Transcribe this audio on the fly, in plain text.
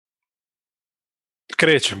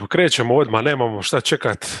Krećemo odmah, nemamo šta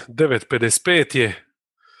čekat, 9:55 je,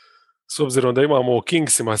 s obzirom da imamo o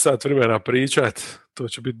Kingsima sat vremena pričat, to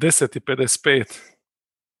će biti 10:55,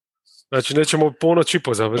 znači nećemo ponoć i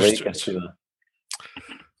po završiti.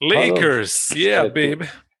 Lakers, yeah baby.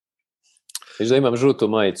 Viš da imam žutu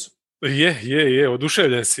majicu. Je,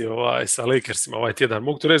 oduševljen si sa Lakersima ovaj tjedan.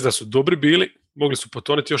 Mogu ti reći da su dobri bili, mogli su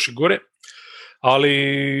potoniti još i gore,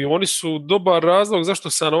 ali oni su dobar razlog zašto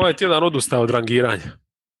sam ovaj tjedan odustao od rangiranja.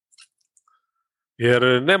 Jer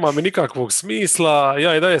nema mi nikakvog smisla,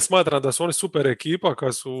 ja i dalje smatram da su oni super ekipa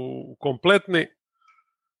kad su kompletni,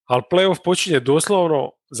 ali playoff počinje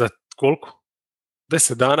doslovno za koliko?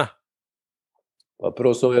 10 dana? Pa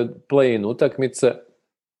prvo su ove play-in utakmice.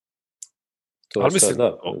 Ali mislim,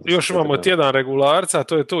 još imamo tjedan regularca,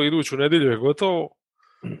 to je to, iduću nedjelju je gotovo.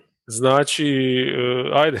 Znači,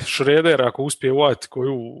 ajde, Schroeder ako uspije uvati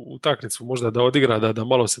koju utakmicu možda da odigra, da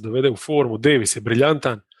malo se dovede u formu, Davis je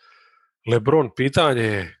briljantan, LeBron pitanje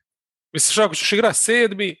je, misliš ako ćeš igrati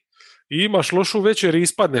 7. i imaš lošu večer i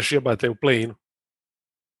ispadneš jebate u play-inu.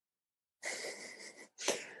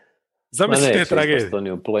 Zamisli te tragedije.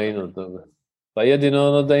 Pa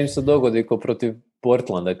jedino da im se dogodi ko protiv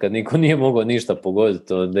Portlanda, kad niko nije mogao ništa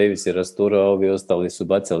pogoditi, Davis je rasturao, ovi ostali su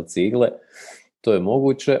bacali cigle, to je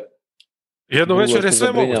moguće. Jedno večer je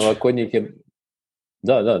sve moguće. Kod njih je...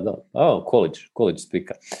 Da. College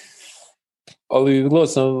spika. Ali gledao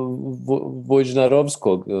sam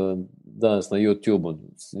Vojnarovskog danas na YouTube-u,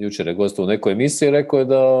 jučer je gostao u nekoj emisiji i rekao je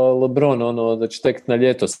da LeBron da će tek na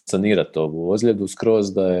ljeto sanirati ovu ozljedu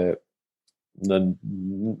skroz, da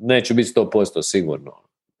neće biti 100% sigurno.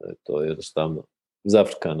 To je jednostavno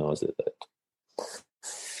zafrkana ozljeda.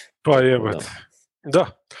 Pa jebate. Da.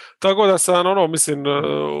 Tako da sam mislim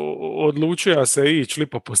odlučio se ići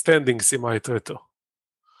lipo po standingsima i to je to.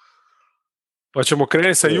 Pa ćemo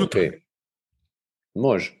krenuti sa Utah. Okay.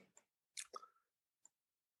 Može.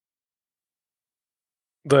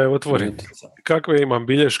 Da je otvorim. Kakve imam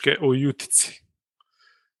bilješke o Utici?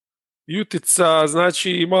 Utica,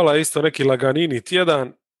 znači, imala isto neki laganini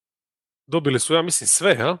tjedan. Dobili su, ja mislim,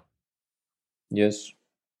 sve, ha? Jesu.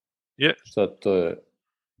 Je. Šta to je?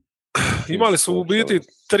 Imali su u biti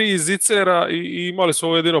 3 zicera i imali su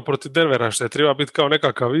ovo jedino protiv Denvera, što je treba biti kao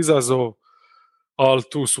nekakav izazov, ali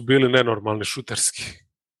tu su bili nenormalni šuterski.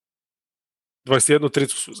 21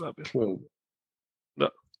 tricu su zabili. Da.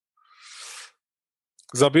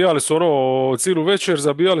 Zabijali su cijelu večer,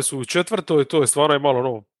 zabijali su u 4. i to je stvarno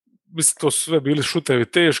imalo mislim, to su sve bili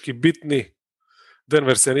šutevi teški, bitni.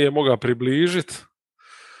 Denver se nije mogao približiti.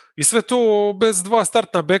 I sve to bez 2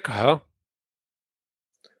 startna beka, ha?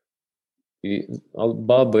 Ali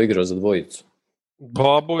Babo je igrao za dvojicu.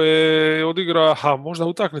 Babo je odigrao, možda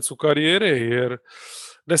utakmicu karijere, jer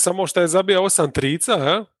ne samo što je zabija 8 trica,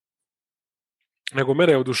 ha? Nego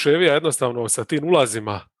mene je oduševio jednostavno sa tim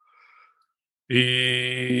ulazima. I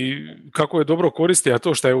kako je dobro koristio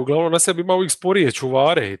to što je uglavnom na sebi imao uvijek sporije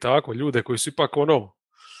čuvare i tako, ljude koji su ipak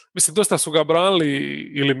mislim, dosta su ga branili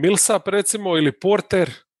ili Millsap recimo, ili Porter,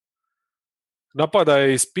 napada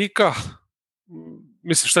je iz pika,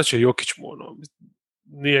 mislim šta će Jokić mu,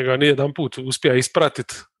 nije ga nijedan put uspija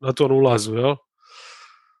ispratiti na tom ulazu, jel?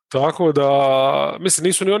 Tako da, mislim,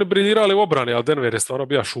 nisu ni oni briljirali u obrani, ali Denver je stvarno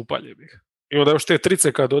bio šupalje. I onda još te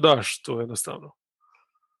trice kad dodaš, to je jednostavno.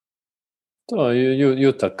 To je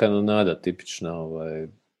Utah kanonada tipična.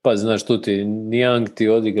 Pa znaš, tu ti Niang ti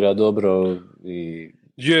odigra dobro i...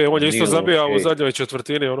 On je isto zabija u zadnjoj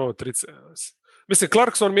četvrtini trice. Mislim,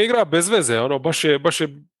 Clarkson mi igra bez veze, baš je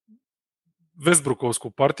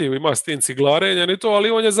Westbrookovsku partiju, ima s tim ciglarenjem i to,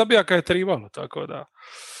 ali on je zabija kad je tribalo, tako da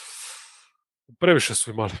previše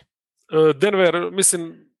su imali. Denver,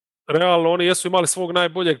 mislim, realno oni jesu imali svog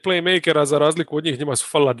najboljeg playmakera, za razliku od njima su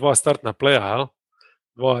falila 2 startna playa,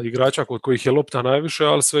 2 igrača kod kojih je lopta najviše,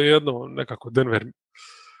 ali svejedno nekako Denver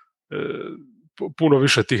puno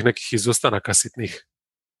više tih nekih izostanaka sitnih.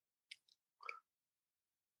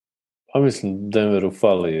 Pa mislim, Denveru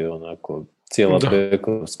fali onako cijela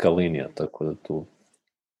bekovska linija, tako da tu...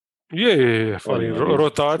 Je, fali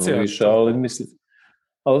rotacija. Više, ali mislim...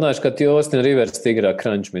 Ali znaš, kad ti Austin Rivers igra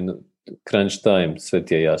crunch time, sve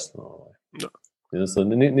ti je jasno.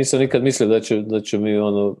 Nisam nikad mislio da će mi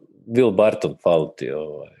Will Barton faliti.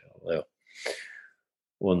 Evo.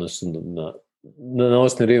 U odnosu na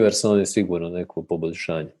Austin Rivers, on je sigurno neko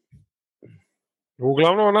poboljšanje.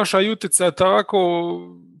 Uglavnom, naša Utica je tako,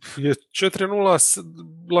 je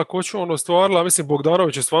 4-0 lakoću ostvarila. Mislim,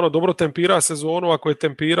 Bogdanović je stvarno dobro tempira sezonu, ako je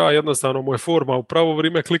tempira, jednostavno mu je forma u pravo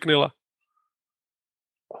vrijeme kliknila.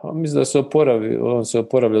 Mislim da on se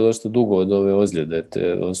oporavlja dosta dugo od ove ozljede,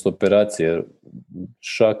 odnosno operacije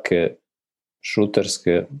šake,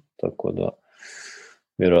 šuterske, tako da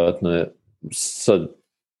vjerojatno je sad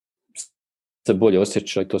se bolje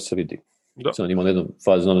osjeća i to se vidi. Da. Sam imao jednu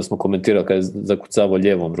fazu, da smo komentirali kad je zakucavao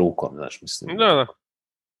lijevom rukom, znaš, mislim. Da.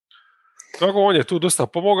 Tako on je tu dosta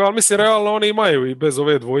pomogao, ali mislim realno oni imaju i bez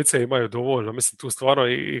ove dvojice imaju dovoljno. Mislim tu stvarno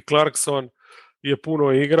i Clarkson je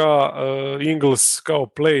puno igra, Ingles kao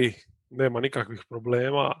play nema nikakvih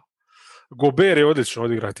problema. Gober je odlično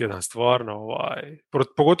odigrao tjedan, stvarno,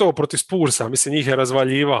 pogotovo protiv Spursa, mislim njih je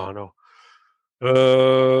razvaljivano.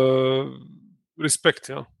 Respekt,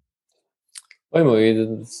 ja. Ajmo, i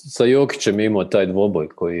sa Jokićem je imao taj dvoboj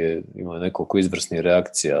koji je imao nekoliko izvrsnih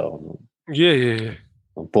reakcija. Je.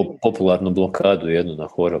 Popularnu blokadu jednu na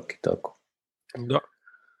Horok i tako. Da.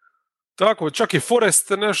 Tako, čak i Forest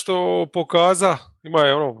nešto pokaza, ima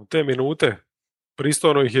je te minute,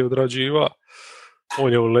 pristojno ih je odrađiva,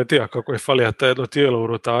 on je uletija kako je falija ta jedno tijelo u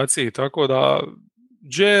rotaciji, tako da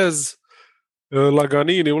Jazz,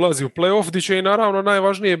 laganini ulazi u playoff, gdje će i naravno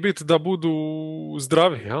najvažnije biti da budu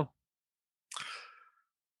zdravi, ja?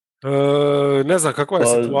 Ne znam kakva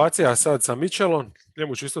je situacija sad sa Mitchellom,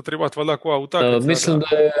 njemu će isto trebati valjda koja utakmica. Mislim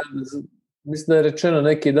da je rečeno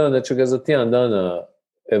neki dan da će ga za tjedan dana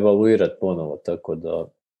evaluirati ponovo, tako da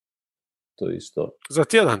to isto... Za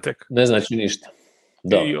tjedan tek? Ne znači ništa.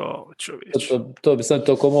 Da. To bi sad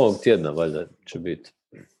tokom ovog tjedna valjda će biti.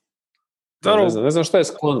 Ne znam šta je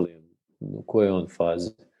s Conleyem, u kojoj je on fazi.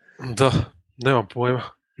 Da, nemam pojma.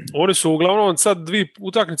 Oni su uglavnom sad 2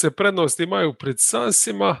 utakmice prednosti imaju pred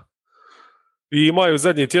Sunsima i imaju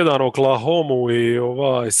zadnji tjedan Oklahomu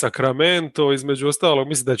i Sacramento, između ostalog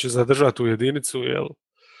mislim da će zadržati u jedinicu, jel?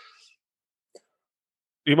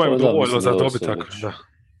 Imaju dovoljno za dobitak. Da.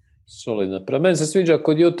 Solidno. Pra meni se sviđa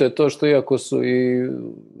kod Jute to što iako su i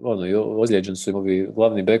ozlijeđeni su im ovi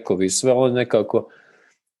glavni bekovi i sve, oni nekako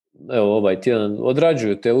ovaj tjedan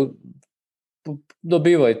odrađuju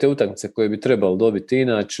dobivaju te utakmice koje bi trebalo dobiti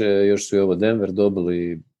inače, još su i ovo Denver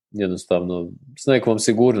dobili, jednostavno s nekom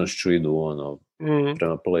sigurnošću idu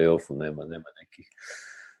prema play-offu, nema nekih.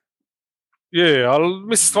 Je, ali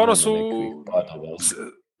mislim stvarno su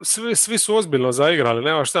svi su ozbiljno zaigrali,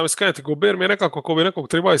 nema šta mi skanjati. Gober mi je nekako, ako bi nekog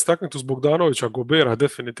treba istaknuti uz Bogdanovića, Gobera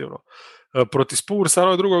definitivno. Proti Spursa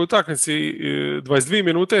na drugoj utakmici 22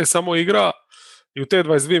 minute je samo igra i u te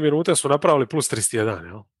 22 minute su napravili plus 31.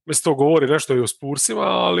 Jel? Mislim, to govori nešto i o Spursima,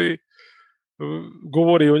 ali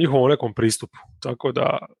govori i o njihovom nekom pristupu. Tako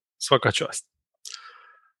da svaka čast.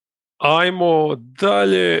 Ajmo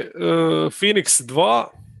dalje. Phoenix 2.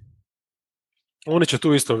 Oni će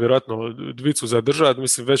tu isto vjerojatno dvicu zadržati.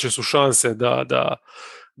 Mislim, veće su šanse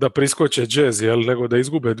da priskoče Jazz, nego da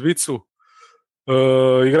izgube dvicu.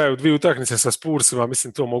 Igraju 2 utakmice sa Spursima.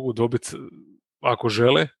 Mislim, to mogu dobiti ako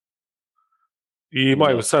žele. I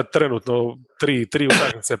imaju sad trenutno 3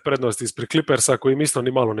 utakmice prednosti ispred Clippersa koji im isto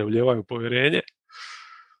ni malo ne ulijevaju povjerenje.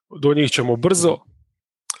 Do njih ćemo brzo.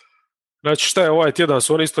 Znači šta je ovaj tjedan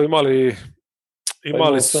su oni isto imali...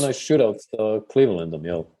 su onaj shootout sa Clevelandom,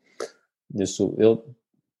 jel?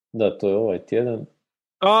 Da, to je ovaj tjedan.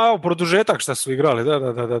 Produžetak šta su igrali,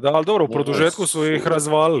 da, ali dobro, u produžetku su ih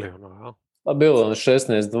razvalili. Bilo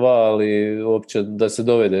 16-2, ali uopće da se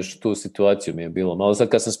dovedeš u tu situaciju mi je bilo. Malo sad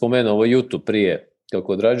kad sam spomenuo ovo YouTube prije,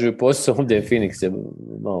 kako odrađuju posao, ovdje je Phoenix je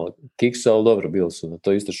malo kiksao, ali dobro, bili su na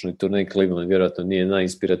toj istočnoj turneji. Cleveland vjerojatno nije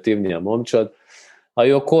najinspirativnija momčad, a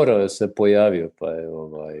i Okoro se pojavio, pa je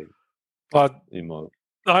imao...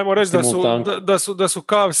 Ajmo reći da su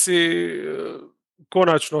Cavsi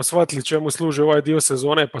konačno shvatili čemu služi ovaj dio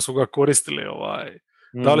sezone, pa su ga koristili.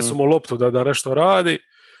 Dali su mu loptu da nešto radi.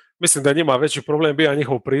 Mislim da je njima veći problem bio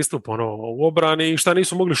njihov pristup u obrani i šta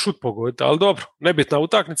nisu mogli šut pogoditi, ali dobro, nebitna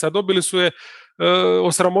utakmica, dobili su je,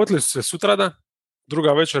 osramotili su se sutradan,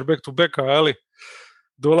 druga večer back to backa,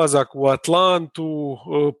 dolazak u Atlantu,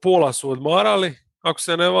 pola su odmarali, ako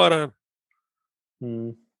se ne varam.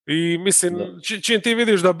 I mislim, čim ti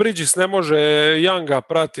vidiš da Bridges ne može Younga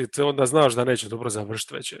pratiti, onda znaš da neće dobro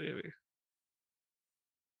završiti večer.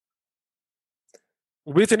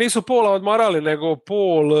 U biti nisu pola odmarali, nego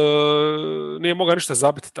Pol nije mogao ništa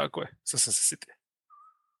zabiti, tako je. Sad sam se sitio.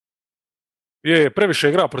 Je, previše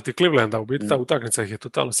igra protiv Clevelanda, u biti ta utakmica ih je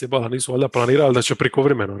totalno sjebala, nisu valjda planirali da će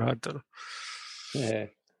prikovremeno raditi.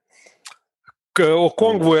 O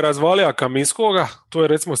Kongvu je razvalija Kaminskoga, to je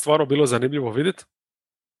recimo stvarno bilo zanimljivo vidjeti.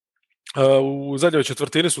 U zadnjoj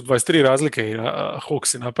četvrtini su 23 razlike i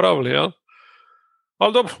Hawksi napravili, jel?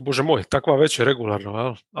 Ali dobro, bože moj, takva već je regularno,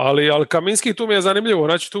 jel? Ali Kaminski tu mi je zanimljivo,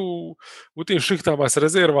 znači tu u tim šihtama s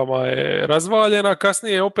rezervama je razvaljena,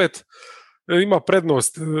 kasnije opet ima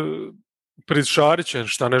prednost pred Šarićem,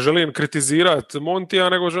 šta ne želim kritizirati Montija,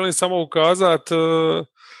 nego želim samo ukazati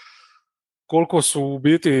koliko su u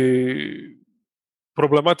biti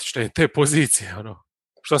problematične te pozicije, ono.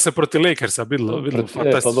 Šta se protiv Lakersa vidilo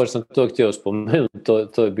fantastično. Pa baš sam to htio spomenuti,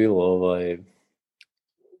 to je bilo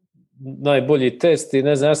najbolji test i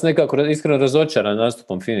ne znam, ja sam nekako iskreno razočaran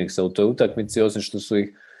nastupom Phoenixa u toj utakmici, osim što su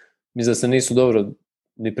ih, mislim da se nisu dobro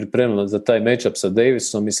ni pripremili za taj matchup sa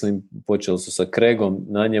Davisom, mislim, počeli su sa Craigom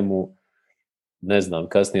na njemu, ne znam,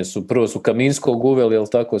 kasnije prvo su Kaminskog uveli, jel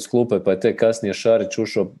tako, s klupe, pa je tek kasnije Šarić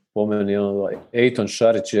ušao, po meni, Ayton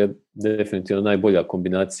Šarić je definitivno najbolja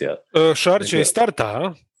kombinacija. Šarić je i starta,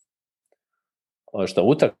 a? A šta,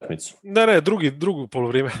 utakmicu? Ne, drugo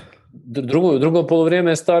polovrijeme. Drugo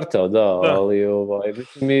polovrijeme je startao, da. Ali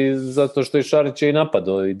mislim i zato što je Šarić je i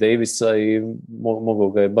napadao i Davisa i mogao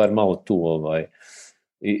ga je bar malo tu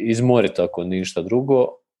izmoriti ako ništa drugo.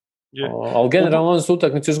 Ali generalno oni su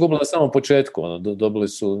utakmicu izgubili na samom početku, dobili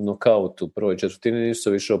su nokaut u prvoj četvrtini i nisu se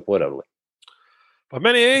više oporavili. Pa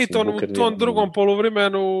meni je Ayton u tom drugom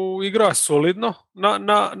poluvremenu igra solidno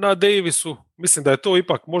na Davisu. Mislim da je to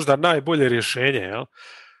ipak možda najbolje rješenje. Jel?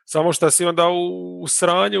 Samo što si onda u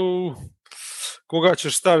sranju koga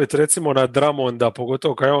ćeš staviti recimo na Drummonda,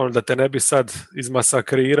 pogotovo kao on da te ne bi sad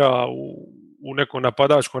izmasakrira u nekom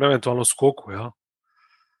napadačkom eventualno skoku. Jel?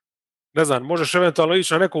 Ne znam, možeš eventualno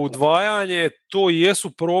ići na neko udvajanje, to i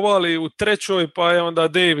jesu provali u trećoj, pa je onda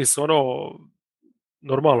Davis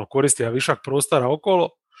normalno koristio višak prostora okolo.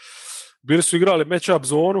 Bili su igrali match-up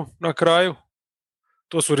zonu na kraju.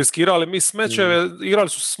 To su riskirali mismečeve, igrali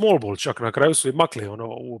su small ball čak, na kraju su i makli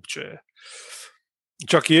uopće.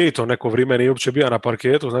 Čak i Ayton neko vrijeme nije uopće bio na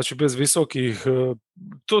parketu, znači bez visokih.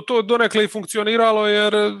 To donekle i funkcioniralo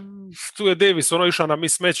jer tu je Davis išao na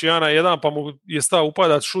mismatch 1-1 pa mu je stao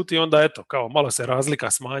upadat šut i onda eto, kao malo se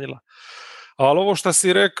razlika smanjila. Ali ovo što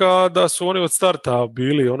si reka da su oni od starta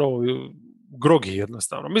bili grogi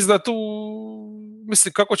jednostavno. Mislim da tu,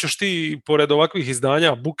 kako ćeš ti pored ovakvih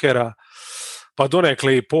izdanja Bookera pa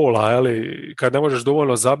donekle i Pola, kad ne možeš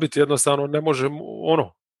dovoljno zabiti, jednostavno ne može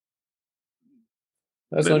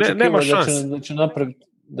ja sam očekivao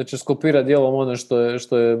da će skopirati dijelom ono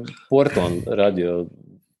što je Portland radio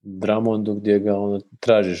Drummondu, gdje ga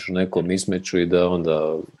tražiš u nekom mismeču i da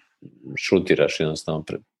onda šutiraš jednostavno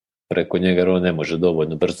preko njega, jer on ne može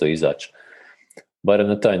dovoljno brzo izaći. Barem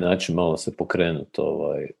na taj način malo se pokrenuti.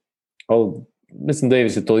 Ali mislim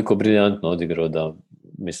Davis je toliko briljantno odigrao da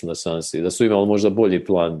mislim da su imali možda bolji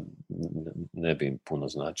plan, ne bi im puno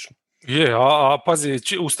značilo. Je, a pazi,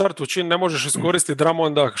 u startu čim ne možeš iskoristiti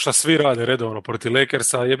Drummonda, šta svi rade redovno protiv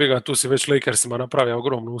Lakersa, jebi ga, tu si već Lakersima napravio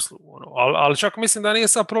ogromnu uslugu. Ali čak mislim da nije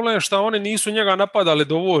sad problem što oni nisu njega napadali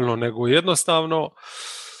dovoljno, nego jednostavno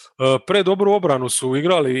pred dobru obranu su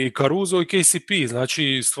igrali i Caruso i KCP,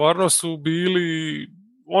 znači stvarno su bili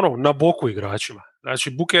na boku igračima. Znači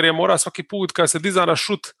Booker je mora svaki put kad se diza na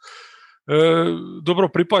šut dobro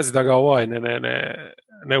pripazi da ga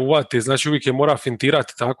ne uvati, znači uvijek je mora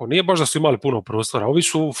fintirati tako. Nije baš da su imali puno prostora, ovi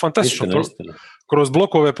su fantastično kroz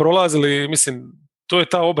blokove prolazili, mislim, to je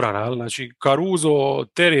ta obrana, znači Caruso,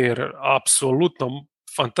 Terrier, apsolutno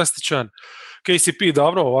fantastičan. KCP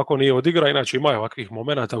davno ovako nije odigra, inače imaju ovakvih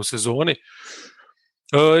momenata u sezoni.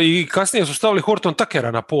 I kasnije su stavili Horton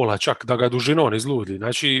Tuckera na pola čak, da ga dužinom izludi.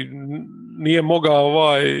 Znači, nije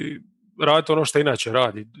mogao raditi ono što inače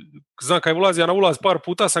radi. Znam, kad je ulazio na ulaz par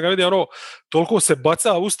puta, sam ga vidio toliko se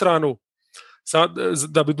baca u stranu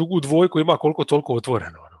da bi dugu dvojku ima koliko toliko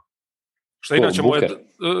otvoreno. Što inače mu je...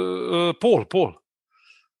 Pol.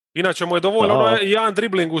 Inače mu je dovoljno jedan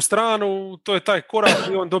dribling u stranu, to je taj korak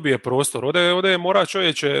i on dobije prostor. Ovdje je mora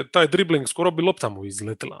čovječe, taj dribling skoro bi lopta mu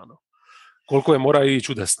izletila. Koliko je mora i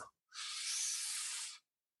čudesno.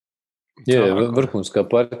 Je, vrhunska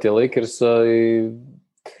partija Lakersa i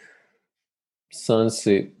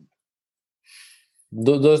Sansi.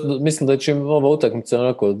 Mislim da će im ova utakmica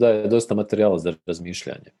onako daje dosta materijala za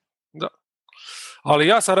razmišljanje. Da. Ali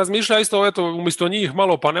ja sam razmišljao isto, umjesto njih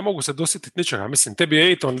malo, pa ne mogu se dosjetiti ničega. Mislim, tebi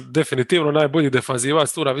je Ayton definitivno najbolji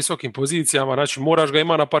defanzivac tu na visokim pozicijama, znači moraš ga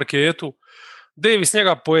ima na parketu. Davis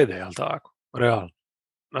njega pojede, jel tako? Realno.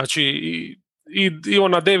 Znači, i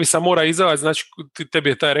on na Davisa mora izaći, znači tebi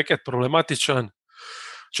je taj reket problematičan.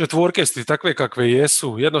 Četvorke su takve kakve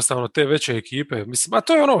jesu, jednostavno te veće ekipe. Mislim, a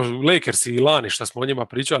to je Lakers i Lani što smo o njima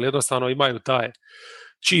pričali, jednostavno imaju taj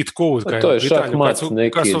cheat code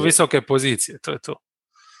kad su visoke pozicije, to je to.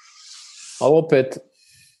 Ali opet,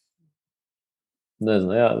 ne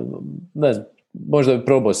znam, možda bi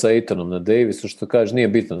probao sa Aytonom na Davisu, što kaže, nije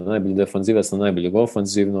bitno, najbolji defanzivac na najboljeg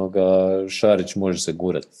ofenzivnog, a Šarić može se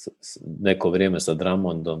gurati neko vrijeme sa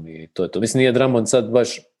Drummondom i to je to. Mislim, nije Drummond sad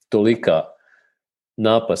baš tolika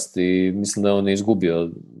napast i mislim da on je izgubio,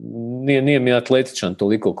 nije mi atletičan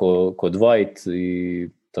toliko kod White i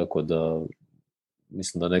tako da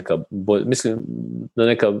mislim da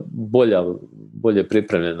neka bolje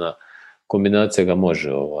pripremljena kombinacija ga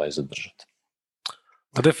može zadržati.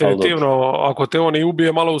 Pa definitivno, ako te on i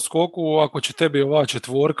ubije malo u skoku, ako će tebi ova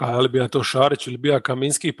četvorka, ali bija to Šarić ili bija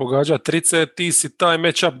Kaminski pogađa trice, ti si taj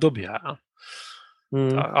match-up dobija.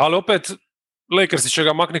 Ali opet, Lakersi će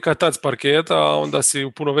ga makni kad tad s parketa, a onda si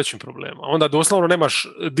u puno većim problema. Onda doslovno nemaš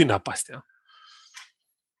di napast. Ja?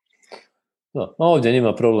 Da, ovdje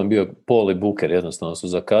njima problem bio Paul i Booker, jednostavno su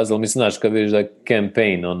zakazali. Mislim, znaš, kad vidiš da je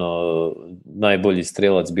campaign, najbolji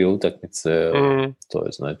strelac bio utakmice, to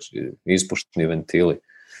je znači ispušteni ventili.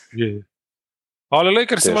 Je. Ali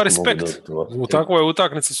Lakersi ima respekt. U takvoj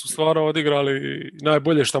utakmici su stvarno odigrali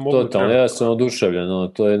najbolje što mogu. Totalno, ja sam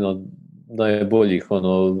oduševljen. To je jedno od najboljih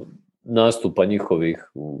nastupa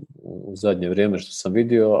njihovih u zadnje vrijeme što sam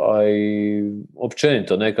vidio, a i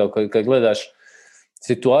općenito nekako kad gledaš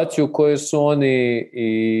situaciju u kojoj su oni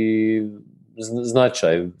i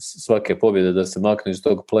značaj svake pobjede da se maknu iz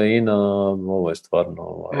tog play-ina, ovo je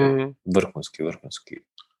stvarno vrhunski.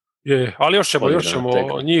 Je, ali još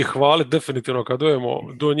ćemo njih hvaliti definitivno kad dojemo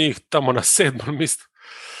do njih tamo na 7. mjestu.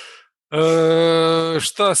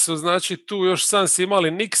 Šta su, znači tu još sam si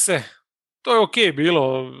imali Nikse, to je ok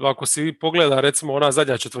bilo, ako si pogleda recimo ona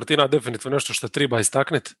zadnja četvrtina, definitivno nešto što treba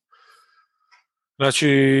istakniti. Znači,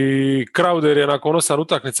 Crowder je nakon 8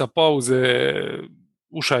 utakmica pauze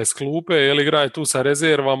ušao iz klupe, jer igra je tu sa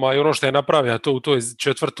rezervama i ono što je napravio to u toj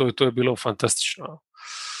četvrtoj, to je bilo fantastično.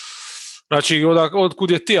 Znači, od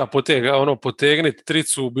kud je Tija potegniti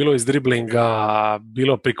tricu, bilo iz driblinga,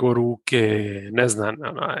 bilo priko ruke, ne znam,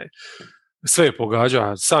 sve je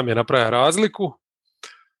pogađa, sam je napravio razliku.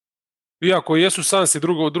 Iako jesu Sansi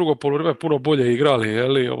drugo poluvrijeme puno bolje igrali,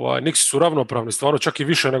 Nixi su ravnopravni, stvarno čak i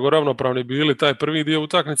više nego ravnopravni bili taj prvi dio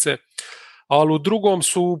utakmice, ali u drugom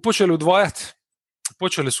su počeli udvajati.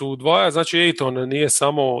 Znači Ayton nije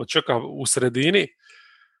samo čekao u sredini,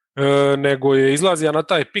 nego je izlazio na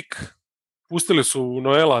taj pik. Pustili su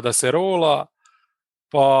Noela da se rola,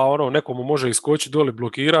 pa nekomu može iskočiti doli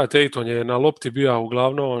blokirati, Ayton je na lopti bio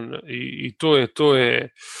uglavnom i to je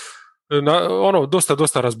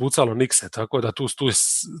dosta razbucalo Nikse, tako da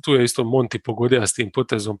tu je isto Monty pogodio s tim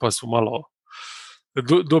potezom, pa su malo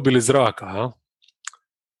dobili zraka.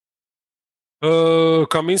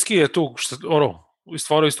 Kaminski je tu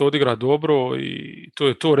stvarno isto odigra dobro i to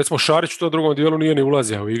je to. Recimo Šarić u tom drugom dijelu nije ni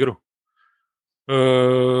ulazio u igru.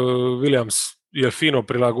 Williams je fino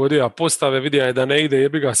prilagodio postave, vidio je da ne ide,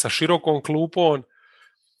 jebi ga sa širokom klupom.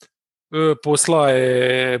 Posla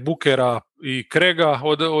je Bookera i Craiga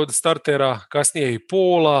od startera, kasnije i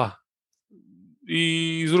Paula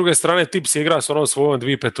i s druge strane Tips je igra s svojom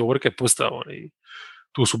 2 petorke postavom i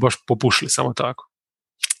tu su baš popušili samo tako.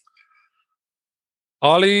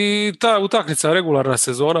 Ali ta utakmica, regularna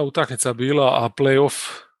sezona, utakmica bila, a playoff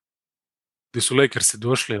gdje su Lakersi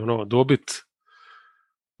došli dobit,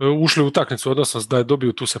 ušli u utakmicu, odnosno da je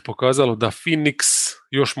dobio, tu se pokazalo da Phoenix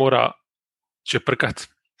još mora čeprkat.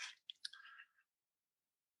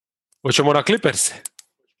 Hoćemo na Clippers?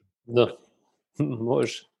 Da,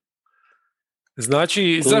 može.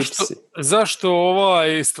 Znači, zašto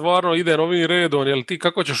stvarno ide novim redom? Jel ti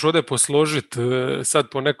kako ćeš ovdje posložiti sad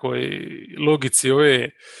po nekoj logici ove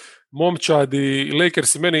momčadi?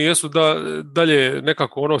 Lakersi meni jesu dalje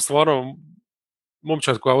nekako stvarno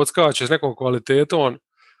momčad koja odskače s nekom kvalitetom.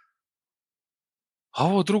 A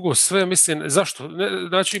ovo drugo sve, mislim, zašto?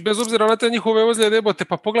 Znači, bez obzira na te njihove ozljede jebote,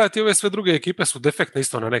 pa pogledajte, ove sve druge ekipe su defektne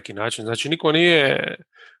isto na neki način. Znači, niko nije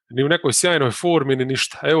ni u nekoj sjajnoj formi, ni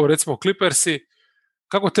ništa. Evo, recimo, Clippersi,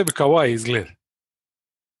 kako tebi Kawhi izgleda?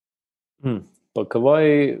 Pa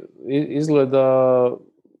Kawhi izgleda,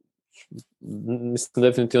 mislim,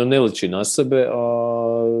 definitivno ne liči na sebe, a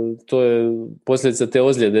to je posljedica te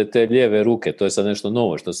ozljede, te lijeve ruke, to je sad nešto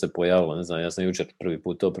novo što se pojavilo, ne znam, ja sam jučer prvi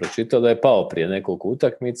put to pročitao, da je pao prije nekoliko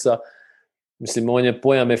utakmica. Mislim, on je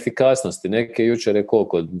pojam efikasnosti, neke jučer je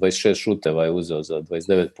koliko, 26 šuteva je uzeo za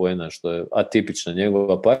 29 poena, što je atipična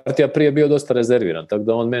njegova partija, prije je bio dosta rezerviran, tako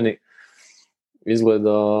da on meni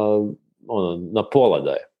izgleda na pola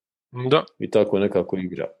da je. Da. I tako nekako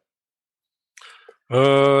igra.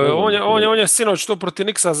 On je sinoć to protiv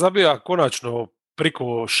Nixa zabija konačno priko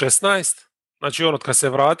 16, znači od kad se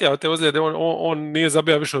vratio od te ozljede, on nije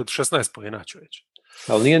zabija više od 16 poena, čovječ.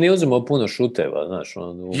 Ali nije ni uzimao puno šuteva, znaš.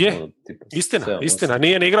 Istina,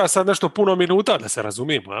 nije ni igrao sad nešto puno minuta, da se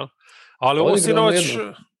razumijemo, ja? Ali ovo sinoć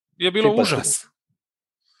je bilo užas.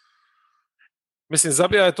 Mislim,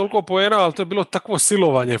 zabija je toliko poena, ali to je bilo takvo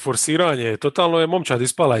silovanje, forsiranje, totalno je momčad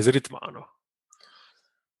ispala iz ritma,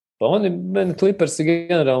 Pa meni Clippersi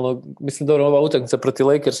generalno, mislim dobro, ova utakmica protiv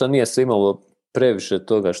Lakersa nije se imalo previše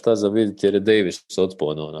toga šta za vidjeti jer je Davis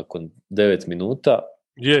otpao nakon 9 minuta.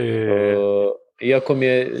 Je. Iako mi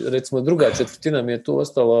je, recimo, druga četvrtina mi je tu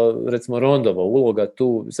ostala, recimo, Rondova uloga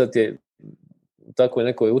tu, sad je u takvoj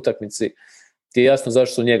nekoj utakmici ti je jasno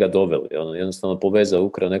zašto su njega doveli. Jednostavno povezao,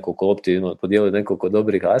 ukrao nekoliko lopti, podijelio nekoliko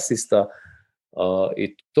dobrih asista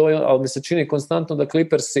i to je, ali mi se čini konstantno da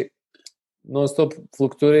Clippersi non stop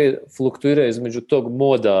fluktuiraju između tog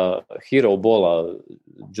moda hero bola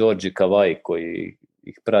George Kawhi koji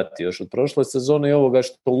ih prati još od prošle sezone i ovoga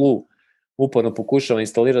što Lu uporno pokušava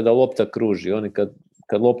instalirati da lopta kruži. Oni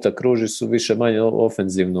kad lopta kruži su više manje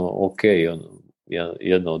ofenzivno ok,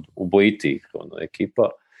 jedna od ubojitijih ekipa.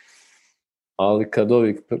 Ali kad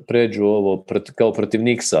ovi pređu ovo kao protiv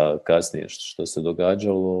Knicksa kasnije što se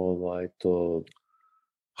događalo, to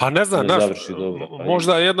ne znam, završi dobro.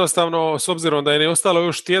 Možda jednostavno, s obzirom da je ne ostalo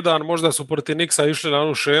još tjedan, možda su protiv Knicksa išli na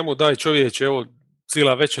onu šemu, daj čovječe, evo,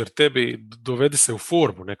 cijela večer tebi, dovedi se u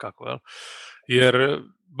formu nekako, jel? Jer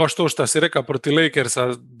baš to što si rekao protiv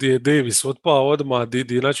Lakersa, gdje je Davis otpao odmah,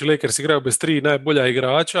 znači Lakers igraju bez 3 najbolja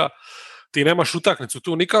igrača, ti nemaš utakmicu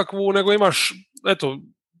tu nikakvu, nego imaš, eto,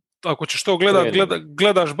 ako ćeš to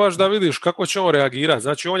gledaš baš da vidiš kako će on reagirati.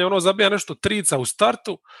 Znači on je zabija nešto trica u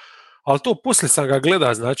startu, ali to poslije sam ga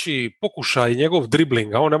gleda, znači pokušaj njegov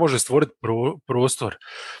dribling, a on ne može stvoriti prostor.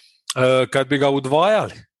 Kad bi ga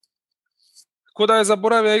udvajali, ko da je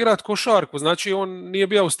zaboravio igrati košarku, znači on nije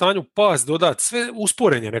bio u stanju pas dodati, sve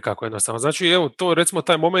usporenje nekako jednostavno. Znači evo to, recimo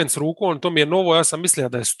taj moment s rukom, to mi je novo, ja sam mislio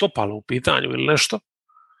da je stopalo u pitanju ili nešto.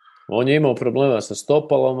 On je imao problema sa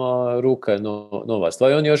stopalom, a ruka je nova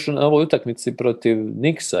stvar. I on je još na ovoj utakmici protiv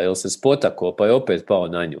Knicksa, jel se spotakao, pa je opet pao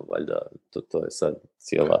na nju, valjda. To je sad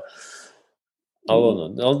cijela...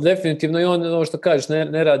 Ali definitivno i on, ono što kažeš,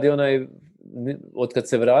 ne radi onaj od kad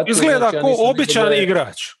se vratio. Izgleda znači, ko običan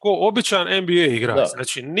igrač, ko običan NBA igrač. Da.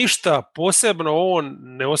 Znači ništa posebno on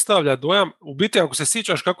ne ostavlja dojam. U biti ako se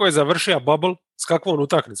sjećaš kako je završio bubble, s kakvom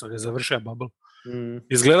utakmicom je završio bubble.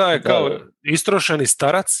 Izgleda je kao istrošeni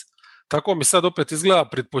starac. Tako mi sad opet izgleda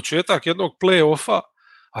pred početak jednog play-offa,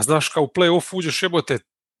 a znaš kao u play-off uđeš jebote,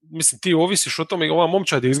 mislim ti ovisiš o tome, ova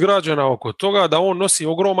momčad je izgrađena oko toga da on nosi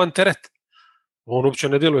ogroman teret. On uopće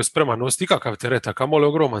ne djeluje spreman nositi ikakav teret, a kamoli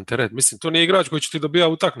ogroman teret. Mislim, to nije igrač koji će ti dobija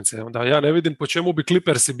utakmice. Onda ja ne vidim po čemu bi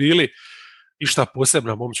Clippersi bili išta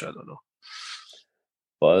posebna momčad.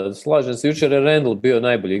 Pa slažem se, jučer je Randall bio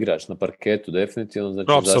najbolji igrač na parketu, definitivno,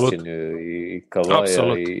 znači zasjenio i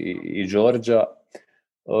Kavaja i Georgia.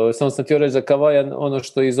 Samo sam htio reći za Kavaja, ono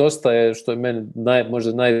što izostaje, što je meni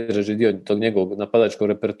možda najdraži dio tog njegovog napadačkog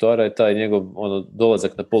repertoara je taj njegov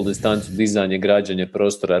dolazak na pol distancu, dizanje, građanje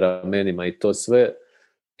prostora ramenima i to sve.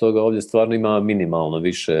 Toga ovdje stvarno ima minimalno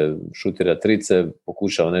više, šutira trice,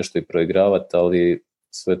 pokušava nešto i proigravati, ali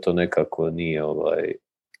sve to nekako nije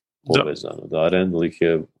povezano. Da, Randall ih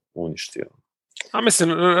je uništio. A mislim,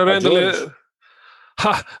 Randall je...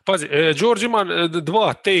 Pazi, George ima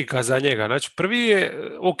 2 take-a za njega. Znači, prvi je,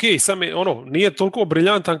 sam je, nije toliko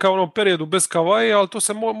briljantan kao u onom periodu bez Kavaja, ali to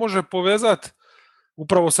se može povezati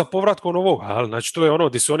upravo sa povratkom ovoga. Znači, to je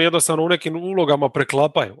gdje se oni jednostavno u nekim ulogama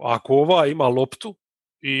preklapaju. Ako ova ima loptu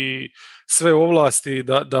i sve ovlasti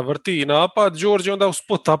da vrti i napad, George onda u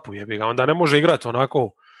spot-upu jebi ga. Onda ne može igrati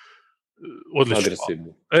onako odlično.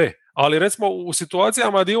 Agresivno. Ali recimo u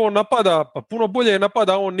situacijama gdje on napada, pa puno bolje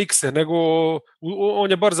napada on Knickse, nego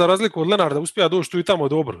on je bar za razliku od Lenarda uspija doći tu i tamo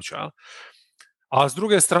do obruča. A s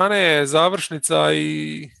druge strane završnica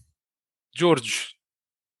i George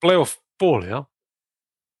playoff Paul, ja?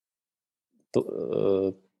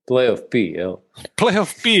 Playoff P, jel?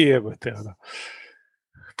 Playoff P, jebote,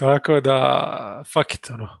 Tako da, fuck it,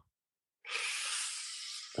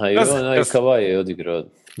 A i onaj Kawhi je odigrao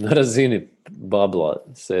na razini babla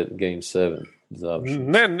Game 7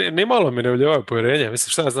 završen. Ne malo mi ne uljevaju povjerenje. Mislim,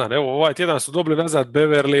 šta ja znam, evo ovaj tjedan su dobili nazad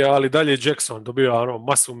Beverly, ali dalje Jackson dobio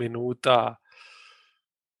masu minuta.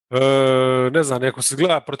 Ne znam, ako se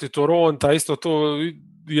gleda protiv Toronta, isto to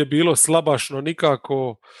je bilo slabašno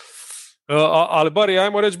nikako. Ali bar je,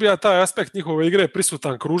 ajmo reći, bija taj aspekt njihove igre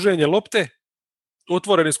prisutan, kruženje lopte,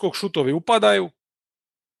 otvoreni skok, šutovi upadaju.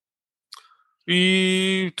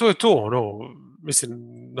 I to je to, mislim,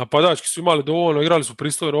 napadački su imali dovoljno, igrali su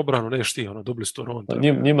pristojnu obranu, neš ti, dobili su Toronto.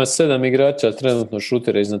 Njima 7 igrača trenutno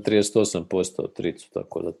šutira iznad 38% od tricu,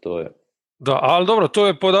 tako da to je... Da, ali dobro, to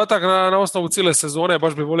je podatak na osnovu cijele sezone,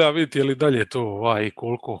 baš bi volio vidjeti je li dalje to i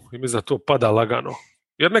koliko, i mislim da to pada lagano.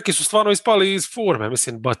 Jer neki su stvarno ispali iz forme,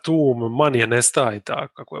 mislim, Batum, Manije nestaje i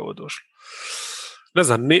tako, kako je ovo došlo. Ne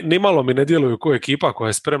znam, ni malo mi ne djeluju koja ekipa koja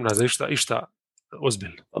je spremna za išta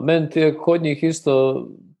ozbiljno. A meni ti je kod njih isto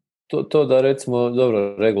to da recimo,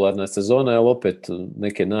 dobro, regularna sezona, ali opet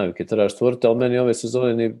neke navike trebaš stvoriti, ali meni ove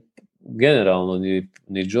sezone generalno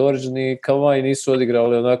ni George ni Kawhi nisu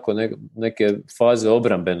odigrali onako neke faze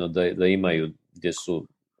obrambeno da imaju, gdje su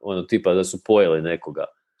ono tipa da su pojeli nekoga.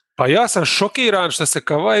 Pa ja sam šokiran što se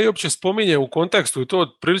Kawhi uopće spominje u kontekstu i to od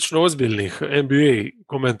prilično ozbiljnih NBA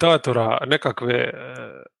komentatora, nekakve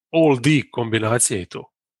all-D kombinacije i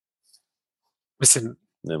to. Mislim,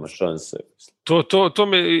 nema šanse. To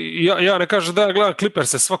me, ja ne kažem da ja gledam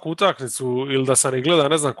Clippers-e svaku utakmicu ili da sam ih gledao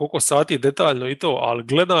ne znam koliko sati detaljno i to, ali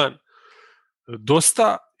gledam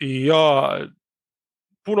dosta i ja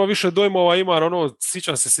puno više dojmova imam,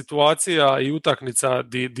 sjećam se situacija i utakmica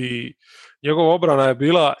di njegova obrana je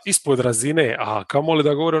bila ispod razine, a kamoli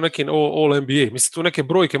da govori o nekim all NBA. Mislim, tu neke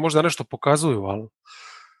brojke možda nešto pokazuju, ali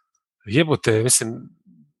jebote, mislim,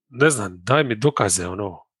 ne znam, daj mi dokaze,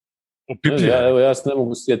 opipljive. Ja se ne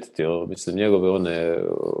mogu sjetiti, mislim, njegove one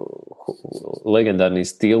legendarni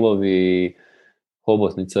stilovi,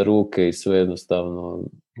 hobotnica ruke i sve jednostavno,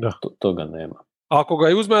 toga nema. Ako ga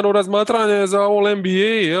i uzmemo u razmatranje za All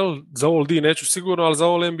NBA, za All D neću sigurno, ali za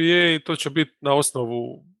All NBA to će biti na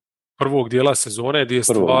osnovu prvog dijela sezone, gdje je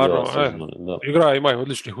stvarno igra, imaju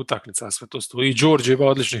odličnih utakmica, sve to stoji. I George ima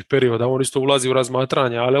odličnih perioda, on isto ulazi u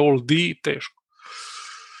razmatranje, ali All D teško.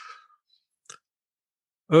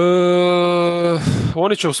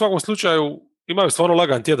 Oni će u svakom slučaju imaju stvarno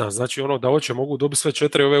lagan tjedan, znači da hoće mogu dobiti sve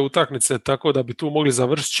 4 ove utakmice, tako da bi tu mogli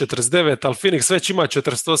završiti 49, ali Phoenix već ima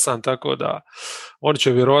 48, tako da oni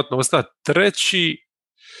će vjerojatno ostati treći,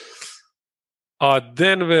 a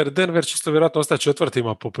Denver će isto vjerojatno ostati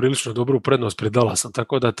četvrtima poprilično dobru prednost pred Dallasom,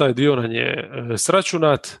 tako da taj dio nam je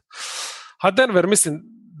sračunat. A Denver,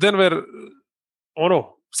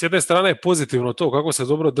 s jedne strane je pozitivno to kako se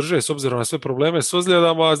dobro drže s obzirom na sve probleme s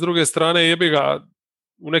ozljedama, a s druge strane jebi ga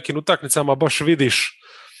u nekim utakmicama baš vidiš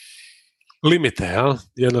limite,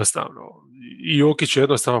 jednostavno. I Jokić je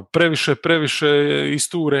jednostavno previše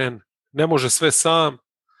isturen, ne može sve sam.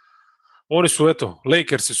 Oni su,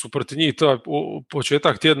 Lakersi su protiv njih to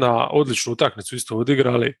početak tjedna odličnu utakmicu isto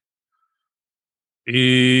odigrali.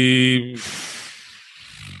 I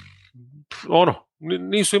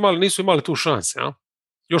nisu imali tu šanse,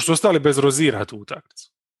 Još su ostali bez Rozira tu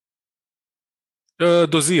utakmicu.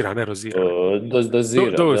 Dozira, ne Rozira.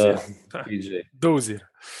 Dozira.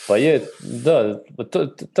 Pa je, da,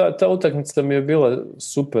 ta utakmica mi je bila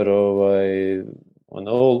super,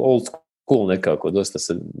 old school nekako, dosta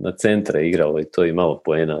se na centre igralo i to i malo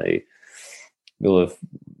poena i bilo je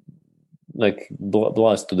neki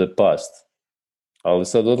blast to the past. Ali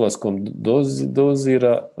sad odlaskom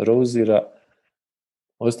Rozira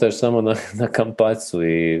ostaješ samo na Kampacu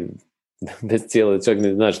i bez cijele, čak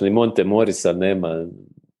ni Monte Morisa nema.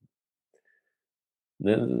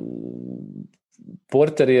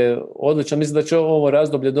 Porter je odličan, mislim da će ovo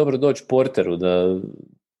razdoblje dobro doći Porteru,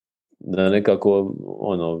 da nekako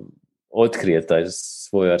otkrije taj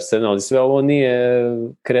svoj arsenal i sve, ovo nije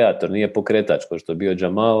kreator, nije pokretač kao što je bio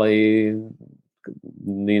Jamala i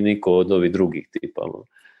ni niko od ovih drugih tipa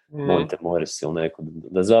Monte Morris ili neko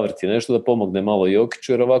da zavrti nešto, da pomogne malo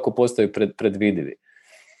Jokiću, jer ovako postaju predvidivi.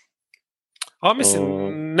 A mislim,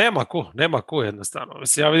 nema ko jednostavno.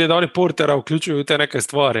 Mislim, ja vidim da oni Portera uključuju te neke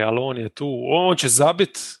stvari, ali on je tu, on će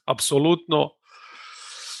zabit, apsolutno.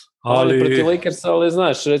 Ali protiv Lakersa, ali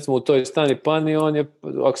znaš, recimo u toj Stani Pani, on je,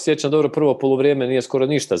 ako se sjećam dobro, prvo poluvrijeme nije skoro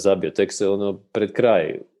ništa zabio, tek se pred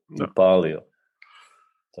kraj upalio.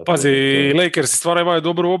 Pazi, Lakersi stvarno imaju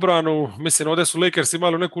dobru obranu, mislim, ovdje su Lakersi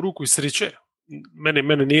imali neku ruku i sriće.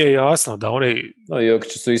 Meni nije jasno da oni... No,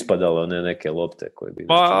 Jokiću su ispadale neke lopte koje bi...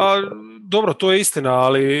 Pa, dobro, to je istina,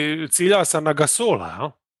 ali cilja sam na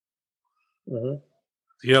Gasola,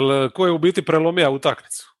 Jer ko je u biti prelomija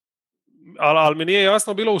utakmicu. Ali mi nije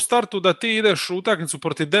jasno bilo u startu da ti ideš u utakmicu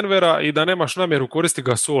protiv Denvera i da nemaš namjeru koristiti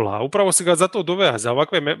Gasola. Upravo si ga zato doveo za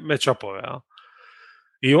ovakve match-upove,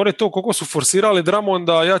 I oni to koliko su forsirali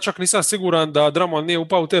Drummonda, ja čak nisam siguran da Drummond nije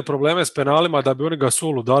upao u te probleme s penalima da bi oni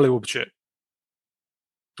Gasolu dali uopće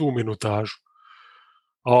tu minutažu.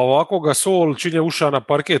 A ovako Gasol činje uša na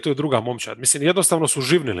parket, to je druga momčad. Mislim, jednostavno su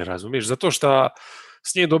živnili, razumiješ, zato što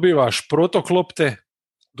s njim dobivaš protok lopte,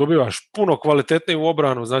 dobivaš puno kvalitetniju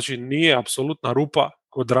obranu, znači nije apsolutna rupa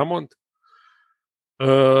kod Drummond.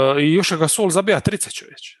 I još je Gasol zabija 30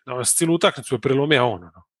 čovječ. S cijelu utakmicu je prelomija on.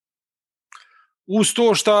 Uz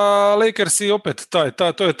to što Lakersi opet,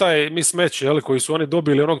 to je taj mismatch koji su oni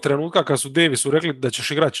dobili onog trenutka kad su Davisu rekli da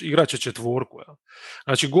ćeš igraće četvorku.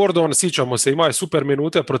 Znači Gordon, sjećamo se, imao je super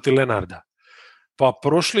minute protiv Lenarda. Pa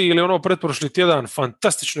prošli ili pretprošli tjedan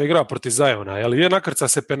fantastično igra protiv Zajona. Je nakrca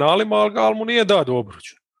se penalima, ali mu nije dao do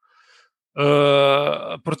obruča.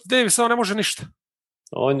 Protiv Davisa on ne može ništa.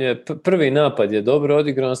 On je, prvi napad je dobro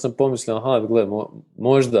odigran, sam pomislio, aha, gle,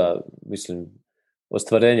 možda, mislim,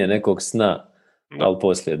 ostvarenje nekog sna, No. ali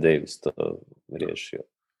poslije Davis to riješio.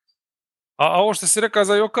 A ovo što si rekao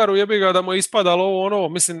za Jokaru, jebi ga da mu je ispadalo ovo ono,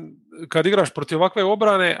 mislim, kad igraš protiv ovakve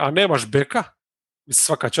obrane, a nemaš beka, mislim,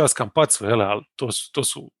 svaka čast Kampacu, ali to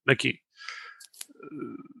su neki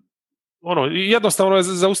ono, jednostavno je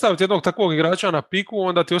zaustaviti jednog takvog igrača na piku,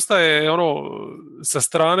 onda ti ostaje ono sa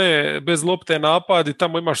strane bez lopte napad i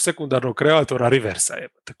tamo imaš sekundarnog kreatora Riversa,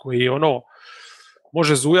 koji ono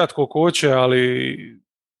može zujat koliko hoće, ali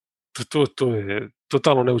to je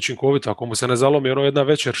totalno neučinkovito. Ako mu se ne zalomi ono jedna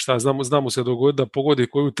večer, šta znamo se dogoditi da pogodi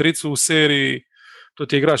koju tricu u seriji, to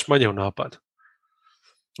ti je igrač manje u napad.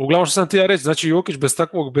 Uglavnom što sam ti ja reći, znači Jokić bez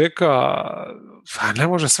takvog beka ne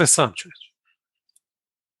može sve sam čovječ.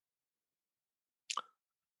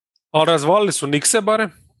 Ali razvalili su Nikse bare.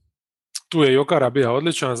 Tu je Jokara bio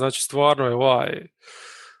odličan, znači stvarno je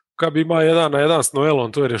kad bi ima 1-1 s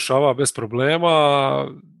Noelom, to je rješava bez problema.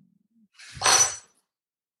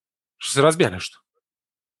 Što se razbija nešto?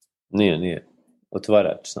 Nije.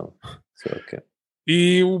 Otvarač samo. Sve ok.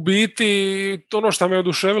 I u biti, ono što me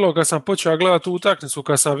oduševilo kad sam počeo gledati tu utakmicu,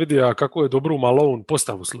 kad sam vidio kako je dobru Malone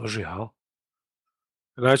postavu složio.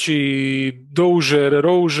 Znači,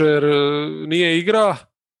 Rozier nije igra.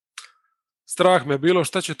 Strah me bilo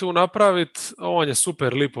šta će tu napraviti. On je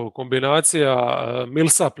super lipo kombinacija.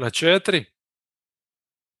 Millsap na 4,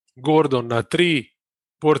 Gordon na 3,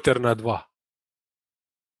 Porter na 2.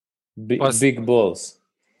 Big balls.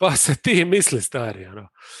 Pa se ti misli, stari.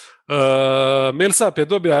 Millsap je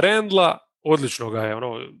dobio Randla, odlično ga je,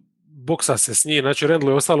 boksa se s njim, znači Randlu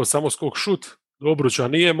je ostalo samo skok šut, obruča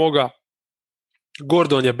nije moga.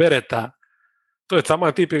 Gordon je bereta, to je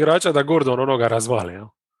taman tip igrača da Gordon onoga razvali.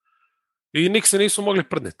 I Knicksi nisu mogli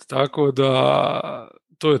prdniti, tako da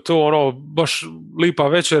to je to baš lipa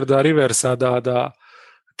večer da Riversa, da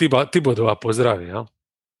Tibodova pozdravi. Ja?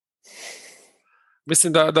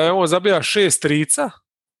 Mislim da je on zabija 6 trica,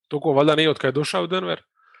 toliko valjda nije od kada je došao u Denver,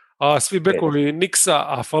 a svi bekovi Knicksa,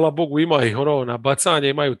 a hvala Bogu ima ih na bacanje,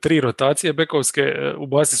 imaju 3 rotacije bekovske,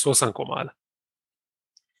 ubacili su 8 komada.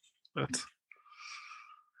 Eto.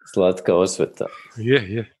 Slatka osveta.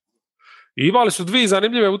 Je. I imali su 2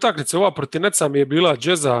 zanimljive utakmice. Ova protiv Netsa mi je bila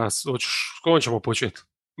Jazza. S kojom ćemo početi?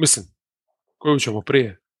 Mislim, koju ćemo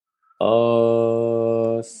prije?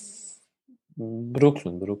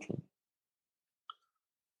 Brooklyn.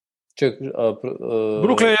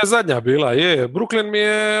 Brooklyn je zadnja bila, je. Brooklyn mi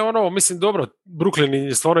je mislim dobro. Brooklyn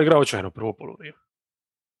je stvarno igrao očajno prvo polovrijeme.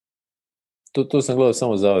 Tu sam gledao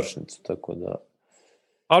samo završnicu, tako da...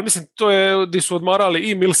 Ali mislim, to je gdje su odmarali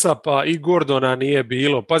i Millsapa i Gordona nije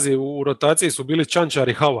bilo. Pazi, u rotaciji su bili Čančar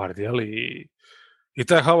i Howard, jeli? I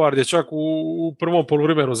taj Howard je čak u prvom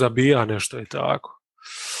poluvremenu zabija nešto i tako.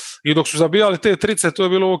 I dok su zabijali te trice, to je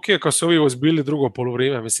bilo ok, kad su ovi ozbili drugo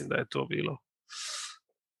poluvrijeme, mislim da je to bilo.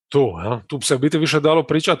 To, ja? Tu bi se biti više dalo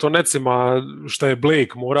pričati o Netsima, šta je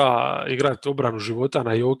Blake mora igrati obranu života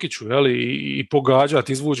na Jokiću, jeli? I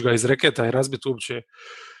pogađati, izvući ga iz reketa i razbiti uopće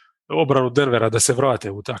obranu Denvera da se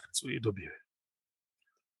vrate u utakmicu i dobije.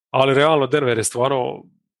 Ali realno Denver je stvarno,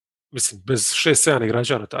 mislim, bez 6-7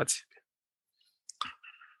 igrača rotacije.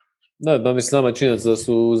 Da, mislim, nama činjenica da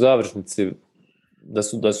su u završnici, da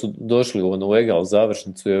su došli u egal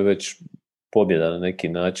završnicu je već pobjeda na neki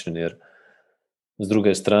način, jer s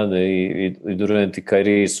druge strane i Durant i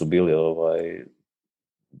Kyrie su bili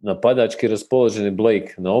napadački raspoloženi.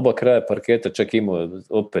 Blake na oba kraja parketa čak imao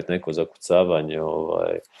opet neko zakucavanje,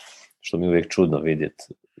 što mi je uvijek čudno vidjeti,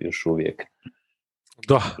 još uvijek.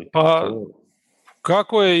 Da, pa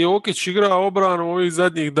kako je Jokić igrao obranu ovih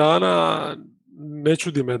zadnjih dana, ne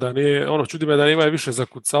čudi me da nije, čudi me da nema više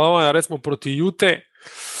zakucavanja. Recimo protiv Jute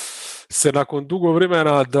se nakon dugo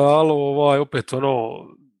vremena dalo opet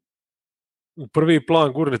u prvi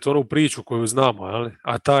plan gurniti onu priču koju znamo, jeli?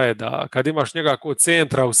 A ta je da kad imaš njega kod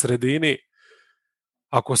centra u sredini,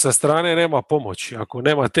 ako sa strane nema pomoći, ako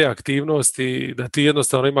nema te aktivnosti, da ti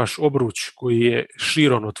jednostavno imaš obruč koji je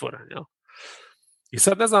širom otvoren. Jel? I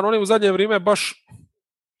sad ne znam, oni u zadnje vrijeme baš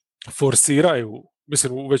forsiraju,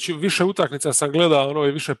 mislim, više utakmica sam gledao,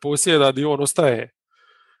 i više posjeda gdje on ostaje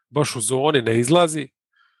baš u zoni, ne izlazi,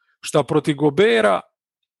 šta protiv Gobera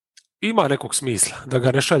ima nekog smisla, da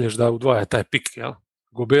ga ne šalješ da udvaja taj pik, jel?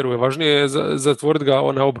 Goberu je važnije zatvoriti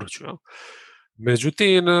ga na obruču, jel?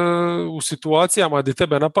 Međutim, u situacijama gdje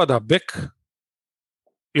tebe napada bek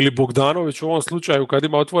ili Bogdanović u ovom slučaju kad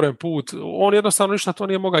ima otvoren put, on jednostavno ništa to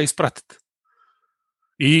nije mogao ispratiti.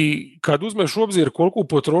 I kad uzmeš u obzir koliku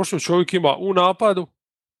potrošnju čovjek ima u napadu,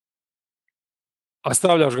 a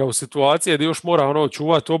stavljaš ga u situacije gdje još mora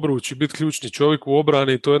čuvati obruč i biti ključni čovjek u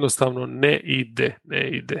obrani, to jednostavno ne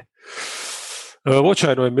ide.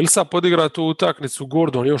 Očajno je Milsa podigrao tu utakmicu,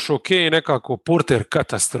 Gordon još ok, nekako Porter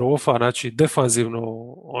katastrofa, znači defanzivno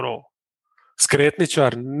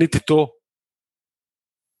skretničar, niti to.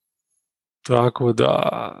 Tako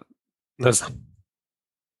da, ne znam.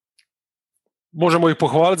 Možemo ih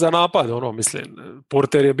pohvaliti za napad, mislim.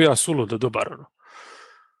 Porter je bio suludo dobar,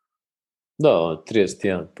 Da,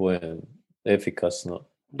 31 poen, efikasno.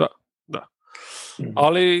 Da.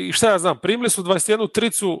 Ali šta ja znam, primili su 21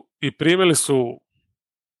 tricu i primili su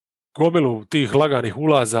gomilu tih laganih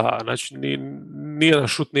ulaza, znači nijedan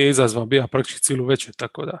šut nije izazvan, bija praktički cijelu večer,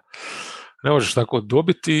 tako da ne možeš tako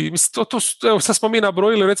dobiti. Mislim, evo sad smo mi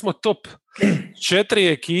nabrojili recimo top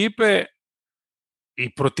 4 ekipe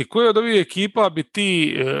i proti koje od ovih ekipa bi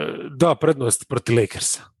ti da prednost proti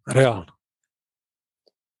Lakersa, realno.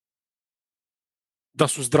 Da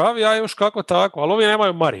su zdravi, a još kako tako, ali ovi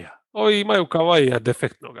nemaju Marija. Ovi imaju Kavaija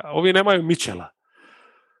defektnoga. Ovi nemaju Michela.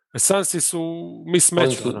 Sansi su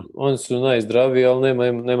mismatch. Oni su najzdraviji, ali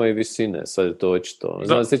nemaju visine. Sad je to očito.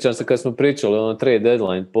 Sjećam se kad smo pričali o trade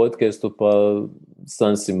deadline podcastu, pa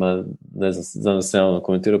Sansima, ne znam se ja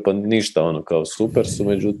komentirao, pa ništa kao super su,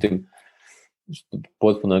 međutim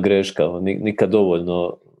potpuna greška. Nikad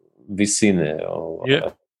dovoljno visine.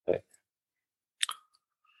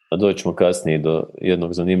 A doćemo kasnije do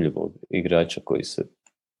jednog zanimljivog igrača koji se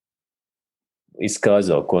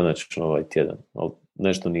iskazao konačno ovaj tjedan, ali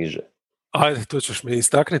nešto niže. Ajde, to ćeš mi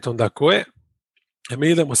istaknuti onda ko je. Mi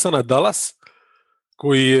idemo sad na Dallas,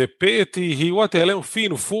 koji je peti i uvate jednu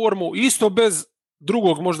finu formu, isto bez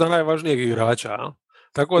drugog možda najvažnijeg igrača. A?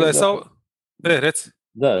 Tako da je sad... reci.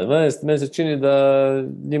 Da, meni se čini da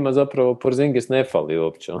njima zapravo Porzingis ne fali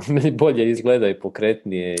uopće. Meni bolje izgleda i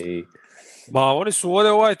pokretnije i... Ma, oni su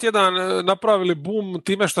ovdje ovaj tjedan napravili boom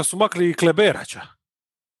time što su makli i Kleberača.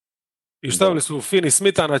 I stavili su Finney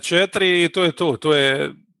Smitha na 4 i to je to. To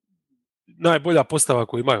je najbolja postava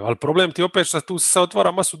koju imaju. Ali problem ti opet što tu se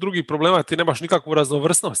otvara masu drugih problema, ti nemaš nikakvu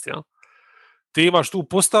raznovrsnost. Ja? Ti imaš tu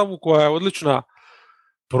postavu koja je odlična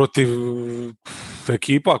protiv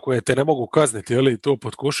ekipa koje te ne mogu kazniti, ili to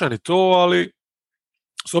pod košan i to, ali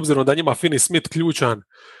s obzirom da njima Finney Smith ključan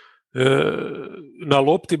na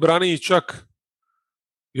lopti brani i čak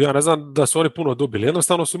ja ne znam da su oni puno dobili.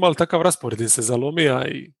 Jednostavno su imali takav raspored, im se zalomija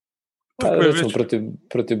i recimo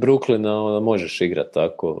protiv Brooklyna možeš igrati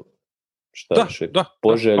tako šta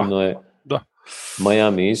poželjno je. Da.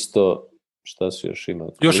 Miami isto, šta su još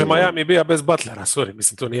imali? Još je Miami bio bez Butlera,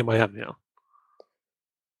 mislim, to nije Miami, ja.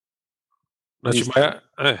 Znači,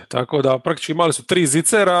 tako da praktički imali su 3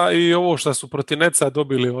 zicera i ovo što su protiv Netsa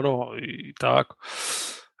dobili i tako.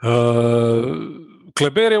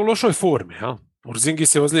 Kleber je u lošoj formi, ja.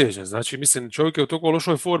 Porzingis je ozlijeđen, znači mislim čovjek je u toliko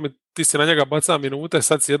lošoj formi, ti si na njega baca minute,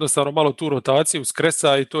 sad si jednostavno malo tu rotaciju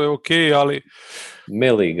skresa i to je ok, ali...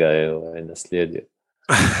 Meli ga je naslijedio.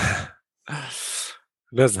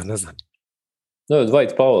 Ne znam. No,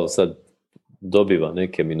 Dwight Powell sad dobiva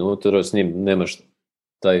neke minute, s njim nemaš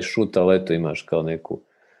taj šut, ali eto imaš kao neku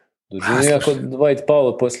dužinu. Iako Dwight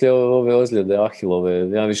Powell poslije ove ozljede Ahilove,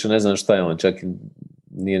 ja više ne znam šta je on, čak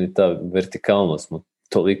nije ni ta vertikalnost mu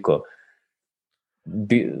toliko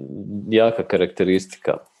jaka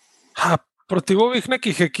karakteristika. Protiv ovih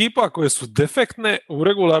nekih ekipa koje su defektne u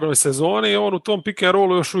regularnoj sezoni, on u tom pick and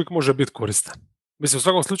rollu još uvijek može biti koristan. Mislim, u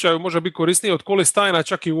svakom slučaju može biti korisniji od Koli Stajna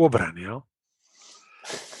čak i u obrani. Ja?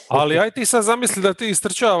 Ali aj ti sad zamisli da ti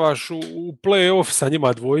istrčavaš u play-off sa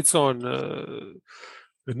njima dvojicom,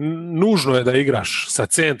 nužno je da igraš sa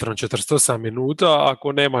centrom 48 minuta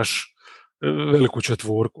ako nemaš veliku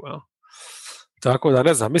četvorku. Ja? Tako da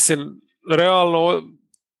ne znam, mislim, realno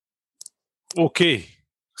ok,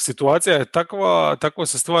 situacija je takva, tako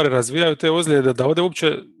se stvari razvijaju, te ozljede, da ovdje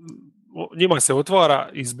uopće njima se otvara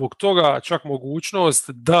i zbog toga čak mogućnost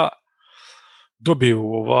da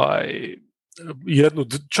dobiju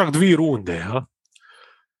čak 2 runde. Ja?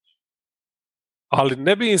 Ali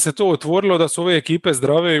ne bi im se to otvorilo da su ove ekipe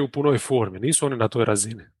zdrave i u punoj formi, nisu oni na toj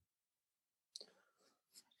razini.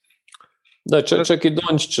 Da, čak i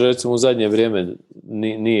Dončić recimo u zadnje vrijeme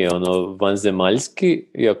nije vanzemaljski,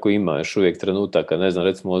 iako ima još uvijek trenutaka, ne znam,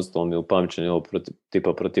 recimo ostalo mi je upamćeno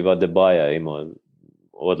protiv Adebaja imao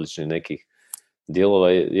odličnih nekih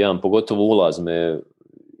dijelova, jedan pogotovo ulaz me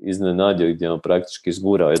iznenadio gdje on praktički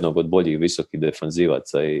izgurao jednog od boljih visokih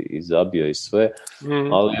defanzivaca i zabio i sve,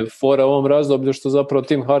 ali je fora u ovom razdoblju što zapravo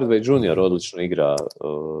Tim Hardaway Jr. odlično igra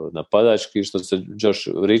napadački, što se Josh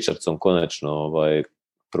Richardson konačno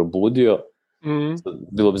probudio.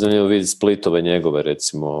 Bilo bi zanimljivo vidjeti splitove njegove,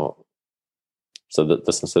 recimo sad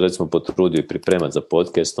da sam se recimo potrudio i pripremati za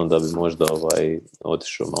podcast, onda bi možda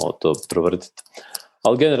otišao malo to provrtiti.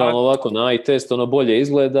 Ali generalno ovako na eye test ono bolje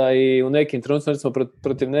izgleda i u nekim trenucima recimo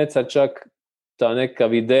protiv Neca čak ta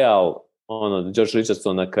nekav ideal, ono, Josh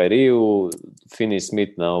Richardson na Kyrieu, Finney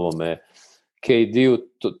Smith na ovome KD-u,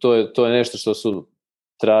 to je nešto što su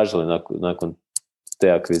tražili nakon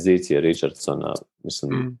te akvizicije Richardsona,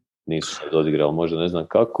 mislim, nisu se odigrali, možda ne znam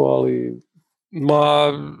kako, ali...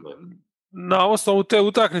 Ma, na osnovu te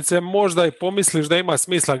utakmice možda i pomisliš da ima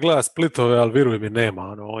smisla gledati splitove, ali vjeruj mi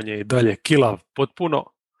nema, on je i dalje kilav potpuno.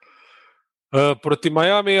 Protiv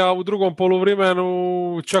Miamija u drugom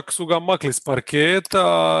poluvremenu čak su ga makli s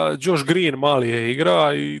parketa, Josh Green mali je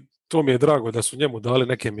igra i to mi je drago da su njemu dali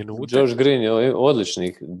neke minute. Josh Green je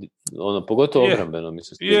odlični, pogotovo obrambeno,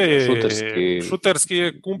 mislim. Šuterski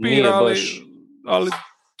je kumpir, ali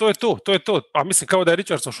to je to. A mislim kao da je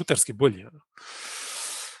Richardson šuterski bolji.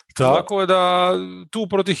 Tako da tu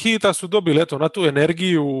protiv Hita su dobili na tu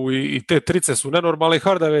energiju i te trice su nenormalne i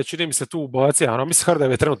Hardaway čini mi se tu ubacija. Mislim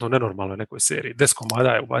Hardaway je trenutno nenormalno u nekoj seriji. 10 komada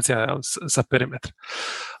je ubacija sa perimetra.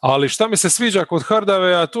 Ali šta mi se sviđa kod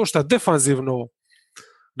Hardawaya, to što defanzivno,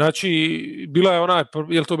 znači bila je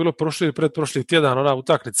je li to bilo prošli ili predprošli tjedan, ona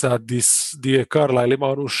utakmica di je Carlisle ima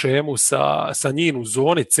onu šemu sa njim u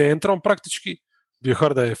zoni, centrom praktički, gdje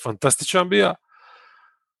Hardaway fantastičan bija.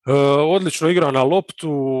 Odlično igra na loptu,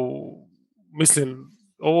 mislim,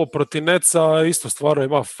 ovo protiv Neca isto stvarno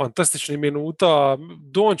ima fantastičnih minuta.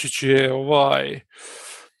 Dončić je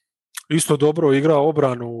isto dobro igra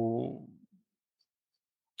obranu,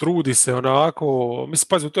 trudi se onako, mislim,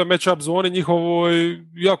 pazi, u toj match-up zoni njihovoj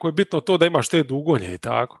jako je bitno to da imaš te dugonje i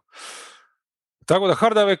tako. Tako da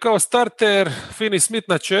Hardaway kao starter, Finney Smith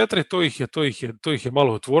na 4, to ih je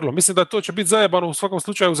malo otvorilo. Mislim da to će biti zajebano u svakom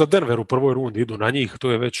slučaju za Denver u prvoj rundi, idu na njih,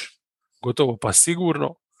 to je već gotovo pa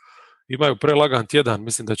sigurno. Imaju prelagan tjedan,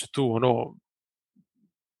 mislim da će tu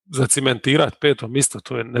zacimentirati 5. mjesto,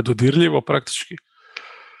 to je nedodirljivo praktički.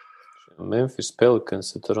 Memphis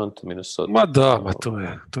Pelicans i Toronto Minnesota. Ma da,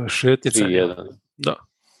 to je šetnica. 3-1. Da.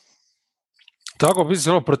 Tako,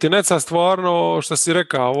 mislim, protiv Neca stvarno, što si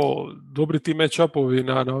rekao, dobri ti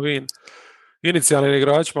match-upovi na ovim inicijalnim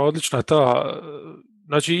igračima, odlična ta,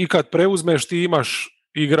 znači i kad preuzmeš ti imaš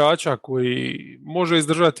igrača koji može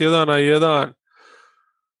izdržati 1-1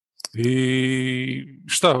 i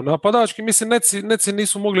šta, napadački, mislim, Neci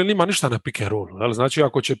nisu mogli nima ništa na pick and rollu, znači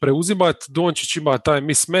ako će preuzimati, Dončić ima taj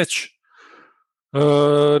mismatch,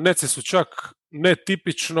 Neci su čak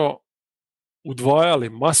netipično udvajali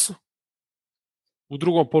masu. U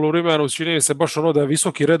drugom poluvremenu čini mi se baš da je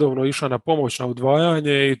visoki redovno išao na pomoć na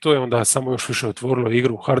udvajanje i to je onda samo još više otvorilo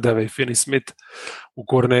igru. Hardaway i Finney Smith u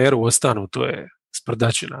korneru ostanu, to je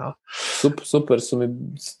sprdačina. Super su mi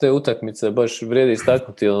te utakmice, baš vrijedi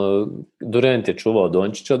istaknuti. Durant je čuvao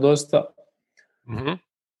Dončića dosta. Mm-hmm.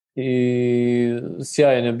 I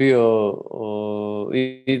sjajan je bio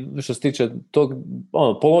i što se tiče tog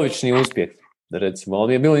polovični uspjeh. Recimo, ali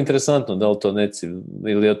mi je bilo interesantno da li to Neci,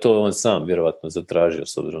 ili je to on sam vjerovatno zatražio,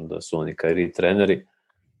 s obzirom da su oni Kyrie treneri,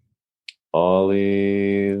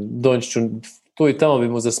 ali Dončiću tu i tamo bi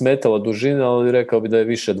mu zasmetala dužina, ali rekao bi da je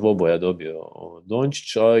više dvoboja dobio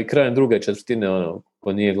Dončić, a i krajem druge četvrtine,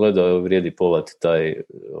 ko nije gledao, vrijedi povati taj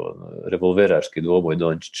revolveraški dvoboj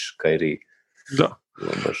Dončić-Kyrie. Da.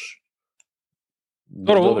 Baš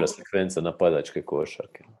dobra sekvenca napadačke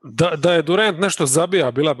košarke. Da je Durant nešto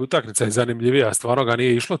zabija, bila bi utakmica i zanimljivija, stvarno ga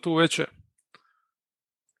nije išlo tu veće.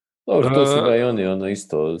 Dobro, to su ga i oni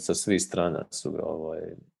isto sa svih strana su ga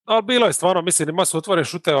Ali bilo je stvarno, mislim, ima su otvore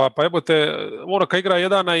šuteva, pa jebote, kad igra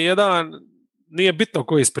 1-1, nije bitno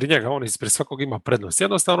ko je ispred njega, on ispred svakog ima prednost.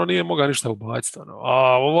 Jednostavno nije mogao ništa ubaciti.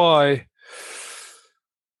 A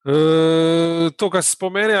to kad se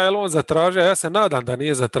spomenuo, je li on zatražio, ja se nadam da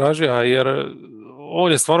nije zatražio, jer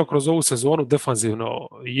on je stvarno kroz ovu sezonu defanzivno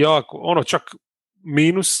jako, čak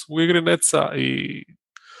minus u igri Neca i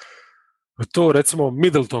to recimo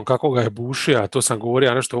Middleton kako ga je bušio, to sam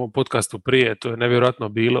govorio nešto u ovom podcastu prije, to je nevjerojatno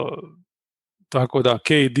bilo. Tako da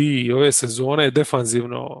KD ove sezone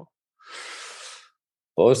defanzivno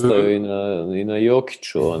ostaju i na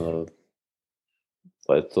Jokiću,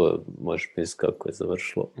 pa je to, možeš misliti kako je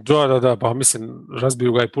završilo. Da, pa mislim,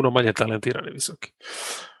 razbiju ga i puno manje talentirani visoki.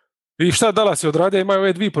 I šta Dallas je odradio, imaju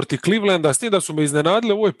ove 2 protiv Clevelanda, s tim da su me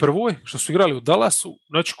iznenadili u ovoj prvoj, što su igrali u Dallasu,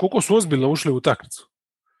 znači koliko su ozbiljno ušli u utakmicu.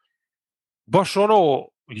 Baš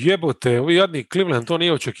jebote, ovi jadni Cleveland to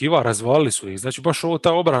nije očekivao, razvalili su ih, znači baš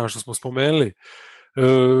ta obrana što smo spomenuli,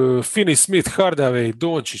 Finney Smith, Hardaway,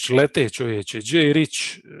 Dončić, Lete čovječe, Jay Rich,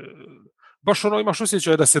 baš imaš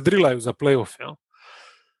osjećaj da se drilaju za playoff, jel?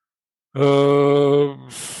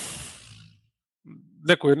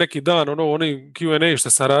 neki dan, oni Q&A što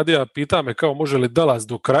sam radio, pita me kao može li Dallas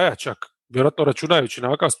do kraja čak, vjerojatno računajući na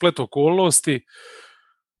ovakav splet okolnosti,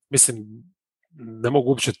 mislim, ne mogu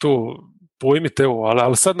uopće to pojmiti, evo,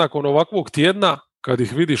 ali sad nakon ovakvog tjedna, kad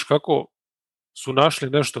ih vidiš kako su našli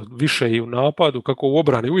nešto više i u napadu, kako u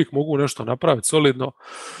obrani uvijek mogu nešto napraviti solidno,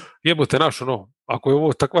 jebote naš, ako je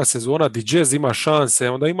ovo takva sezona di Jazz ima šanse,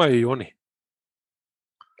 onda imaju i oni.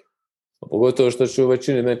 Pogotovo što će u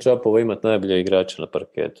većini match-upova imati najbolje igrače na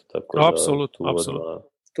parketu. Tako da apsolutno.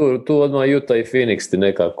 Tu odmah Utah i Phoenix ti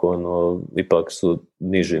nekako ipak su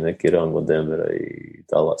niži neki rang od Denvera i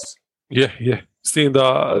Dallas. Je. S tim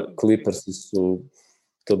da... Clippersi su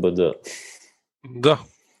TBD. Da.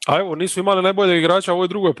 A evo, nisu imali najbolje igrača u ovoj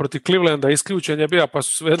drugoj protiv Clevelanda, isključen je bio, pa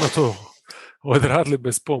su svejedno to odradili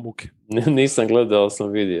bez pomuke. Nisam gledao, ali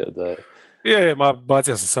sam vidio da je.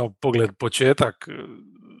 Bacio sam samo pogled početak.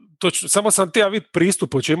 Samo sam htio vidjeti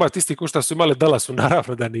pristup, će imati isti ko što su imali Dallasu,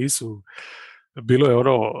 naravno da nisu. Bilo je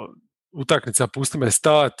utakmica pusti me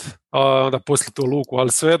stat, a onda poslije to luku,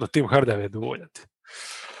 ali svejedno Tim Hardaway je dovoljan.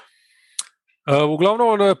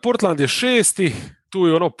 Uglavnom, Portland je 6. Tu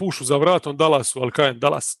je pušu za vratom Dallasu, ali kajem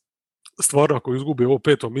Dallas stvarno ako izgubi ovo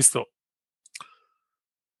 5. mjesto,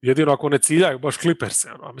 jedino ako ne ciljaju baš Clippers,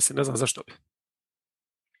 mislim, ne znam zašto bi.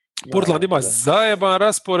 Portland ima zajeban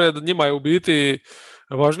raspored, njima je u biti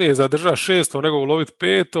važnije zadržati 6. nego uloviti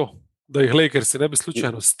 5. da ih Lakersi ne bi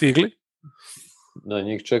slučajno stigli. Da,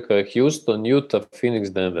 njih čeka Houston, Utah,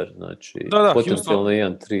 Phoenix, Denver, znači potencijalno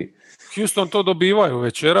 1-3. Houston to dobivaju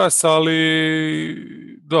večeras, ali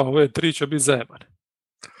da, ove 3 će biti zajebane.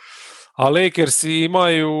 A Lakersi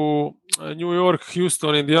imaju New York,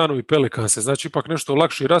 Houston, Indianu i Pelicanse, znači ipak nešto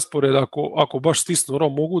lakši raspored, ako baš stisnu,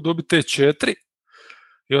 mogu dobiti te 4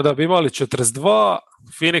 i onda bi imali 42,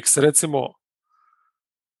 Phoenix recimo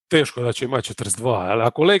teško da će imati 42, ali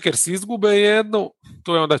ako Lakers izgube jednu,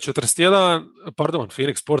 to je onda 41,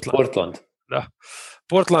 Phoenix, Portland. Da.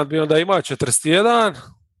 Portland bi onda imao 41,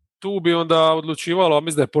 tu bi onda odlučivalo, a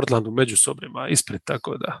mislim da je Portland u međusobnima ispred,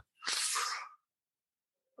 tako da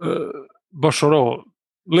baš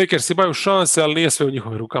Lakers imaju šanse, ali nije sve u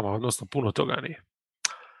njihovim rukama, odnosno puno toga nije.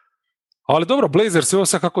 Ali dobro, Blazers, ovo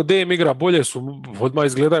sad kako DM igra bolje, su odmah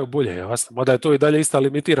izgledaju bolje, jasno, mada je to i dalje ista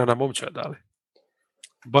limitirana momčad, ali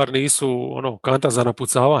bar nisu kanta za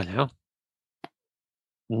napucavanje, ja?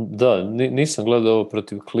 Da, nisam gledao ovo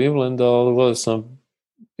protiv Clevelanda, ali gledao sam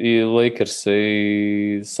i Lakers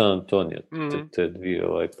i San Antonio, te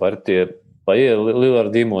dvije partije. Pa je,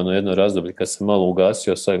 Lillard imao jedno razdoblje kad se malo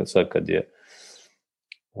ugasio, sad kad je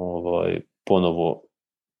ponovo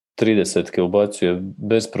 30-ke ubacio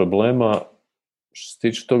bez problema. Što se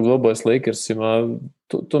tiče tog dvoboja s Lakersima,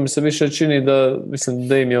 to mi se više čini da, mislim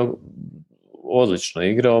da im je odlično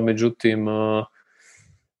igrao, međutim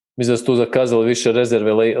mislim da su tu zakazali više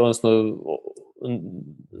rezerve, odnosno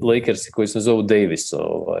Lakersi koji se zovu Davis,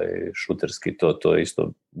 šuterski, to je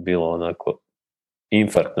isto bilo onako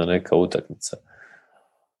infarktna neka utakmica.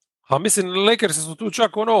 A mislim, Lakersi su tu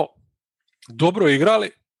čak dobro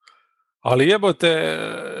igrali, ali jebote,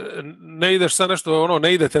 ne ideš sad nešto,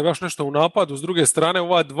 ne idete baš nešto u napadu, s druge strane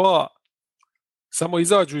ova dva samo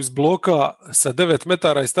izađu iz bloka sa 9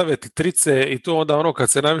 metara i stave ti trice i to onda kad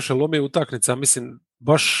se najviše lomi utakmica, mislim,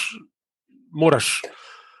 baš moraš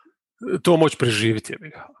to moći preživiti.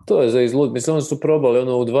 To je za izlud. Mislim, oni su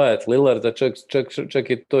probali udvajati Lillarda, čak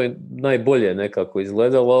i to je najbolje nekako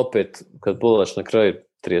izgledalo, opet kad pogledaš na kraju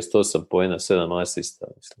 38 poena, 7 asista.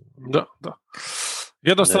 Mislim. Da.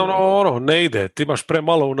 Jednostavno ne ide, ti imaš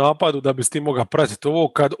premalo u napadu da bi ti mogao pratiti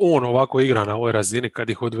ovo kad on ovako igra na ovoj razini, kad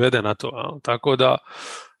ih odvede na to. Tako da,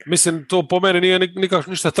 mislim, to po meni nije nikako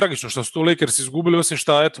ništa tragično što su tu Lakers izgubili, osim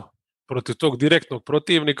šta, protiv tog direktnog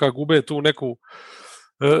protivnika gube tu neku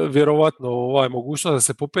vjerovatno mogućnost da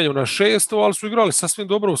se popenju na 6, ali su igrali sasvim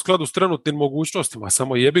dobro u skladu s trenutnim mogućnostima,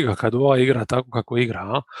 samo jebi ga kad ova igra tako kako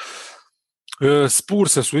igra.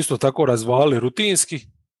 Spurse su isto tako razvali rutinski.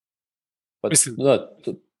 Pa, mislim, da,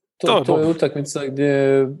 to je utakmica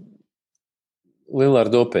gdje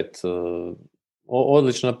Lillard opet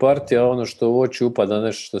odlična partija, ono što u oči upada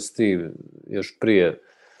nešto što si ti još prije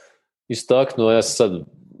istaknuo, ja sad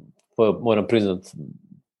moram priznat,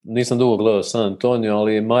 nisam dugo gledao San Antonio,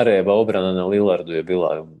 ali Marejeva obrana na Lillardu je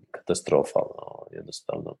bila katastrofalna,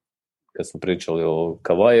 jednostavno. Kad smo pričali o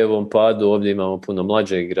Kavajevom padu, ovdje imamo puno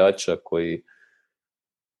mlađe igrača koji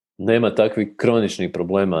nema takvih kroničnih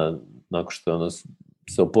problema nakon što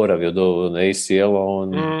se oporavio od ACL-a,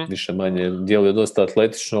 on više manje djeluje dosta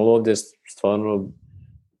atletično, ali ovdje stvarno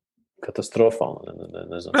katastrofalno,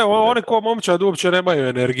 ne znam. Ne, oni ko momčad uopće nemaju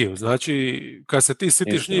energiju. Znači, kad se ti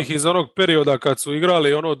sitiš njih iz onog perioda kad su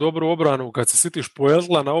igrali ono dobru obranu, kad se sitiš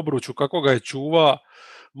Poeltla na obruču, kako ga je čuva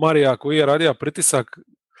Marija koji je radio pritisak,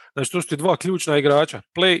 znači to su ti dva ključna igrača,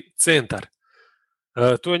 play, centar.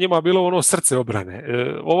 To je njima bilo ono srce obrane.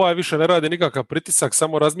 Ovaj više ne radi nikakav pritisak,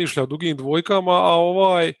 samo razmišlja o dugim dvojkama, a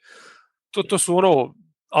ovaj, to su ono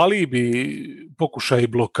alibi pokušaj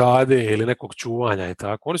blokade ili nekog čuvanja i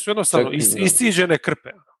tako. Oni su jednostavno isciđene krpe.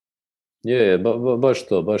 Je,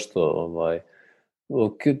 baš to.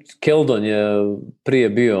 Keldon je prije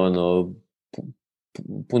bio ono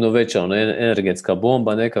puno veća energetska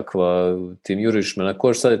bomba nekakva, tim juriš me na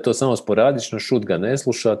koš, sad je to samo sporadično, šut ga ne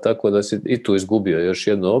sluša, tako da si i tu izgubio još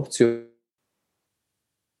jednu opciju.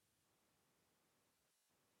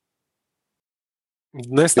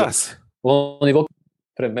 Nesta si. On je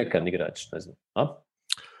premekan igrač, ne znam. A?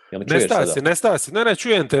 Nesta si. Ne,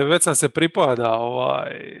 čujem te, već sam se pripada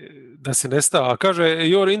da si nestao. A kaže,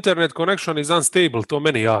 your internet connection is unstable, to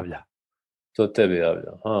meni javlja. To tebi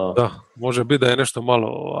javlja. Aha. Da, može biti da je nešto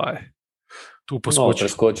malo tu poskočilo. Malo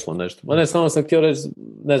preskočilo nešto. Ma ne, samo sam htio reći,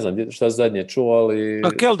 ne znam šta zadnje čuo, ali...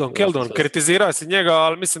 Keldon, kritizira si njega,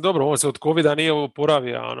 ali mislim, dobro, on se od covida nije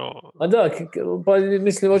oporavio. A da, pa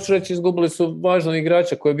mislim, hoću reći, izgubili su važnog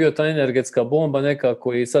igrača koji je bio ta energetska bomba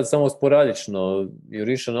nekako i sad samo sporadično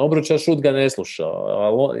juriša na obruč, a šut ga ne sluša.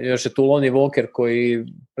 A još je tu Lonnie Walker koji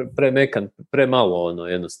premekan, premalo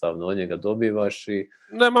jednostavno, od njega dobivaš i...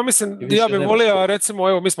 Nema, mislim, ja bih volio, recimo,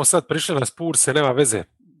 evo, mi smo sad prišli na Spurse, nema veze.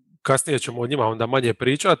 Kasnije ćemo o njima onda manje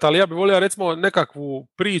pričati, ali ja bih volio recimo nekakvu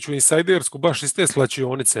priču insajdersku baš iz te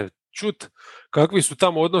slačionice čut kakvi su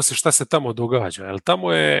tamo odnosi, šta se tamo događa, jer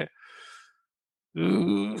tamo je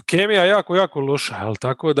kemija jako, jako loša, jel?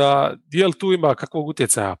 Tako da jel tu ima kakvog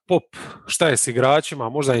utjecaja pop, šta je s igračima,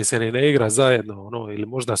 možda im se ne igra zajedno, ili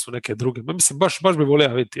možda su neke druge, mislim baš bi volio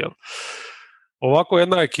vidjeti, jel? Ovako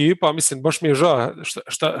jedna ekipa, mislim, baš mi je žao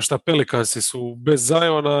šta Pelikansi su bez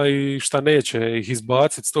Zajona i šta neće ih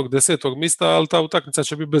izbaciti s tog 10. mjesta, ali ta utakmica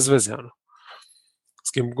će biti bez veze,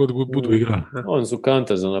 s kim god budu igrali. Oni su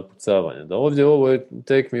kanta za napucavanje. Da ovdje u ovoj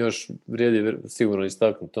tekmi još vrijedi sigurno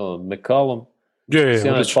istaknuti McCallum,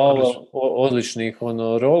 odličnih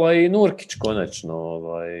rola i Nurkić konačno.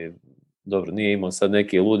 Dobro, nije imao sad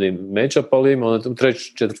neki ludi matchup, ali imao u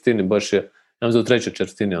trećoj četvrtini baš je. Ja mislim da u trećoj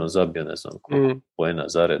četvrtini on zabio, ne znam, koliko poena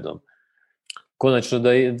zaredom. Konačno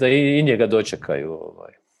da i njega dočekaju.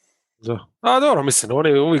 Da. A dobro, mislim,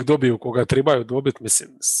 oni uvijek dobiju koga trebaju dobiti, mislim,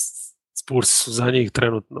 Spursi su za njih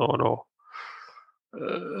trenutno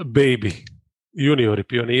baby, juniori,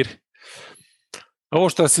 pioniri. Ovo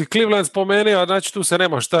što si Cleveland spomenuo, znači tu se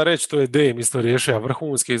nema šta reći, to je Dame isto riješio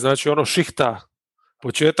vrhunski, znači šihta,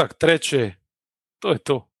 početak treće, to je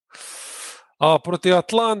to. A proti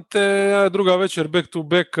Atlante, druga večer back to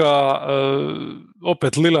backa,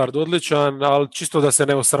 opet Lillard odličan, ali čisto da se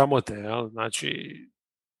ne osramote. Jel? Znači,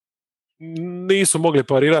 nisu mogli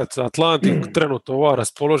parirati. Atlantik trenutno ova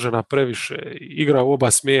raspoložena previše, igra u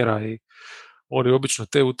oba smjera i oni obično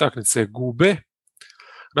te utakmice gube.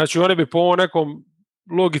 Znači, oni bi po nekom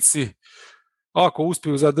logici, ako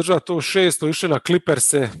uspiju zadržati to 6, išli na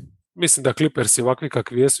Clipperse. Mislim da Clippersi ovakvi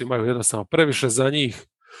kakvi jesu imaju jednostavno previše za njih.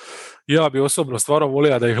 Ja bi osobno stvarno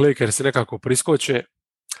volio da ih Lakersi nekako priskoče,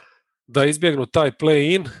 da izbjegnu taj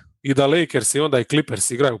play-in i da Lakersi onda i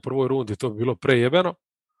Clippers igraju u prvoj rundi, to bi bilo prejebeno.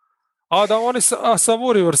 A da oni sa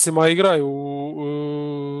Warriorsima igraju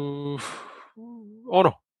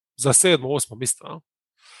za 7. 8. mjesto.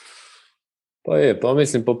 Pa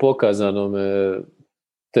mislim po pokazanome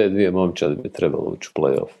te dvije momčade bi trebalo ući u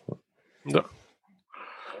play-off. Da.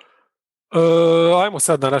 Ajmo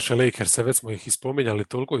sad na naše Lakerse, već smo ih ispominjali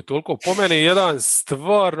toliko i toliko. Po meni je jedan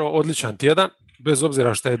stvarno odličan tjedan, bez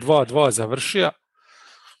obzira što je 2-2 završio,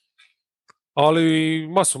 ali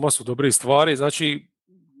masu dobrih stvari. Znači,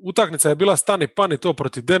 utakmica je bila stani pani to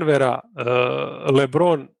protiv Denvera,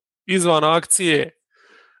 LeBron izvan akcije,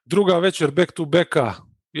 druga večer back to backa,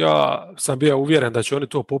 ja sam bio uvjeren da će oni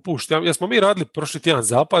to popuštiti. Jesmo mi radili prošli tjedan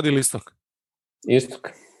zapad ili istok? Istok.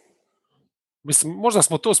 Mislim, možda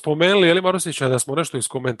smo to spomenuli, ali ima osjećaj da smo nešto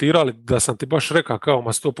iskomentirali, da sam ti baš rekao kao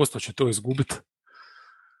 100% će to izgubiti.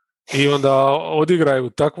 I onda odigraju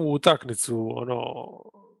takvu utakmicu,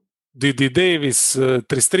 Didi Davis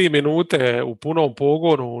 33 minute u punom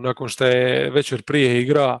pogonu nakon što je večer prije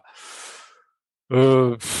igra.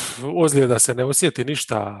 Ozljeda se ne osjeti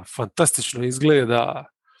ništa, fantastično izgleda,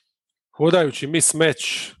 hodajući mismatch,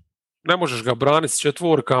 ne možeš ga braniti s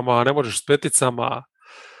četvorkama, ne možeš s peticama,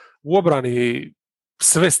 u obrani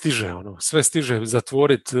sve stiže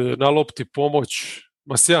zatvoriti, na lopti pomoć,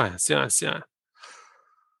 ma sjajan.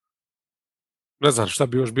 ne znam šta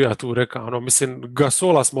bi još bio ja tu rekao, ono, mislim,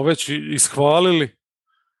 Gasola smo već ishvalili,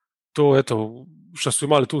 to eto, što su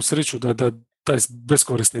imali tu sreću da taj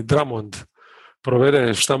beskorisni Drummond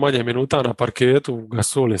provede šta manje minuta na parketu,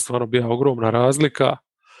 Gasol je stvarno bila ogromna razlika.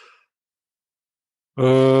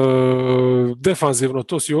 Defanzivno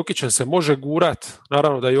to s Jokićem se može gurat,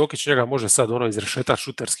 naravno da Jokić njega može sad ono izrešetat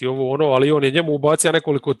šuterski ovo ono, ali on je njemu ubacio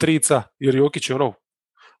nekoliko trica jer Jokić je ono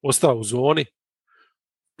ostao u zoni.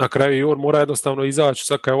 Na kraju i on mora jednostavno izaći,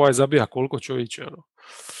 sad kad ovaj zabija koliko čovječe, ono.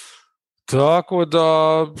 Tako da,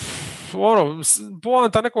 ono,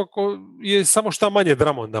 poanta nekako je samo šta manje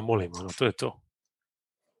Drummonda, molim, ono, to je to.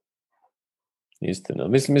 Istina.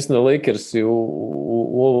 Mislim da Lakersi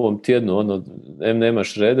u ovom tjednu, ono, M nema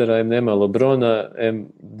Schroedera, M nema LeBrona, M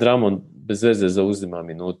Drummond bez veze zauzima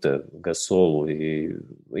minute Gasolu i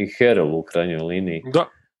Harrellu u krajnjoj liniji. Da.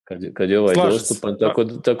 Kad je ovaj Slažem dostupan, se,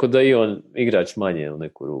 tako da i on igrač manje u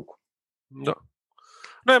neku ruku. Da.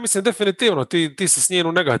 Ne, mislim, definitivno, ti si s njim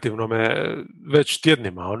u negativnome već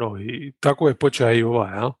tjednima, ono, i tako je počeo i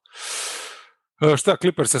ovaj, jel? Šta,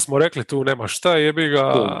 Clipperse smo rekli, tu nema šta, jebi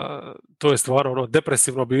ga, to je stvarno ono,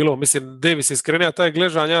 depresivno bilo, mislim, Davis iskrenija taj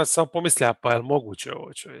gležanj, ja sam pomislio, pa je li moguće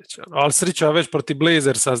ovo čovječe, ali srića već protiv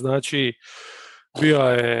Blazersa, znači, bio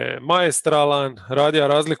je maestralan, radio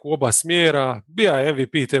razliku u oba smjera, bio je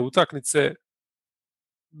MVP te utakmice,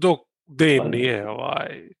 dok Dame nije,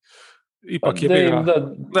 ipak je bio,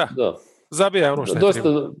 da. zabija je ono što je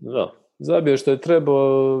trebao. Da, zabija što je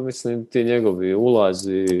trebao, mislim, ti njegovi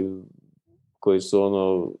ulazi koji su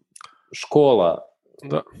ono škola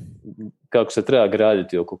da. Kako se treba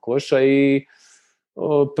graditi oko koša i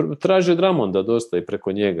traži Drummonda dosta i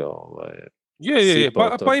preko njega. Je.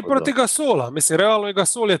 Pa i protiv Gasola. Mislim, realno i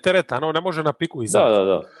Gasol je teretan, on ne može na piku izaći.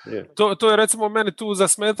 Da. To je recimo meni tu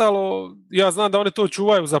zasmetalo, ja znam da oni to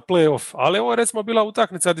čuvaju za play-off, ali ovo je recimo bila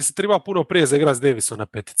utakmica gdje se treba puno prije za igrati s Davisom na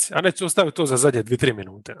petici, a neće ostaviti to za zadnje 2-3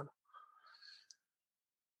 minute.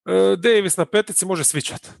 Davis na petici može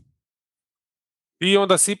svičati. I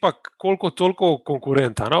onda si ipak koliko toliko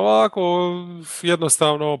konkurentan. Ovako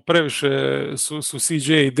jednostavno previše su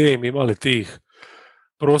CJ i Dame imali tih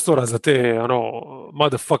prostora za te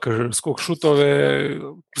motherfucker skok šutove,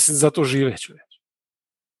 mislim, za to žive čovječ.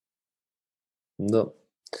 Da.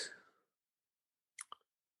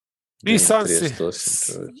 I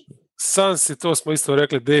Sansi, to smo isto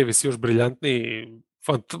rekli, Davis još briljantniji,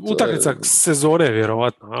 utakmica sezone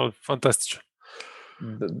vjerovatno, ali fantastičan.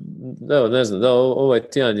 Da, ne znam, ovaj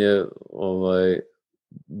tjedan je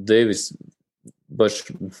Davis baš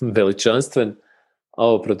veličanstven, a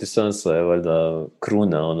ovo protiv Sansa je valjda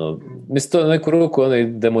kruna, mislim, to je neku ruku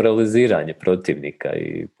demoraliziranje protivnika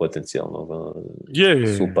i potencijalnog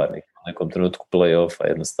suparnika u nekom trenutku play-offa,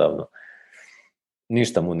 jednostavno.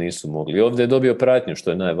 Ništa mu nisu mogli. Ovdje je dobio pratnju, što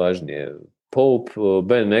je najvažnije. Pope,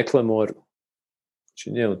 Ben McLemore,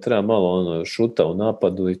 znači njemu treba malo šuta u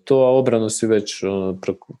napadu i to, a obranu si već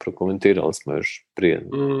prokomentirali smo još prije.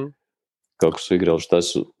 Kako su igrali, šta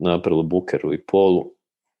su napravili Bookeru i Paulu.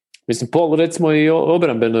 Mislim, Paul recimo i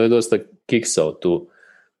obrambeno je dosta kiksao tu,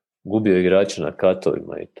 gubio igrače na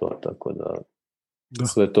katovima i to, tako da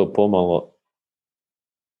sve to pomalo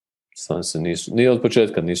sam se nije od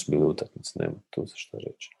početka nisu bili utakmice, nema tu za što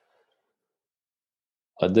reći.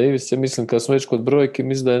 A Davis je, mislim, kad smo već kod brojki,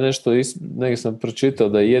 mislim da je nešto, negdje sam pročitao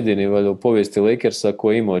da je jedini valjda u povijesti Lakersa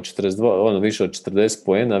koji je imao 42, više od 40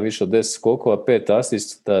 poena, više od 10 skokova, 5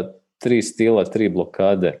 asista, 3 stila, 3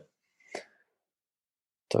 blokade.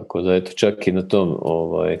 Tako da, eto, čak i na tom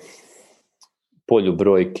polju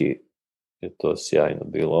brojki je to sjajno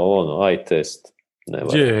bilo. Eye test.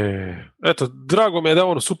 Eto, drago mi je da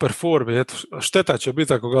on u super formi. Eto, šteta će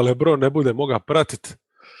biti ako ga LeBron ne bude mogao pratiti.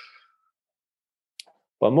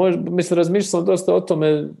 Pa mislim, razmišljam sam dosta o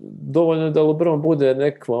tome, dovoljno da LeBron bude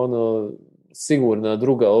nekva sigurna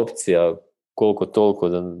druga opcija, koliko toliko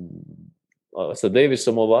da sa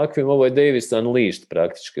Davisom ovakvim, ovo je Davis Unleashed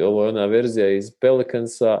praktički, ovo je ona verzija iz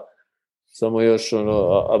Pelicansa, samo još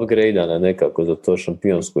upgradeana nekako za to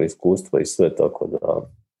šampionsko iskustvo i sve, tako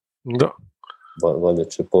da valjda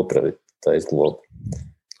će popraviti taj zglob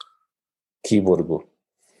keyboardu.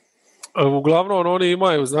 Uglavnom oni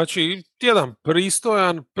imaju, znači, jedan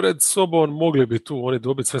pristojan pred sobom, mogli bi tu oni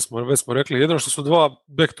dobiti, već smo rekli, jedno što su 2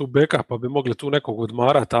 back to backa, pa bi mogli tu nekog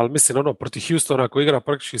odmarati, ali mislim protiv Houstona koji igra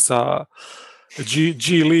praktički sa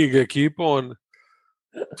G League ekipom,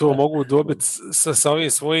 to mogu dobiti sa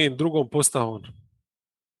ovim svojim drugom postavom.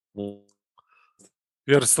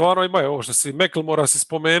 Jer stvarno imaju ovo što si McLemora si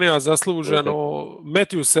spomenuo, zasluženo,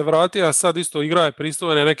 Matthews se vratio, a sad isto igraje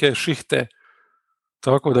pristojne neke šihte.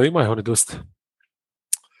 Tako da imaju oni dosta.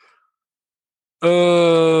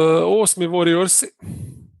 Osmi Warriorsi.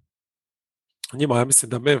 Njima ja mislim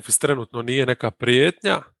da Memphis trenutno nije neka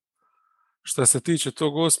prijetnja. Što se tiče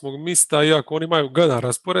tog osmog mista, iako oni imaju gadan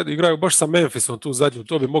raspored, igraju baš sa Memphisom tu zadnju,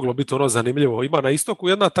 to bi moglo biti ono zanimljivo. Ima na istoku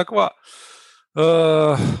jedna takva,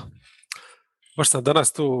 baš sam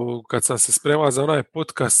danas tu, kad sam se spremao za onaj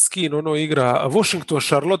podcast Skin, ono igra, Washington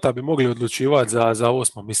Charlotte bi mogli odlučivati za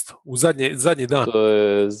osmo misto, u zadnji dan. To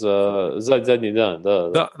je za zadnji dan, da.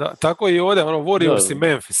 Da, tako i ovdje, ono, Warriors Da. i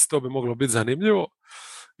Memphis, to bi moglo biti zanimljivo.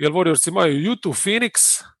 Jer Warriors imaju Utah,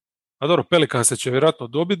 Phoenix, a dobro, Pelicans će vjerojatno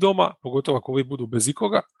dobiti doma, pogotovo ako ovi budu bez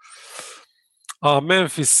ikoga. A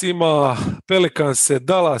Memphis ima Pelicans,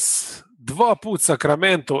 Dallas, 2 put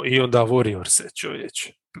Sacramento i onda Warriors,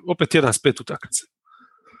 čovječe. Opet 1 s 5 utakmica.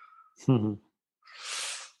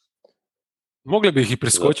 Mogli bi ih i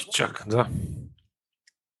preskočiti čak, da.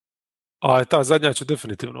 A ta zadnja će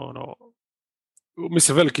definitivno, ono,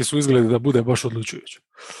 mislim, veliki su izgledi da bude baš odlučujuće.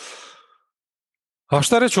 A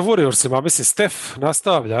šta reći o Warriorsima? Mislim, Steph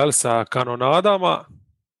nastavlja sa kanonadama.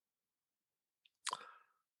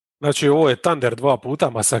 Znači, ovo je Thunder 2 puta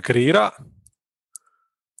masakrira.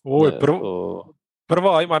 Ovo je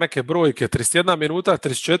prva ima neke brojke, 31 minuta,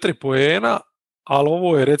 34 poena, ali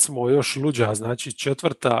ovo je recimo još luđa, znači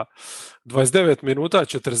četvrta, 29 minuta,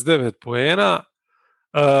 49 poena.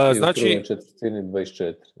 Znači, u prvoj četvrtini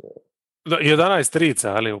 24. 11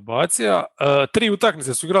 trica, ali ubacija. 3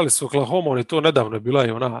 utakmice su igrali s Oklahomom i to nedavno je bila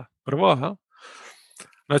i ona prva. Ha?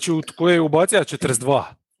 Znači, u kojoj je ubacija 42.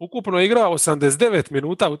 Ukupno je igrao 89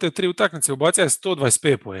 minuta, u te 3 utakmice ubacija je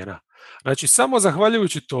 125 poena. Znači, samo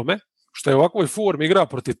zahvaljujući tome, što je u ovakvoj formi igra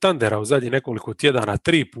protiv Thundera u zadnjih nekoliko tjedana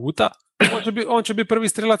 3 puta, on će biti prvi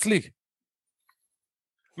strilac lige.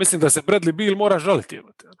 Mislim da se Bradley Beal mora žaliti.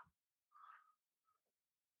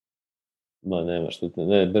 Ma nema što te,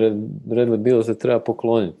 ne, Bradley Beal se treba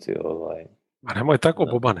pokloniti. Ma nemoj tako,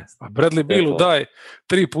 Bobane. A Bradley Bealu daj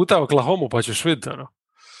 3 puta Oklahomu pa ćeš vidjeti.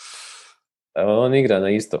 On igra na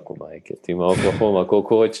istoku, majke. Ti ima Oklahoma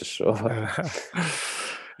koliko hoćeš.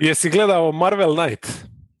 Jesi gledao Marvel Night?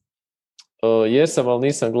 Jesam, ali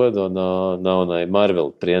nisam gledao na onaj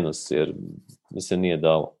Marvel prijenos, jer mi se nije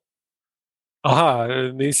dalo. Aha,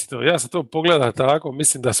 nisi to. Ja sam to pogledao tako,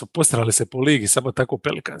 mislim da su postrali se po ligi, samo tako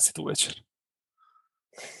Pelicansi tu večer.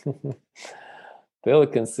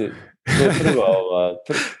 Pelicansi, to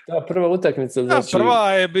je ta prva utakmica. Znači,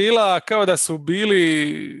 prva je bila kao da su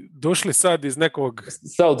bili došli sad iz nekog...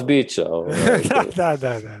 South Beacha. Da.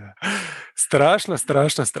 Strašno.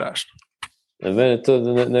 Mene je to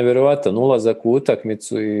nevjerovatan ulazak u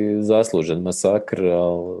utakmicu i zaslužen masakr,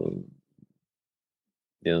 ali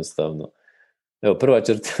jednostavno. Evo, prva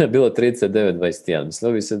četvrtina je bilo 39-21.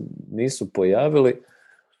 Mislim, ovi se nisu pojavili.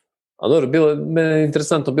 A dobro, meni je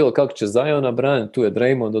interesantno bilo kako će Ziona braniti. Tu je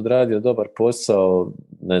Draymond odradio dobar posao.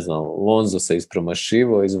 Ne znam, Lonzo se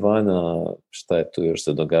ispromašivo izvana. Šta je tu još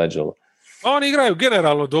se događalo? Oni igraju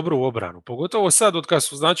generalno dobru obranu. Pogotovo sad od kad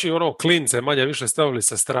su, znači, klince manje više stavili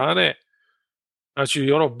sa strane. Znači,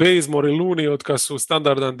 Bazemore i Looney od kad su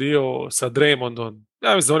standardan dio sa Draymondom.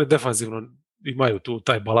 Ja mislim da oni defanzivno imaju tu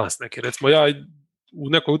taj balans neki. Recimo, ja u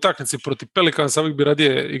nekoj utakmici protiv Pelicansa uvijek bi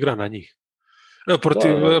radije igra na njih.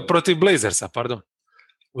 Protiv Blazersa, pardon.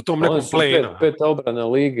 U tom nekom play-inu. Peta obrana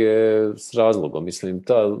lige s razlogom. Mislim,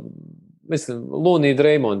 Looney i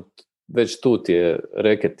Draymond već tu ti je,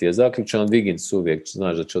 reket ti je zaključan, Wiggins uvijek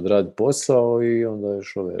znaš da će odraditi posao i onda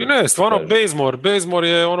još ove... I ne, stvarno Bazemore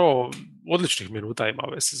je odličnih minuta ima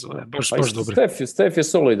ove sezone, baš dobri. Steph je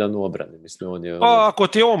solidan u obrani, mislim, on je... ako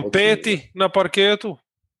ti je on peti na parketu,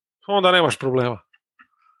 onda nemaš problema.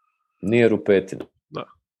 Nije rupetina. Da.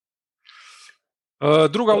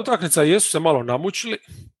 Druga utakmica, jesu se malo namučili.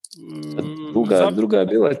 Druga je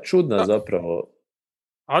bila čudna zapravo.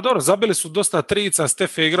 A dobro, zabili su dosta trica,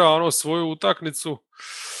 Steph je igrao svoju utakmicu.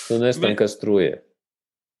 To nestanka struje.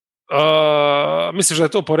 Misliš da je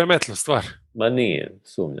to poremetilo stvar? Ma nije,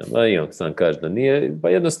 sumnjam. Sam kaže da nije. Pa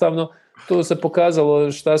jednostavno, tu se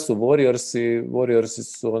pokazalo šta su Warriorsi.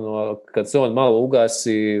 Warriorsi su kad se on malo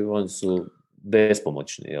ugasi, oni su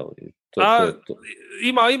bespomoćni. Jel? To.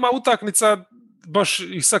 Ima utakmica, baš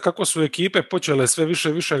i sad kako su ekipe počele sve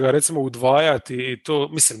više ga recimo udvajati i to,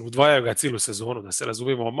 mislim, udvajaju ga cijelu sezonu, da se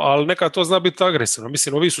razumijemo, ali nekad to zna biti agresivno.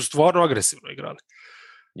 Mislim, ovi su stvarno agresivno igrali.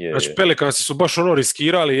 Znači, Pelicansi su baš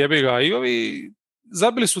riskirali, jebi ga, i ovi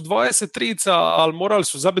zabili su 23, ali morali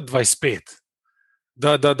su zabiti 25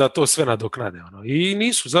 da to sve nadoknade. I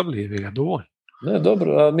nisu zabili, jebi ga, dovoljno. Ne,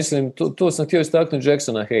 dobro, a mislim, tu sam htio istaknuti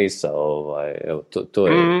Jacksona Hayesa, evo, to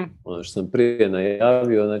je ono što sam prije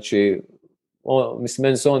najavio, znači, mislim,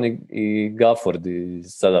 meni su oni i Gafford i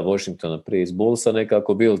sada Washingtona prije iz Bullsa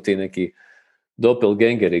nekako bili ti neki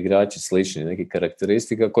doppelganger igrači slični, neki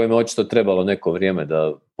karakteristika kojima očito trebalo neko vrijeme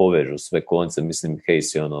da povežu sve konce. Mislim,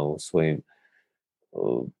 Hayes je u svojim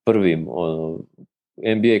prvim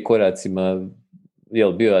NBA koracima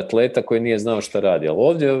bio atleta koji nije znao šta radi. Ali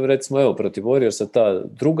ovdje, recimo, protiv Warriorsa ta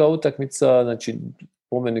druga utakmica, znači,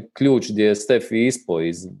 po meni ključ gdje je Steph ispao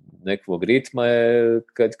iz nekog ritma je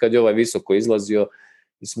kad je ovaj visoko izlazio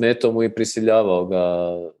i smetao mu i prisiljavao ga,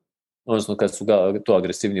 odnosno kad su ga to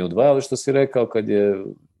agresivnije udvajali, što si rekao, kad je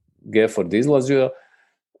Gafford izlazio,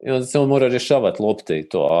 i onda se on mora rješavati lopte i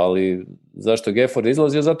to, ali zašto je Gafford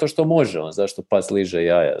izlazio? Zato što može on, zašto pas liže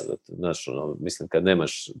jaja. Znaš, mislim, kad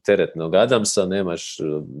nemaš teretnog Adamsa, nemaš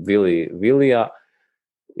Vilija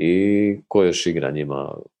i ko još igra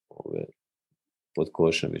njima pod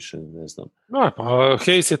košem, više ne znam. No, pa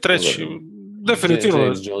Hayes je treći, definitivno.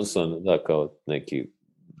 James Johnson, da, kao neki...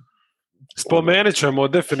 Spomenut ćemo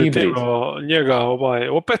definitivno njega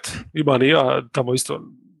opet, imam i ja tamo isto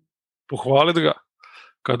pohvaliti ga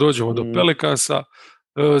kad dođemo do Pelicansa.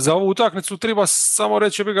 Za ovu utakmicu treba samo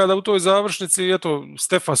reći da u toj završnici, eto,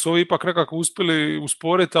 Stefa su ovi ipak nekako uspjeli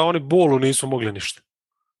usporiti, a oni Bolu nisu mogli ništa.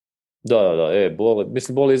 Da,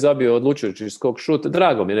 Bol je zabio odlučujući skok šut.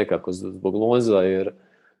 Drago mi je nekako zbog Lonza, jer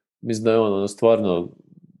mislim da je on stvarno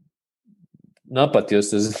napatio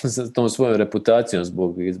se s tom svojom reputacijom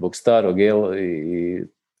zbog starog i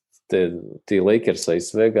ti Lakersa i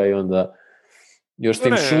svega, i onda još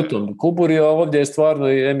tim šutom kuburio, a ovdje je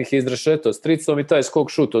stvarno i ih izrešeto s tricom i taj skok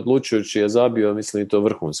šut odlučujući je zabio, mislim, i to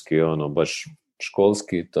vrhunski, baš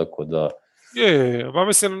školski, tako da... Pa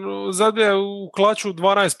mislim, zabija u klaču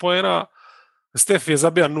 12 poena, Stef je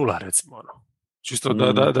zabija 0, recimo. Čisto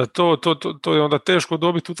da to je onda teško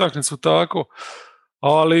dobiti utakmicu tako,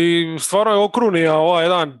 ali stvarno je okrunio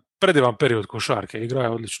jedan predivan period košarke, igra je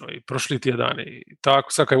odlično i prošli tjedan i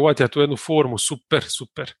tako, sad kad je uvatio tu jednu formu, super.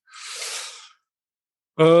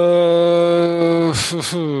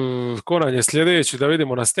 Ko nam je sljedeći, da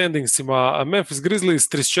vidimo na standingsima. Memphis Grizzlies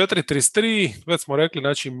 34-33, već smo rekli,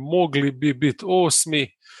 znači mogli bi biti 8,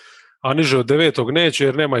 a niže od 9. neće,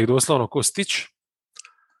 jer nema ih doslovno ko stići.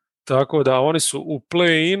 Tako da oni su u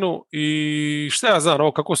play-inu i šta ja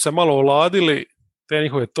znam, kako se malo oladili, te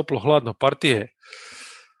njihove toplo-hladno partije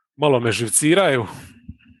malo me živciraju.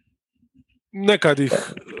 Nekad ih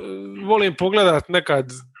volim pogledat,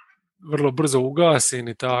 nekad vrlo brzo ugasim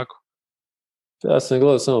i tako. Ja sam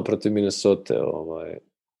gledao samo protiv Minnesota.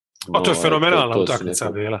 To je fenomenalna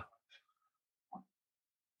utakmica bila.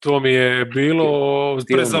 To mi je bilo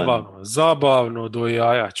prezabavno. Zabavno do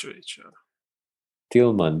jaja, čovječe.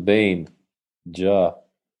 Tillman, Bane, Ja,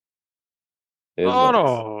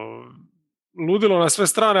 Edwards. Ludilo na sve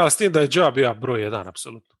strane, ali s tim da je Ja bio broj 1,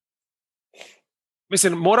 apsolutno.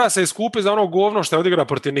 Mislim, mora se iskupiti za ono govno što je odigra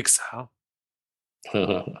protiv Knicksa.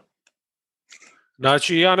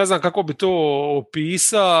 Znači, ja ne znam kako bi to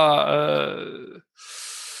opisao,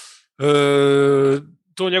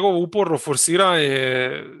 to njegovo uporno forsiranje,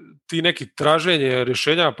 ti neki traženje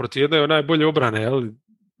rješenja protiv jedne najbolje obrane,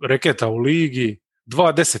 reketa u ligi,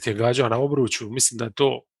 2-10 je gađao na obruču, mislim da je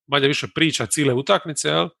to manje više priča cijele utakmice,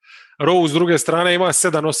 Rowe s druge strane ima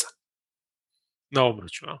 7-8 na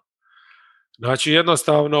obruču. Znači,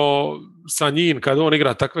 jednostavno, sa njim, kad on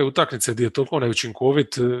igra takve utakmice gdje je toliko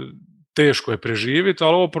neučinkovit, teško je preživjeti,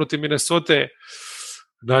 ali ovo protiv Minnesota,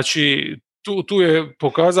 znači, tu je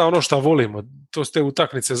pokazao ono što volimo. To su te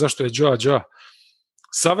utakmice, zašto je Ja.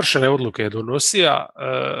 Savršene odluke je donosija.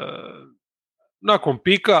 Nakon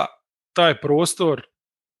pika, taj prostor,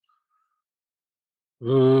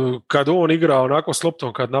 kad on igra onako s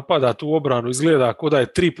loptom, kad napada tu obranu, izgleda kao da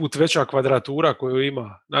je 3 puta veća kvadratura koju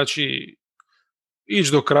ima. Znači,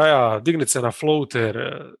 ići do kraja, digniti se na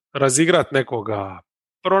floater, razigrat nekoga,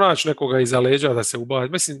 pronaći nekoga iza leđa da se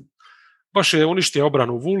ubaci. Mislim, baš je uništio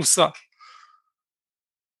obranu Woolsa.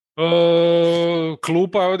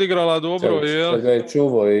 Klupa je odigrala dobro.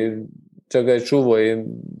 Čak ga je čuvao i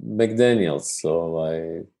McDaniels,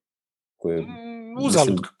 koji je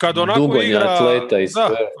uzalud, kad onako igra, atleta i sve.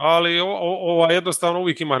 Da, ali jednostavno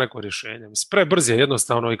uvijek ima neko rješenje. Prebrz je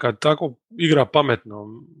jednostavno i kad tako igra pametno,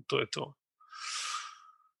 to je to.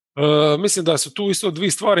 Mislim da su tu isto 2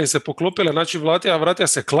 stvari se poklopile, znači vratija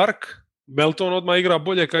se Clark, Melton odmah igra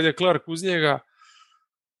bolje kad je Clark uz njega,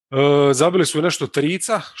 zabili su nešto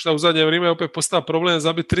trica, što u zadnje vrijeme opet postao problem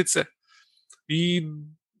zabiti trice, i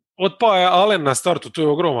otpaja Allen na startu, to je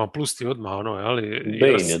ogroman plus ti odmah.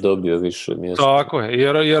 Bane je dobio više mjesta. Tako je,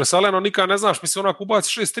 jer s Allenom nikad ne znaš, mislim, ako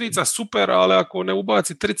ubaci 6 trica, super, ali ako ne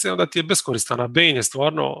ubaci trice, onda ti je beskoristan, a Bane je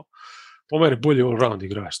stvarno po meni bolji all-round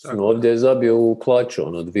igrač. Ovdje je zabio u klaču,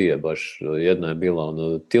 2 baš. Jedna je bila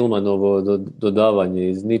Tillmanovo dodavanje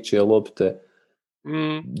iz ničije lopte,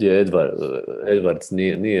 gdje Edwards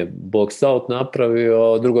nije box out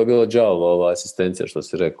napravio, a drugo je bilo Džavova ova asistencija, što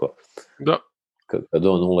si rekao. Da. Kad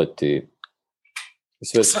on uleti,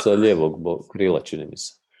 sve sa lijevog krila, čini mi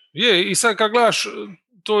se. Je, i sad kad gledaš,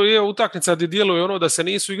 to je utakmica gdje djeluje ono da se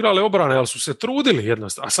nisu igrale obrane, ali su se trudili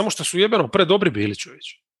jednostavno, a samo što su jebeno predobri bili,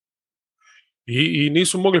 čovječ. I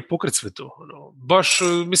nisu mogli pokriti sve to. Ono. Baš,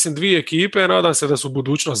 mislim, dvije ekipe, nadam se da su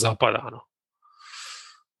budućnost zapada. Ono.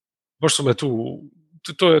 Baš su me tu,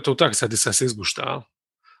 to je to utakmica gdje sam se izgušta.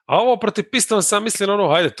 A ovo protiv Pistonsa, mislim, ono,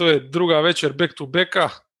 hajde, to je druga večer back to backa.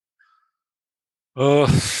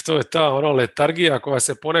 To je ta ono letargija koja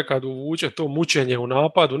se ponekad uvuče, to mučenje u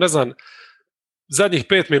napadu. Ne znam, zadnjih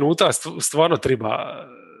 5 minuta stvarno treba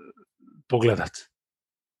pogledat.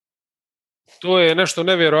 To je nešto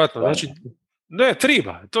nevjerojatno. Znači, ne,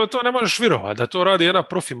 treba. To ne možeš vjerovati da to radi jedna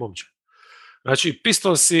profi momča. Znači,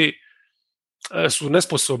 Pistonsi su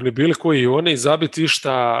nesposobni bili koji i oni zabiti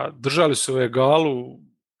išta, držali su u egalu,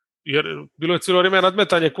 jer bilo je cijelo vrijeme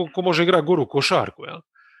nadmetanje ko može igrati goru košarku. Jel?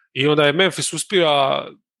 I onda je Memphis uspio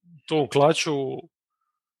tom klaču,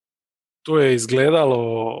 to je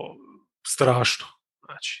izgledalo strašno.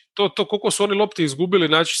 Znači, to koliko su oni lopti izgubili,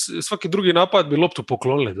 znači svaki drugi napad bi loptu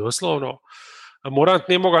poklonili doslovno. Morant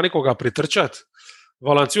nije mogao nikoga pritrčati.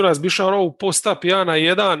 Valanciunas bi išao ono u post-up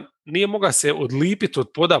 1-1, nije mogao se odlipiti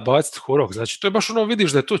od poda, baciti horog. Znači, to je baš ono,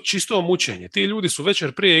 vidiš da je to čisto mučenje. Ti ljudi su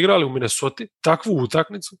večer prije igrali u Minnesoti, takvu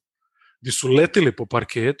utakmicu, gdje su letili po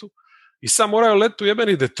parketu i sad moraju letiti u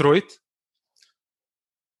jebeni Detroit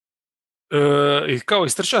i kao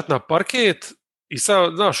istrčati na parket i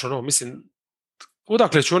sad, znaš, ono, mislim,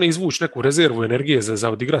 odakle će oni izvući neku rezervu energije za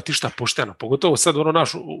odigrati išta pošteno, pogotovo sad ono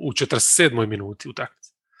naš u 47. minuti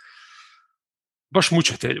utakmice. Baš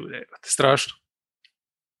muče te ljude, strašno.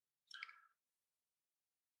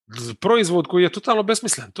 Proizvod koji je totalno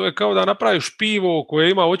besmislen, to je kao da napraviš pivo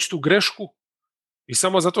koje ima očitu grešku i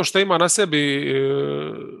samo zato što ima na sebi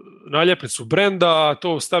naljepnicu brenda,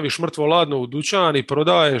 to staviš mrtvo ladno u dućan i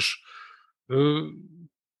prodaješ.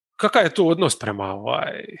 Kakav je to odnos prema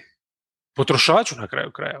potrošaču na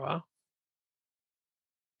kraju krajeva?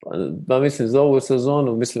 Pa mislim, za ovu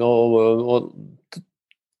sezonu, mislim,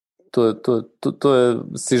 to je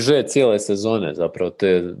siže cijele sezone, zapravo, to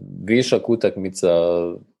je višak utakmica,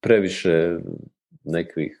 previše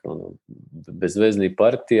nekih bezveznih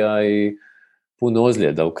partija i puno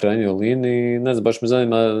ozljeda u krajnjoj liniji. Ne znam, baš me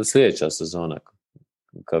zanima sljedeća sezona,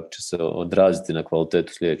 kako će se odraziti na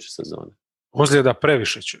kvalitetu sljedeće sezone. Ozljeda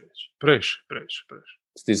previše će reći. Previše.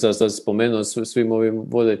 Ti sad spomenuo svim ovim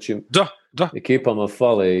vodećim ekipama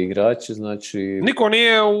fale igrači, znači... Niko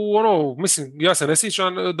nije u mislim, ja se ne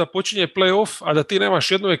sjećam da počinje play-off, a da ti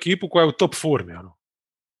nemaš jednu ekipu koja je u top formi,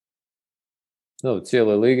 Da, u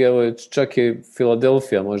cijeloj ligi, evo, čak i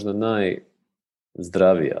Filadelfija možda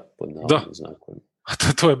najzdravija, pod navodnim znakom.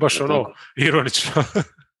 A to je baš ironično.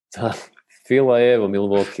 Da. Fila je, evo,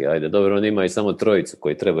 Milwaukee, ajde, dobro, on ima i samo trojicu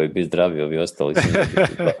koji trebaju biti zdravi, ovi ostali su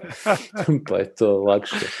pa je to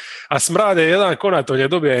lakše. A smrade jedan Konaton je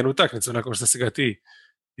dobio jednu utakmicu nakon što si ga ti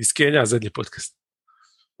iz Kenja zadnji podcast.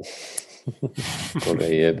 Koga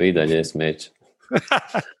jebe, i dalje je smeće.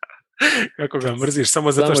 Kako ga mrziš,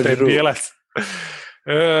 samo zato što je bijelac.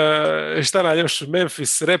 Šta nam još,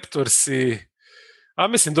 Memphis Raptorsi, a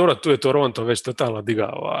mislim, dobro, tu je Toronto već totalno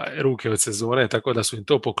digao ruke od sezone, tako da su im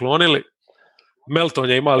to poklonili. Melton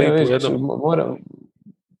je imao lipu jednu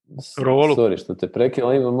rolu. Sorry što te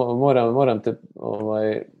prekila, moram te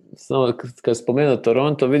samo kad spomenuo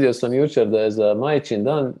Toronto, vidio sam jučer da je za majčin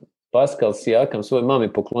dan Pascal Siakam svoj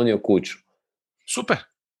mami poklonio kuću. Super.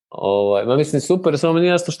 Mislim, super, samo nije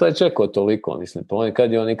jasno šta je čekao toliko, mislim,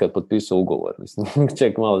 kad je on nikad potpisao ugovor, mislim,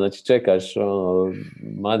 ček malo, znači čekaš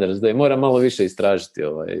Mother's Day, mora malo više istražiti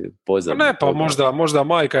pozadnju. Ne, pa možda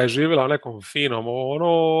majka je živjela nekom finom, a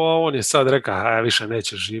on je sad rekao, više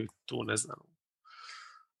neće živjeti tu, ne znam.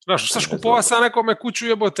 Znaš, šta kupova sa nekome kuću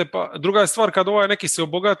jebote, pa druga je stvar kad neki se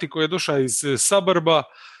obogati koji je došao iz suburba,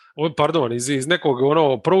 iz nekog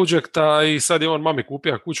projekta i sad je on mami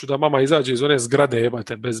kupio kuću da mama izađe iz one zgrade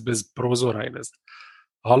jebate bez prozora i ne znam.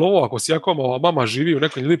 Ali ovo ako si jako mama živi u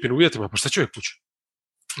nekim lijepim uvjetima, pa šta će joj kuća?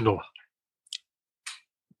 Nova.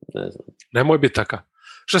 Ne znam. Nemoj biti takav.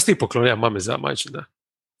 Šta si ti poklonio mame za majčin, da?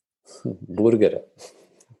 Burgere.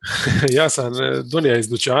 Ja sam donio iz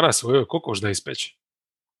dućana svoje kokoš da ispeče.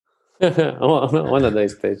 Ona da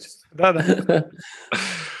ispeče. Da.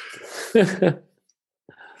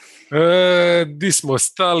 Di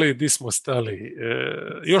smo stali?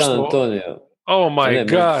 Još San Antonio. Oh my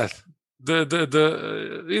god.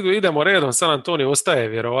 Idemo redom, San Antonio ostaje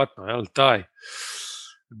vjerovatno, jel, taj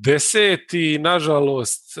 10.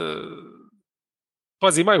 nažalost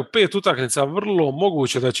pazi, imaju 5 utakmica, vrlo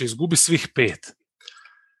moguće da će izgubiti svih 5.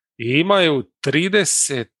 I imaju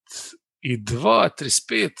 32,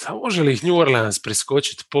 35, a može li ih New Orleans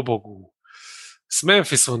priskočiti, pobogu, s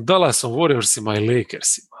Memphisom, Dallasom, Warriorsima i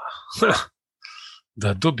Lakersima?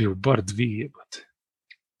 Da dobiju bar 2 jebote.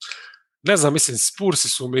 Ne znam, mislim, Spursi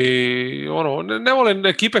su mi, ne volim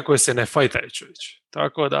ekipe koje se ne fajtaju, čovječ.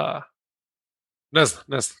 Tako da, ne znam.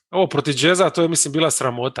 Ovo protiv Jazza, to je, mislim, bila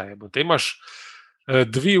sramota, jebote. Imaš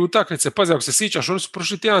 2 utakmice, pazi, ako se sjećaš, oni su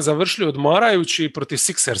prošli tjedan završili odmarajući protiv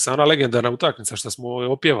Sixersa, ona legendarna utakmica što smo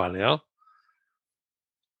opjevali, jel?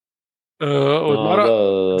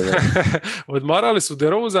 Odmarali su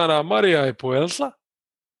DeRozana, Marija i Poeltla,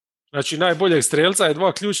 znači najboljeg strelca i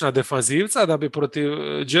 2 ključna defanzivca da bi protiv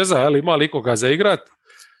Jazza imali ikoga za igrat.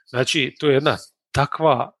 Znači, to je jedna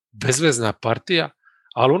takva bezvezna partija,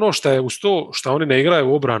 ali ono što je uz to što oni ne igraju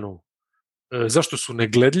u obranu, zašto su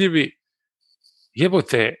negledljivi,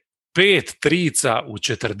 jebote, 5 trica u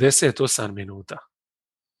 48 minuta.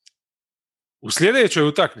 U sljedećoj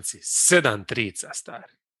utakmici 7 trica,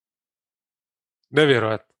 stari.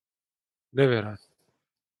 Nevjerojatno.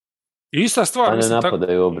 I ista stvar. Ne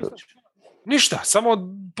napadaju obruč. Ništa, samo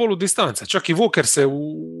poludistanca. Čak i Walker se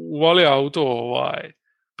uvalija u to.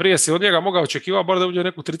 Prije si od njega mogao očekivati bar da uđe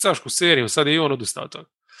neku tricašku seriju, sad je i on odustao toga.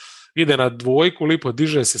 Ide na dvojku, lipo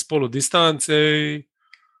diže se s poludistance i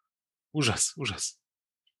užas.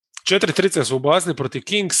 4 trice su ubacili protiv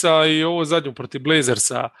Kingsa i ovo zadnju protiv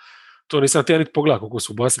Blazersa. To nisam htio niti pogledati kako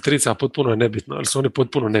su ubacili trica, potpuno je nebitno, ali su oni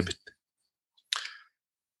potpuno nebitni.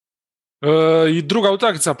 I druga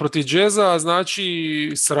utakmica protiv Jazza,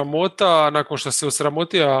 znači sramota, nakon što se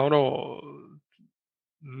osramotija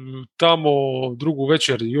tamo drugu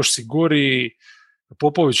večer još si gori,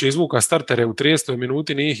 Popović je izvuka startere u 30.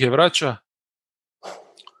 minuti, nije ih je vraća.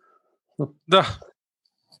 Da.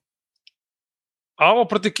 A ovo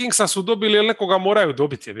protiv Kingsa su dobili, jer nekoga moraju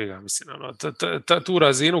dobiti, mislim, tu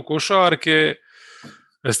razinu košarke.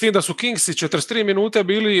 S tim da su Kingsi 43 minute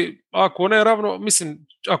bili,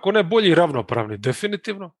 ako ne bolji, ravnopravni,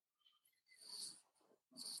 definitivno.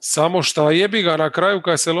 Samo što jebi ga na kraju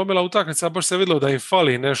kada se lomila utakmica, baš se vidjelo da im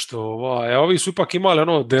fali nešto. A ovi su ipak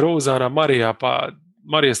imali DeRozana, Marija, pa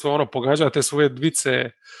Marije sve pogađa te svoje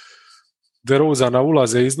dvice, DeRozana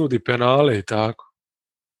ulaze, iznudi penale i tako.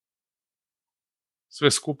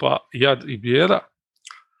 Sve skupa jad i bijeda.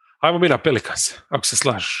 Ajmo mi na Pelicans, ako se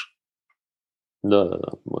slažeš. Da,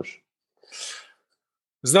 može.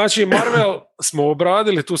 Znači, Marvel smo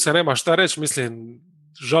obradili, tu se nema šta reći, mislim,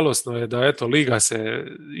 žalosno je da liga se,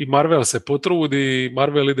 i Marvel se potrudi,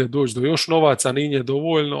 Marvel ide doći do još novaca, nije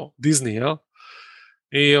dovoljno, Disney, jel?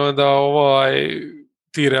 I onda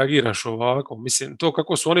ti reagiraš ovako, mislim, to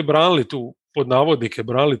kako su oni branili tu, pod navodnike,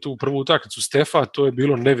 branili tu prvu utakmicu Stefa, to je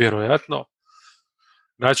bilo nevjerojatno.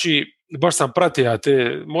 Znači, baš sam pratio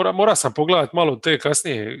mora sam pogledati malo te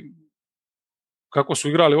kasnije kako su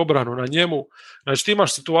igrali obranu na njemu. Znači, ti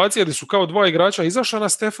imaš situacije gdje su kao 2 igrača izašla na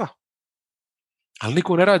Stefa, ali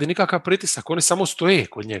niko ne radi nikakav pritisak, oni samo stoje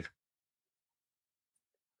kod njega.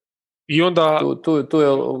 I onda... Tu je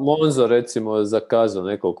Monzo, recimo, zakazao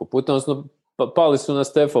nekoliko puta, odnosno pali su na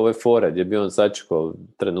Stefove fore, gdje bi on sačekao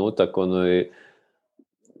trenutak, i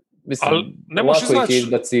mislim, ne lako ih je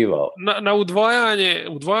izbacivao. Na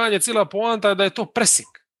udvajanje cijela poanta je da je to pressing.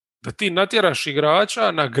 Da ti natjeraš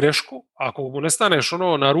igrača na grešku, ako mu ne staneš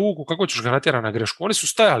na ruku, kako ćeš ga natjerati na grešku? Oni su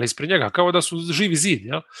stajali ispred njega, kao da su živi zid,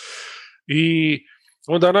 ja? I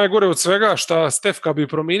onda najgore od svega, šta Stefka bi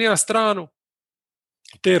promijenio stranu,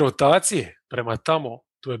 te rotacije prema tamo,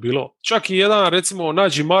 to je bilo. Čak i jedan, recimo,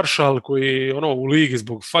 Nađi Marshall, koji u ligi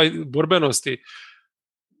zbog borbenosti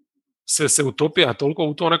se utopija toliko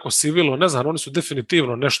u to neko sivilo, ne znam, oni su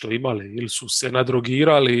definitivno nešto imali, ili su se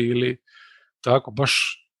nadrogirali, ili tako,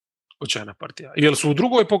 baš očajna partija. Jer su u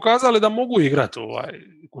drugoj pokazali da mogu igrati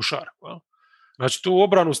košarku. Znači, tu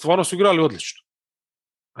obranu stvarno su igrali odlično.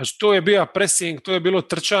 Znači, to je bio pressing, to je bilo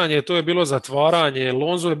trčanje, to je bilo zatvaranje,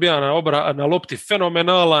 Lonzo je bio na lopti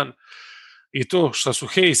fenomenalan i to što su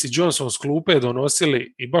Hayes i Johnson s klupe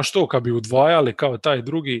donosili i baš to kad bi udvajali kao taj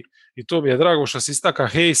drugi, i to mi je drago što si istaka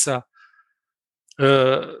Hayesa.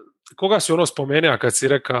 Koga si spomenuo kad si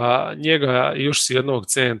reka njega i još si jednog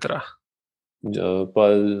centra? Pa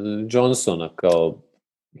Johnsona kao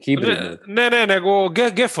hibridnog. Ne, nego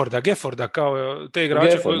Gefforda kao te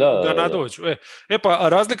igrače koji da nadođu. Pa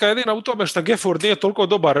razlika je jedina u tome što Gafford nije toliko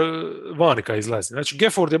dobar vani kad izlazi. Znači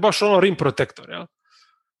Gafford je baš rim protector, ja?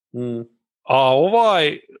 A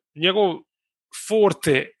njegov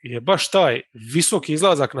forte je baš taj visoki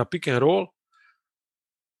izlazak na pick and roll,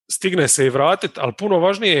 stigne se i vratiti, ali puno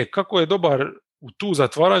važnije je kako je dobar u tu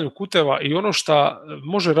zatvaranju kuteva i ono što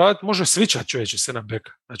može raditi, može svičati čovječe se na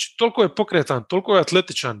beka. Znači, toliko je pokretan, toliko je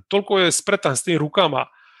atletičan, toliko je spretan s tim rukama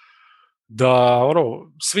da,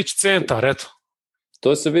 switch centar, eto.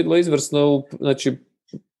 To se vidjelo izvrsno, znači,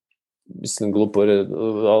 mislim, glupo je,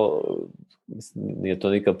 nije to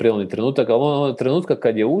nikad prijelomni trenutak, ali trenutka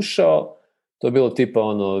kad je ušao, to je bilo tipa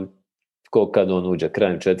kad on uđe,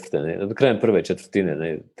 krajem prve četvrtine,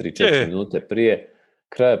 ne, 3-4 minute prije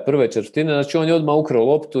kraja prve četvrtine, znači on je odmah ukrao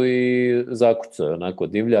loptu i zakucao je onako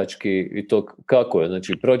divljački i to kako je,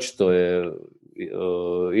 znači pročito je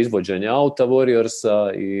izvođenje auta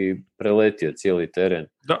Warriorsa i preletio cijeli teren.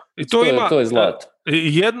 Da, i to je zlato.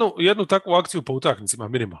 Jednu takvu akciju po utakmicima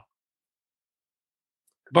minimalno.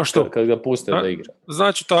 Baš to. Kad ga puste da igra.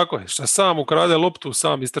 Znači tako je, šta sam ukrade loptu,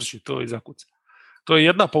 sam istrči to i zakuca. To je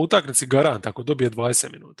jedna po utakmici garant ako dobije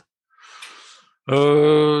 20 minuta.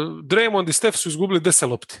 Draymond i Steph su izgubili 10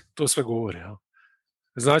 lopti, to sve govori. Ja.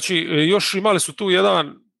 Znači, još imali su tu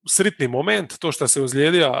jedan sritni moment, to što se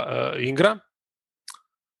ozlijedio Ingram,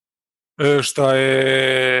 što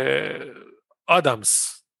je Adams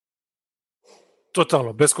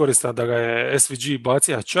totalno beskoristan da ga je SVG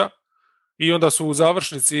bacijača i onda su u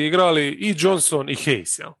završnici igrali i Johnson i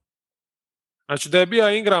Hayes. Ja. Znači, da je bio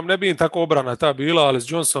Ingram, ne bi im tako obrana ta bila, ali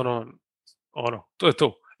s Johnsonom, to je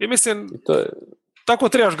to. I mislim, tako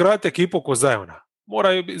trebaš graditi ekipu oko Zajona.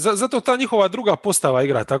 Zato ta njihova druga postava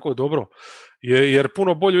igra tako dobro, jer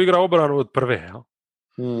puno bolju igra obranu od prve. Ja?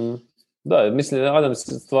 Da, mislim, Adam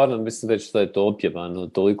stvarno, mislim već da je to opjevano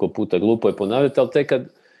toliko puta, glupo je ponavljati, ali tek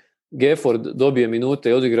kad Gafford dobije minute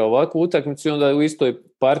i odigra ovakvu utakmicu i onda u istoj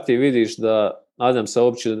partiji vidiš da Adamsa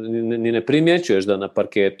uopće ni ne primjećuješ da na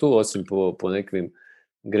parketu, osim po nekim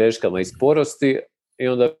greškama i sporosti, i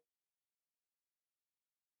onda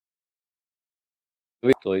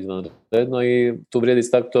to je izvanredno i tu vrijedi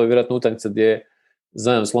istaknuti, to je vjerojatno utakmica gdje je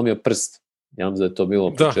Zion slomio prst. Ja mislim da je to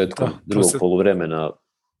bilo početkom drugog poluvremena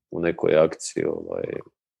u nekoj akciji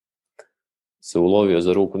se ulovio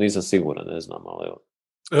za ruku, nisam siguran, ne znam, ali evo.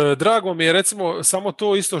 Drago mi je recimo samo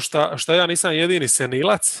to isto što ja nisam jedini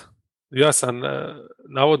senilac. Ja sam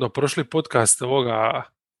navodno prošli podcast ovoga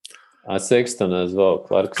a Sexton je zvao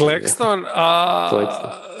Claxton,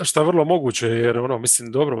 što je vrlo moguće, jer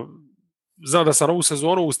mislim, dobro, znam da sam ovu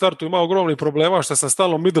sezonu u startu imao ogromni problema što sam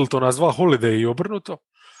stalno Middletona zvao Holiday i obrnuto,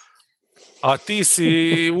 a ti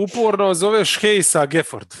si uporno zoveš Hayesa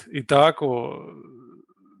Gafford i tako,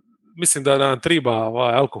 mislim da nam triba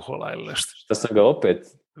alkohola ili nešto. Šta sam ga opet?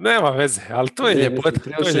 Nema veze, ali to je ljepota.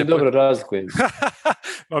 To je dobro razlikujem.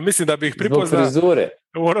 Ma mislim da bih pripoznao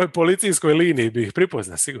u onoj policijskoj liniji bih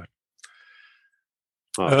pripoznao, sigurno.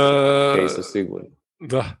 Hayesa sigurno.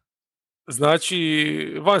 Da.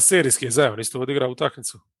 Znači, van serijski je Zion isto odigrao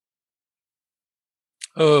utakmicu.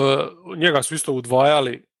 Njega su isto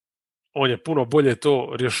udvajali, on je puno bolje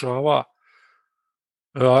to rješava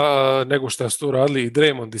nego što su to radili i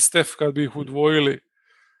Draymond i Steph kad bi ih udvojili.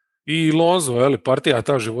 I Lonzo, partija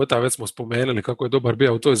ta života, već smo spomenuli kako je dobar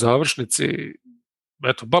bio u toj završnici.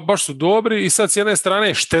 Eto, baš su dobri i sad s jedne strane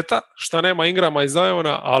je šteta što nema Ingrama i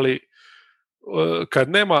Ziona, ali kad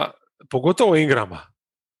nema, pogotovo Ingrama,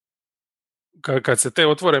 kad se te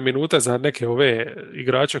otvore minute za neke ove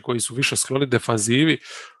igrače koji su više skloni defanzivi,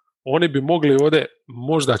 oni bi mogli ovdje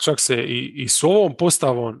možda čak se i s ovom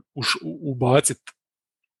postavom ubaciti.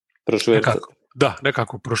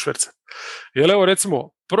 Nekako prošvercati. Jer evo recimo,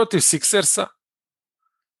 protiv Sixersa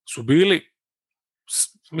su bili,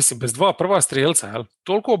 mislim, bez dva prva strijelca,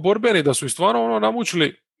 toliko borbeni da su i stvarno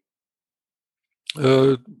namučili.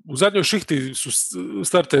 U zadnjoj šihti su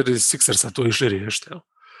starteri Sixersa to išli riješiti.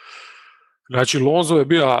 Znači, Lonzo je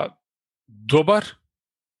bio dobar,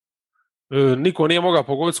 niko nije mogao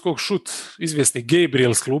pogoditi skok šut, izvjesni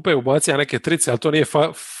Gabriel s klupe, ubacija neke trice, ali to nije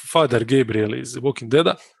Father Gabriel iz Walking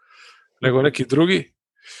Deada, nego neki drugi.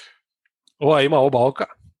 Ima oba oka.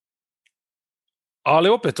 Ali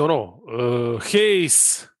opet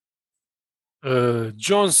Hayes,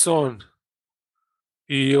 Johnson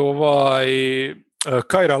i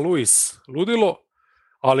Kyra Lewis ludilo,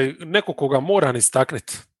 ali neko koga moram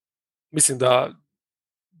istaknuti. Mislim da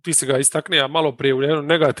ti si ga istaknija malo prije u jednom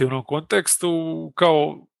negativnom kontekstu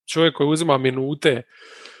kao čovjek koji uzima minute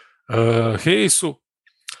Hayesu.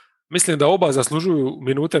 Mislim da oba zaslužuju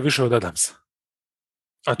minute više od Adamsa.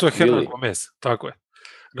 A to je Hernan Gomez, tako je.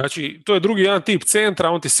 Znači, to je drugi jedan tip centra,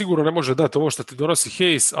 on ti sigurno ne može dati ovo što ti donosi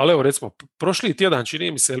Hayes, ali evo recimo, prošli tjedan,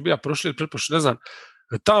 čini mi se, ili bija prošli, pretpošli, ne znam,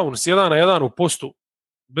 Towns 1-1 u postu,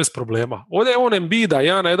 bez problema. Ovdje je on Embida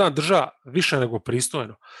 1-1 drža više nego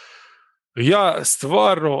pristojno. Ja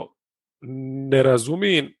stvarno ne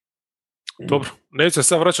razumijem Dobro, neću se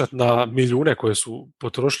sad vraćati na milijune koje su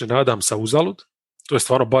potrošili na Adamsa uzalud. To je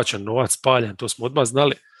stvarno bačen novac, spaljen, to smo odmah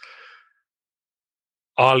znali.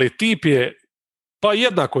 Ali tip je pa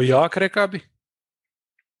jednako jak, reka bi,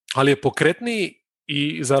 ali je pokretniji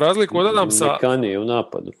i za razliku od Adamsa... Mekanije u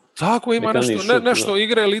napadu. Tako, ima nešto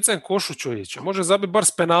igre licem košu, čovječe. Može zabiti bar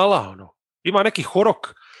s penala, ono. Ima neki horok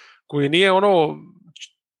koji nije ono,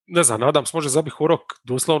 ne znam, Adams može zabiti horok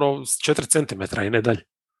doslovno s 4 cm i ne dalje.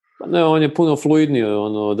 Pa ne, on je puno fluidniji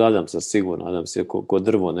od Adamsa, sigurno. Adams je ko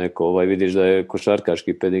drvo neko, vidiš da je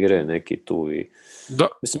košarkaški pedigre neki tu i... Da.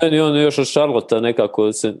 Mislim, meni on još od Charlotta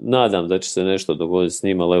nekako se nadam da će se nešto dogoditi s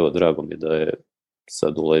njima, ali evo, drago mi da je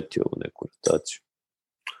sad uletio u neku rotaciju.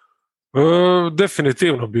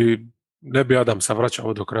 Definitivno ne bi Adamsa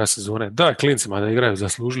vraćao do kraja sezone. Da, klincima da igraju,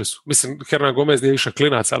 zaslužili su. Mislim, Hernan Gomez nije više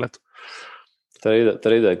klinac, ali eto.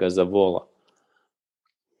 Trade ga za vola.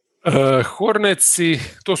 Hornetsi,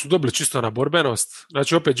 to su dobili čisto na borbenost.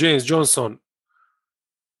 Znači, opet James Johnson,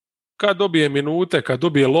 kad dobije minute, kad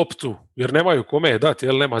dobije loptu, jer nemaju kome je dati,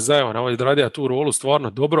 jer nema Zajona, on je radio tu rolu stvarno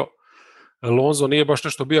dobro. Lonzo nije baš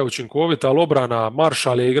nešto bio učinkovit, ali obrana,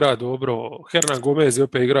 Marshall je igra dobro, Hernan Gomez je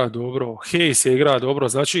opet igra dobro, Hayes je igra dobro,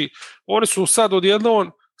 znači oni su sad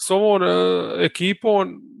odjednom s ovom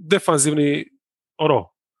ekipom defanzivni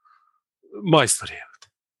majstori.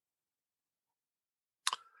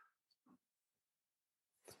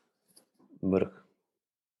 Vrh.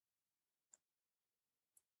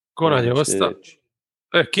 Ko nam je ostao?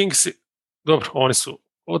 Kingsi, dobro, oni su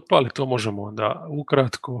otpali, to možemo onda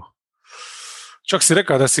ukratko. Čak si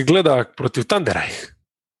rekao da si gleda protiv Thundera.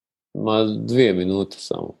 Ma 2 minute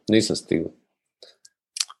samo, nisam stigao.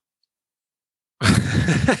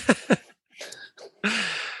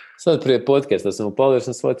 Sad prije podcasta sam upalio jer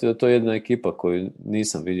sam shvatio da to je jedna ekipa koju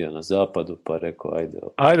nisam vidio na zapadu, pa rekao ajde.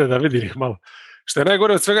 Ajde da vidim ih malo. Što je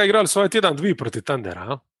najgore od svega, igrali su ovaj tjedan 2 protiv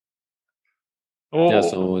Thundera, Ja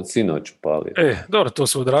sam ovo sinoć upalio. Dobro, to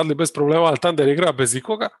su odradili bez problema, ali Thunder igra bez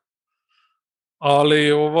ikoga.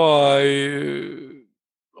 Ali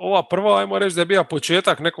ova prva, ajmo reći da je bio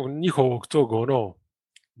početak nekog njihovog tog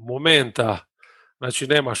momenta. Znači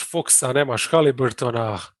nemaš Foxa, nemaš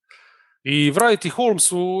Haliburtona i Wright i Holmes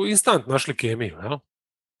su instant našli kemiju. Ja?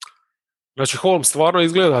 Znači Holmes stvarno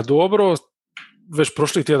izgleda dobro, već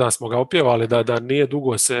prošli tjedan smo ga opjevali da nije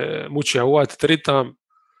dugo se mučio uvati ritam,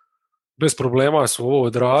 bez problema su ovo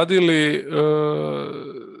odradili.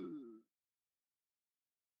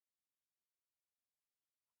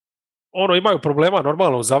 Imaju problema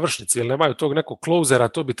normalno u završnici, jer nemaju tog nekog closera,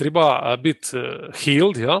 to bi treba biti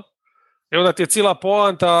healed, ja? I onda ti je cijela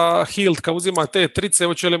poanta healed, kad uzima te trice,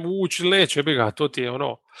 hoće li mu ući ili neće, to ti je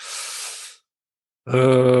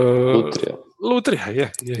lutrija,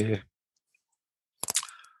 je.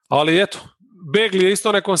 Ali eto, Bagley je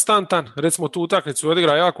isto nekonstantan, recimo tu utakmicu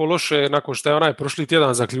odigra jako loše, nakon što je onaj prošli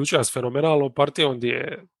tjedan zaključio s fenomenalnom partijom gdje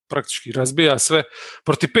je praktički razbija sve.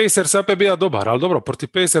 Protiv Pacersa opet bija dobar, ali dobro, protiv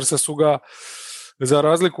Pacersa su ga, za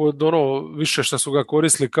razliku od više što su ga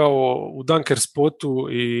koristili kao u dunker spotu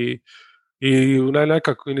i u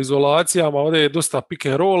nekakvim izolacijama, ovdje je dosta pick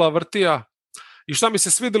and rolla vrtija. I šta mi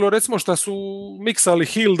se svidjelo, recimo što su miksali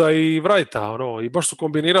Hilda i Wrighta, i baš su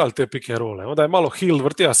kombinirali te pick and rolle. Onda je malo Hild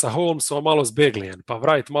vrtija sa Holmesom, malo s Bagleyen, pa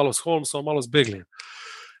Wright malo s Holmesom, malo s Bagleyen.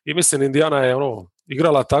 I mislim, Indiana je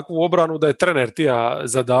igrala takvu obranu da je trener tija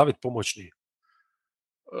zadavit pomoćni.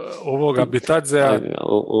 Ovoga Bitadzea.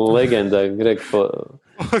 Legenda Greg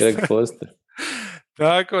Foster.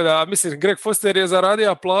 Tako da, mislim, Greg Foster je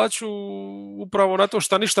zaradio plaću upravo na to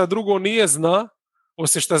što ništa drugo nije zna,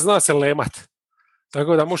 osim što zna se lemat.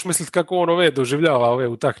 Tako da možeš misliti kako on doživljava ove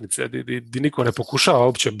utakmice, di niko ne pokušava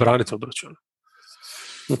uopće braniti obračun.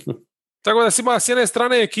 Tako da si ima s jedne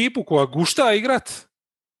strane ekipu koja gušta igrat,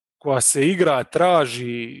 koja se igra,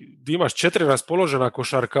 traži, di imaš 4 raspoložena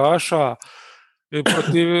košarkaša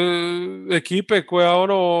protiv ekipe koja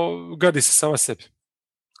gadi se sama sebi.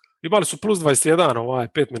 Imali su plus 21,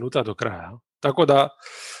 5 minuta do kraja. Tako da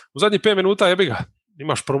u zadnjih 5 minuta jebi ga.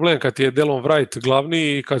 Imaš problem kad ti je Delon Wright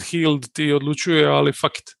glavni i kad Hield ti odlučuje, ali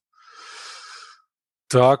fuck it.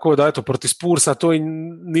 Tako da, eto, protiv Spursa to i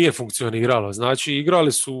nije funkcioniralo. Znači,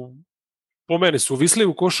 igrali su, po meni su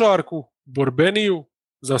vislivu košarku, borbeniju,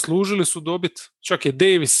 zaslužili su dobit. Čak je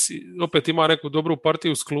Davis, opet ima neku dobru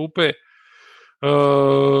partiju s klupe.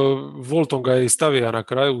 Volton ga je stavio na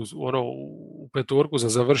kraju u petorku za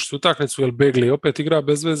završiti utakmicu, jer Bagley opet igra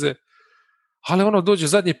bez veze. Ali dođe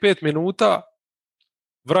zadnjih 5 minuta,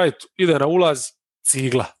 Wright ide na ulaz,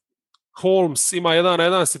 cigla. Holmes ima 1 na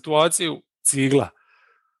 1 situaciju, cigla.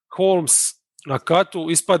 Holmes na katu,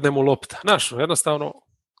 ispadne mu lopta. Znaš, jednostavno,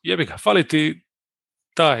 jebi ga, fali ti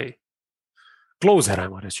taj closer,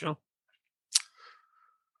 ajmo reći. Ja?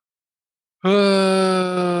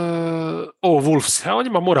 Wolves, a o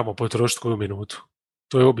njima moramo potrošiti koju minutu.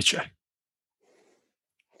 To je običaj.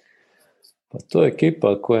 Pa to je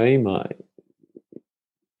ekipa koja ima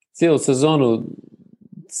cijelu sezonu,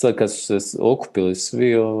 sad kad su se okupili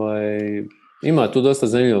svi, ima tu dosta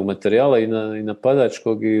zanimljivog materijala i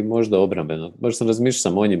napadačkog i možda obrambenog. Možda sam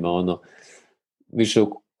razmišljao o njima, više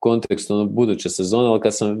u kontekstu buduće sezone, ali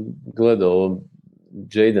kad sam gledao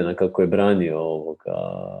Jadena kako je branio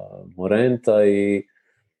Morenta i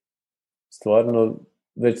stvarno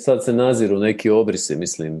već sad se naziru neki obrisi,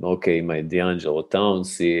 mislim, ok, ima i D'Angelo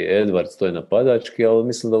Towns i Edwards, to je napadački, ali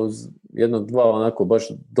mislim da uz jednog, dva onako baš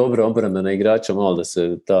dobro obrambena igrača, malo da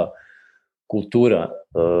se ta kultura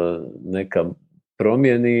neka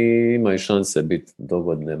promijeni, imaju šanse biti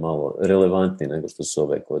dogodne malo relevantniji nego što su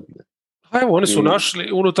ove godine. A evo, oni su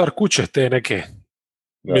našli unutar kuće te neke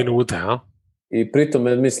minute, a? I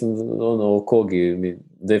pritom, mislim, Kogi mi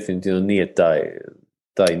definitivno nije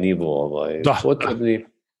taj nivo potrebni.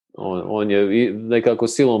 On je nekako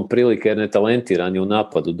silom prilike jer netalentiran je u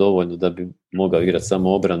napadu dovoljno da bi mogao igrati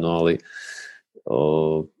samo obranu, ali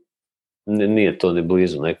nije to ni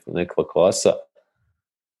blizu nekakva klasa.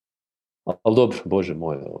 Ali dobro, Bože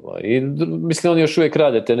moj. I mislim, on još uvijek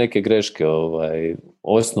rade te neke greške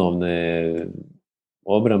osnovne,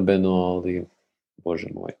 obrambeno, ali Bože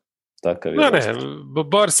moj.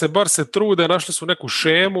 Bar se trude, našli su neku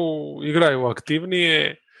šemu, igraju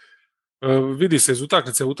aktivnije, vidi se iz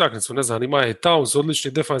utakmice u utakmicu, ne znam, ima i Towns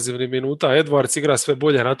odlični defanzivni minuta, Edwards igra sve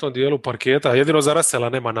bolje na tom dijelu parketa, jedino za Russella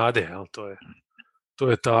nema nade, ali to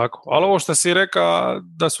je tako. Ali ovo što si reka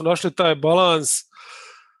da su našli taj balans,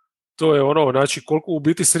 to je znači koliko u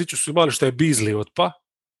biti sreću su imali što je Beasley otpa,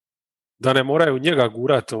 da ne moraju njega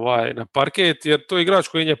gurati na parket, jer to je igrač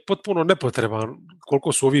koji je potpuno nepotreban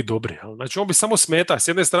koliko su ovi dobri. Znači on bi samo smeta, s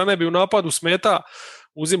jedne strane bi u napadu smeta,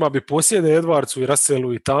 uzima bi posjede Edwardsu i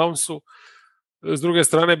Russellu i Townsu, s druge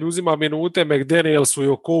strane bi uzima minute McDanielsu i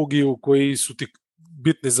Okogiju koji su ti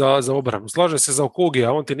bitni za obranu. Slaže se za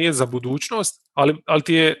Okogija, on ti nije za budućnost, ali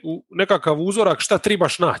ti je nekakav uzorak šta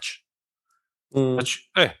trebaš naći.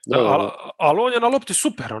 Znači, ali on je na lopti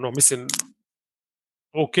super, mislim,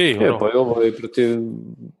 ok. Pa i ovo je protiv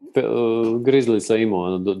Grizzliesa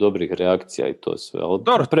imao dobrih reakcija i to sve,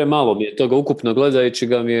 ali premalo mi je toga, ukupno gledajući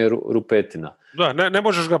ga mi je rupetina. Da, ne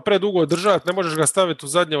možeš ga predugo držati, ne možeš ga staviti u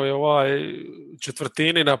zadnjoj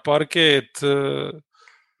četvrtini na parket.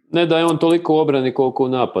 Ne da je on toliko u obrani koliko u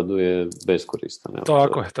napadu je beskoristan.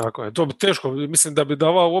 Tako je. To bi teško, mislim da bi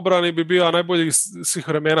davao u obrani bi bio najbolji svih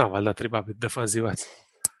vremena, valjda treba biti defanzivac.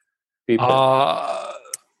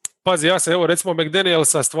 Pazi, ja se, evo, recimo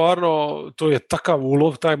McDanielsa, stvarno, to je takav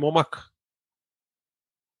ulov, taj momak.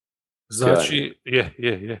 Znači,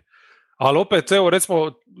 je. Ali opet, evo,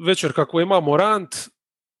 recimo, večer kako ima Morant,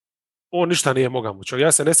 on ništa nije mogao mučak.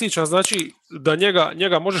 Ja se ne sjećam, znači, da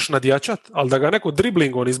njega možeš nadjačat, ali da ga neko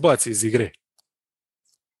driblingom izbaci iz igre.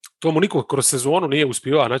 To mu niko kroz sezonu nije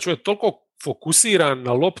uspio. Znači, on je toliko fokusiran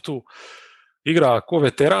na loptu, igra ko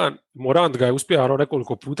veteran, Morant ga je uspio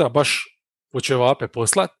nekoliko puta baš po ćevape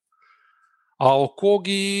poslat. A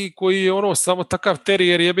Okogi koji je samo takav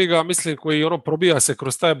terijer jebi ga, mislim, koji probija se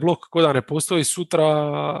kroz taj blok ko da ne postoji sutra,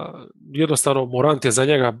 jednostavno Morant je za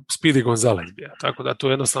njega Speedy Gonzalez. Tako da to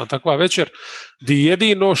je jednostavno takva večer di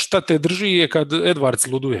jedino šta te drži je kad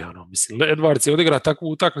Edwards luduje. Mislim, Edwards je odigra takvu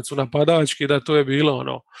utakmicu napadački da to je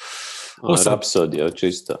bilo Rapsodija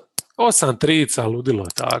čista. 8 trica ludilo,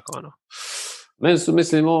 tako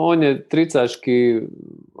Mislim, on je tricaški,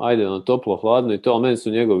 toplo, hladno i to, ali meni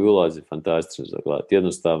su njegovi ulazi fantastični za gledati.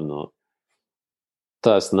 Jednostavno,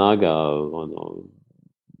 ta snaga,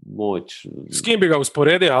 moć. S kim bi ga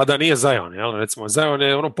usporedio, a da nije Zion, jel? Recimo, Zion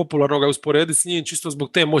je popularno ga usporediti s njim čisto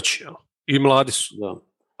zbog te moći, jel? I mladi su. Da.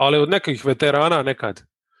 Ali od nekih veterana nekad.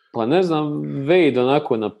 Pa ne znam, Wade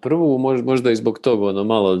onako na prvu, možda i zbog toga,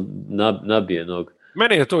 malo nabijenog.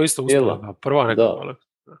 Meni je to isto uspjela, prva neka.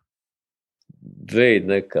 Wade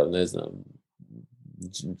neka, ne znam.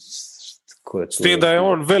 S tim da je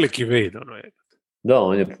on veliki Wade, je. Da,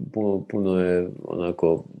 on je puno je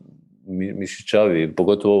onako mišićaviji,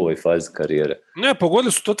 pogotovo u ovoj fazi karijere. Ne,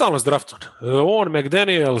 pogodili su totalno s draftom. On,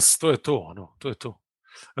 McDaniels, to je to.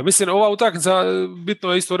 Mislim, ova utakmica,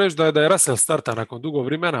 bitno je isto reći da je Russell starta nakon dugo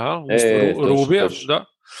vremena, Rubija, da.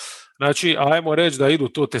 Znači, ajmo reći da idu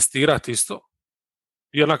to testirati isto.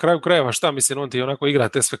 Jer na kraju krajeva šta, mislim, on ti onako igra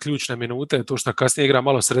te sve ključne minute, to što kasnije igra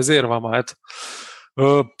malo s rezervama, eto.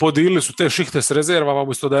 Podilili su te šihte s rezervama,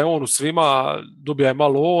 umjesto da je on u svima, dobija je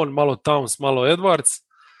malo on, malo Towns, malo Edwards,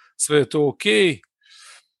 sve je to ok.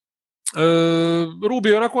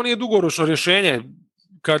 Rubio onako nije dugoročno rješenje.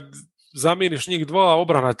 Kad zamijeniš njih dva,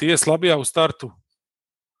 obrana ti je slabija u startu.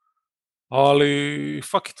 Ali,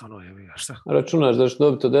 fuck it, ono je, šta? Računaš da će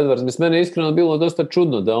dobiti od Edwards. Mislim, mene je iskreno bilo dosta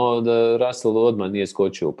čudno da Russell odmah nije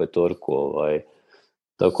skočio u petorku.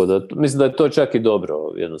 Tako da, mislim da je to čak i dobro,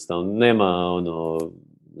 jednostavno. Nema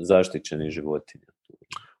zaštićenih životinja.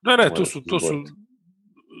 Ne, tu su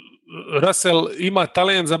Russell ima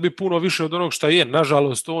talent za bi puno više od onog šta je.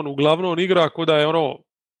 Nažalost, on uglavnom igra kao da je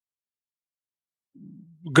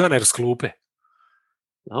gunner s klupe.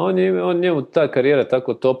 A njemu ta karijera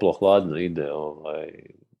tako toplo, hladno ide.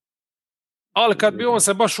 Ali kad bi on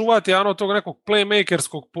se baš uvatio tog nekog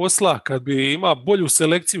playmakerskog posla, kad bi ima bolju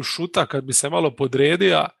selekciju šuta, kad bi se malo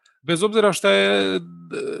podredio, bez obzira što je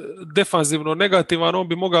defanzivno negativan, on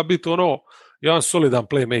bi mogao biti jedan solidan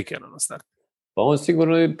playmaker na start. Pa on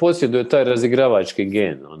sigurno i posjeduje taj razigravački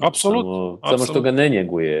gen. Apsolutno. Samo što ga ne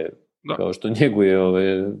njeguje. Da. Kao što njeguje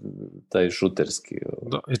taj šuterski.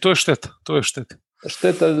 Da, i to je šteta.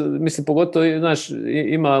 Šteta, mislim, pogotovo, znaš,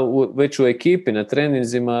 ima već u ekipi na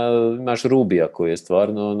treninzima, imaš Rubija koji je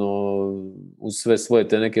stvarno, uz sve svoje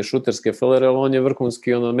te neke šuterske felere, ali on je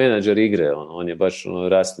vrhunski, menadžer igre, on je baš,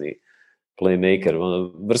 rasni playmaker,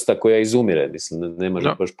 vrsta koja izumire, mislim, nemaš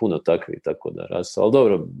baš puno takvi, tako da, ali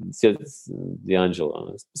dobro,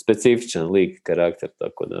 D'Angelo, specifičan lik, karakter,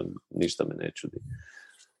 tako da, ništa me ne čudi.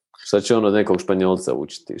 Sad će nekog Španjolca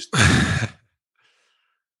učiti, što.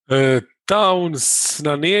 Towns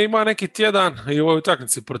nije ima neki tjedan i u ovoj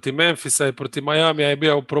utakmici protiv Memphisa i protiv Miamija je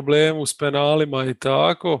bio u problemu s penalima i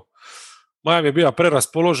tako. Miami je bio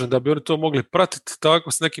preraspoložen da bi oni to mogli pratiti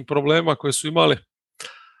tako s nekim problemima koje su imali.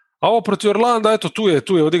 A ovo protiv Orlanda, eto,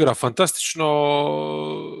 tu je odigra fantastično.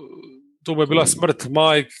 Tu mu je bila smrt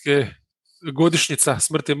majke, godišnjica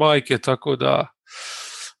smrti majke, tako da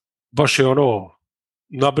baš je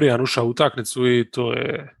nabrijan ušao u utakmicu i to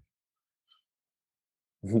je...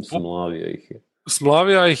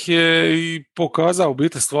 Smlavija ih je i pokazao u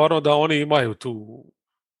biti stvarno da oni imaju tu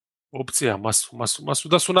opcija masu,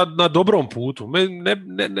 da su na dobrom putu.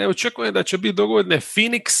 Ne očekujem da će biti dogodine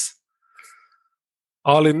Phoenix,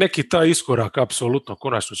 ali neki taj iskorak apsolutno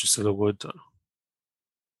konačno će se dogoditi.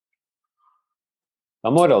 A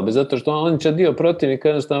moral bi, zato što on će dio protivnika,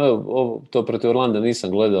 jednostavno, to protiv Orlanda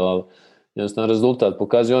nisam gledao, ali jednostavno rezultat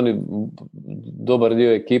pokazuje, oni dobar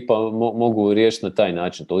dio ekipa mogu riješiti na taj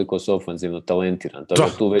način, toliko su ofanzivno talentirani, tako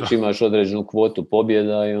da tu već imaš određenu kvotu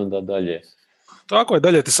pobjeda i onda dalje. Tako je,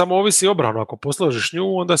 dalje ti samo ovisi obranu, ako posložiš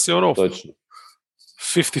nju, onda si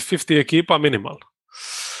 50-50 ekipa minimalno.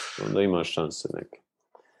 Onda imaš šanse neke.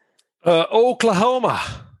 Oklahoma,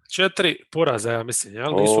 4 poraza, ja mislim,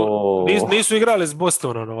 jel? Nisu igrali s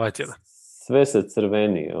Bostonom ovaj tjedan. Sve se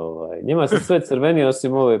crveni. Njima se sve crveni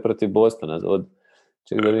osim ove protiv Bostona.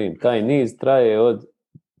 Ček da vidim, taj niz traje od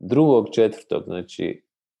 2.4. Znači,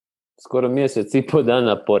 skoro mjesec i pol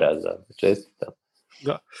dana poraza. Čestitam.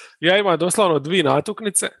 Da. Ja imam doslovno 2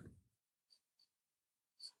 natuknice.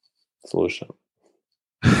 Slušam.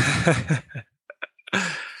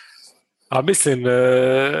 A mislim,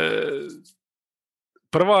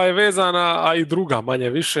 prva je vezana, a i druga manje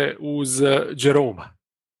više uz Jeroma.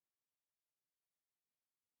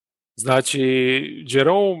 Znači,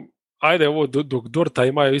 Jerome, ajde ovo dok Dorta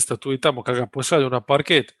imaju isto tu i tamo kad ga pošalju na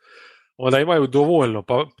parket, onda imaju dovoljno.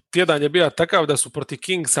 Pa tjedan je bio takav da su protiv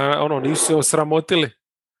Kingsa nisu se osramotili.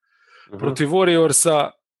 Protiv Warriorsa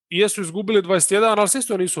jesu izgubili 21, ali se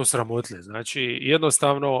isto nisu osramotili. Znači,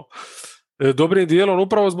 jednostavno, dobrim dijelom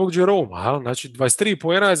upravo zbog Jeroma. Znači, 23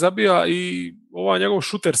 poena je zabija i ovaj njegov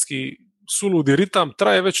šuterski suludi ritam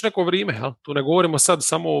traje već neko vrijeme. Jel? Tu ne govorimo sad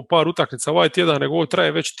samo o par utakmica ovaj tjedan, nego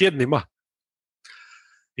traje već tjednima.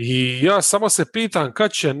 I ja samo se pitam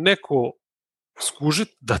kad će neko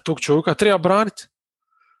skužiti da tog čovjeka treba braniti.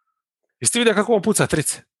 Jeste vidio kako on puca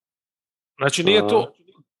trice? Znači nije to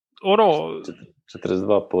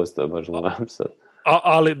 42% baš gledam sad.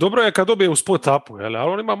 Ali dobro je kad dobije u spot-upu, ali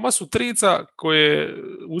on ima masu trica koje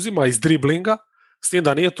uzima iz driblinga, s tim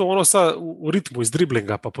da nije to sad u ritmu iz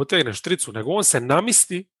driblinga pa potegneš tricu, nego on se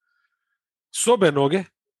namisti s obe noge,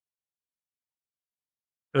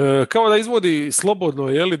 kao da izvodi slobodno,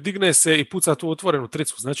 digne se i puca tu otvorenu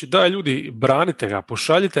tricu. Znači daj ljudi, branite ga,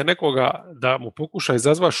 pošaljite nekoga da mu pokuša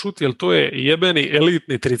izazvati šut, jer to je jebeni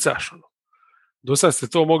elitni tricaš. Do sad ste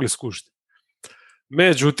to mogli skušiti.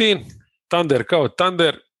 Međutim, Thunder kao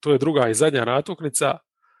Thunder, to je druga i zadnja natuknica,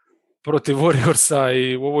 protiv Warriorsa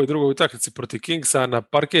i u ovoj drugoj utakmici protiv Kingsa na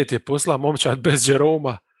parket je posla momčad bez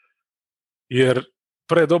Jeroma, jer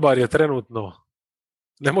predobar je trenutno,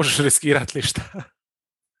 ne možeš riskirati ništa.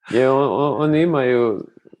 Oni imaju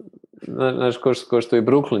Znaš, ko što i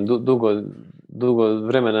Brooklyn dugo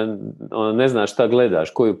vremena ne znaš šta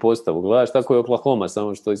gledaš, koju postavu gledaš, tako je Oklahoma,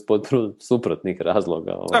 samo što iz potpuno suprotnih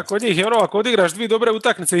razloga. Da, kod njih je ako odigraš 2 dobre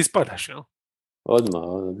utakmice, ispadaš, jel? Odmah,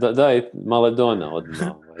 daj Maledona odmah.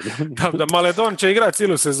 Da Maledon će igrati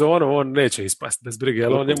cijelu sezonu, on neće ispasti bez brige,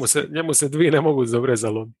 jer njemu se 2 ne mogu dobre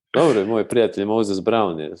zalomiti. Dobro, moj prijatelj Moses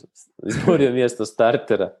Brown je izborio mjesto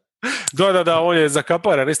startera. Da, on je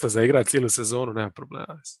zakaparan isto za igrati cijelu sezonu, nema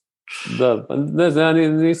problema. Da, pa ne znam, ja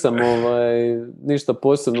nisam ništa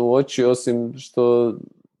posebno uočio, osim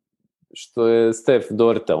što je Steph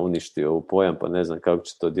Dorta uništio u pojam, pa ne znam kako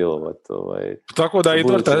će to djelovati. Tako da i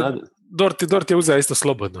Dort je uzeo isto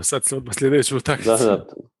slobodno, sad se odmah sljedeću utakmicu. Da,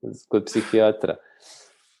 kod psihijatra.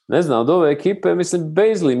 Ne znam, od ove ekipe, mislim,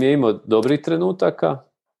 Bazley mi je imao dobrih trenutaka.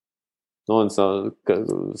 On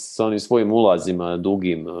sa onim svojim ulazima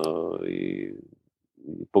dugim i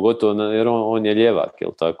pogotovo jer on je ljevak,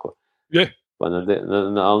 jel tako? Je. Pa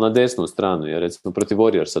ali na desnu stranu, jer recimo protiv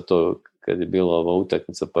Warriorsa to kad je bila ova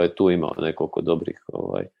utakmica, pa je tu imao nekoliko dobrih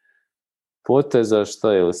poteza,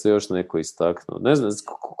 šta je li se još neko istaknuo? Ne znam,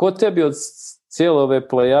 ko tebi od cijele ove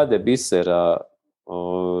plejade bisera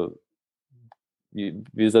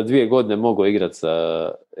bi za 2 godine mogao igrati sa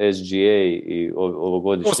SGA i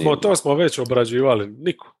ovogodišnji? To smo već obrađivali,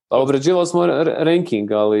 niko. A obrađivali smo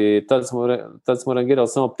ranking, ali tad smo rangirali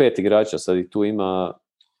samo 5 igrača, sad ih tu ima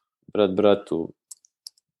bratu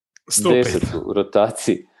 10 u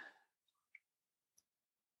rotaciji.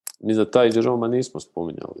 Mi za taj Jeroma nismo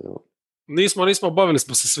spominjali. Nismo, bavili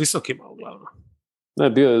smo se s visokima uglavnom.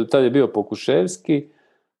 Ne, tad je bio Pokuševski,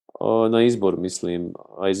 na izbor, mislim,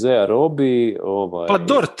 Isaiah Roby, Pa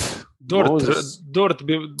Dort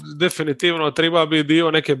bi definitivno treba bi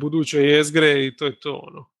dio neke buduće jezgre i to je to,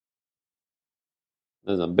 ono.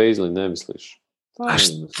 Ne znam, Bazley ne misliš? A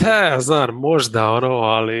šta ja znam, možda,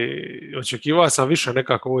 ali očekivao sam više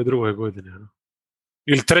nekako u ovoj drugoj godini, ono.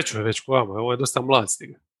 Ili trećoj već ko vama, ovo je dosta mlad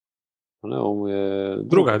stiga. Ne, ovo je...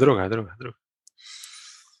 Druga.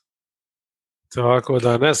 Tako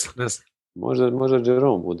da, ne znam. Možda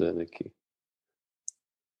Jerome bude neki.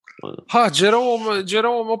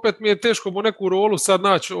 Jerome opet mi je teško mu neku rolu sad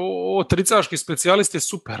naći. Ovo tricaški specijalist je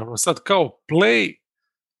super. Sad kao play,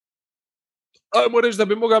 ajmo reći da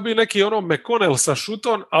bi mogao biti neki McConnell sa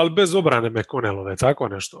šuton, ali bez obrane McConnellove, tako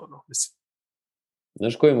nešto. Mislim.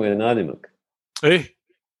 Znaš koji mu je nadimak?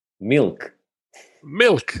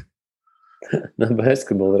 Milk. Na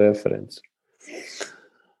Basketball Reference.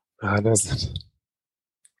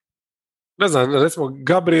 Ne znam, recimo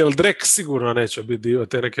Gabriel Drek sigurno neće biti dio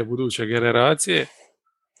te neke buduće generacije.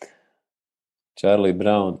 Charlie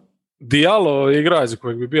Brown. Diallo igrač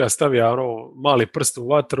kojeg bi bio stavio mali prst u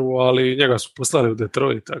vatru, ali njega su poslali u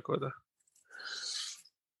Detroit, tako da.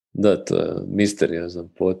 Da, to je misteriozan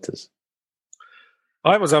potez.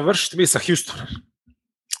 Ajmo završiti mi sa Houstonom.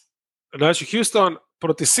 Znači, Houston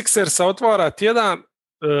protiv Sixersa otvara tjedan,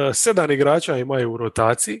 7 igrača imaju u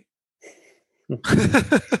rotaciji.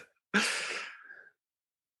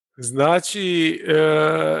 Znači,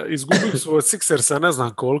 izgubili su od Sixersa ne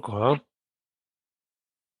znam koliko, a?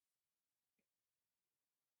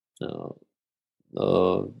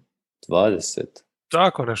 20.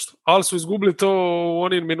 Tako nešto. Ali su izgubili to u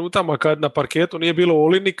onim minutama kad na parketu nije bilo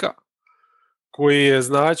Olinika, koji je,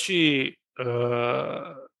 znači,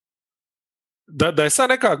 da je sad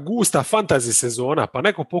neka gusta fantasy sezona, pa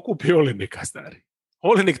neko pokupi Olinika, stari.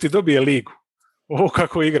 Olinik ti dobije ligu. Ovo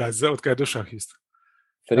kako igra od kada je došao Houston.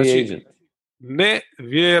 Free agent. Ne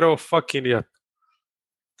vjero fucking jat.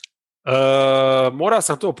 Mora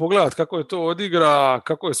sam to pogledat kako je to odigra,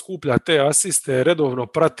 kako je skuplja te asiste, redovno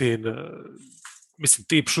pratim, mislim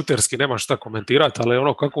tip šuterski nema šta komentirati,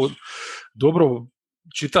 ali kako dobro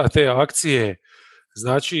čita te akcije,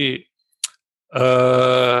 znači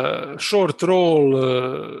short roll,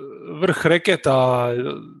 vrh reketa,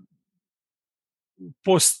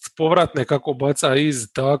 post povratne kako baca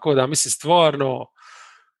iz, tako da mislim stvarno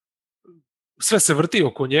sve se vrti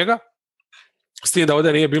oko njega, s tim da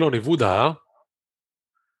ovdje nije bilo ni Vuda,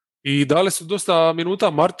 i dali su dosta minuta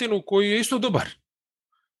Martinu koji je isto dobar.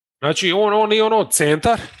 Znači on nije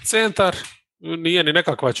centar, nije ni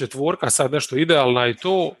nekakva četvorka, sad nešto idealna i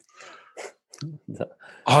to,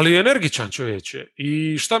 ali je energičan čovječe.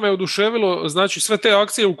 I šta me oduševilo, znači sve te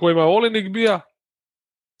akcije u kojima je Olinik bija,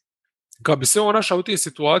 kad bi se on našao u tim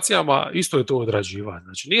situacijama, isto je to odrađiva.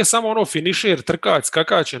 Znači nije samo finišer, trkač,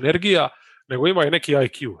 skakač, energija, nego ima i neki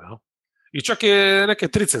IQ, ja? I čak je neke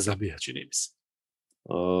trice zabija, čini mi se.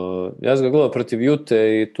 Ja sam ga gledao protiv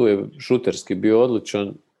Ute i tu je šuterski bio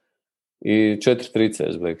odličan i 4 trice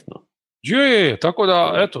je zbeknuo. Je, tako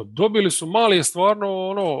da, eto, dobili su Mali je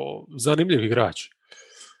stvarno zanimljiv igrač.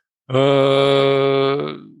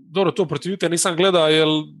 Dobro, to protiv Ute nisam gledao, jer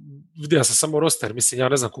vidio sam samo roster, mislim, ja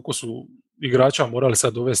ne znam koliko su igrača morali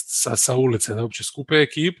sad dovesti sa ulice da uopće skupe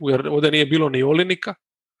ekipu, jer ovdje nije bilo ni Olinika.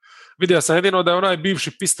 Vidio sam jedino da je onaj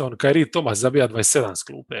bivši piston Kyrie Thomas zabija 27 s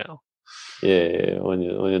klupe. Ja.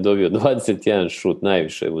 On je dobio 21 šut,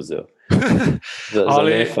 najviše je uzeo. Za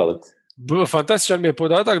nefalit. Fantastičan mi je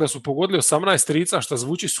podatak da su pogodili 18 trica, što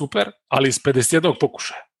zvuči super, ali iz 51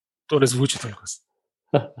 pokušaja. To ne zvuči toliko.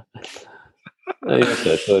 Iako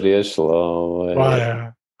je to riješilo.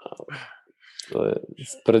 To je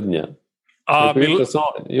sprdnja.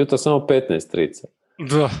 Juta samo 15 trica.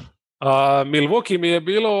 Da. A Milwaukee mi je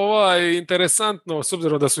bilo interesantno, s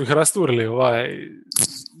obzirom da su ih rasturili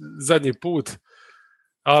zadnji put,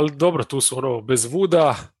 ali dobro, tu su bez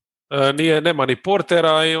Vuda, nema ni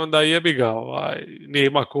Portera i onda jebi ga, nije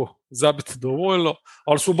ima ko zabiti dovoljno,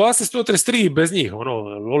 ali su basi 133 bez njih,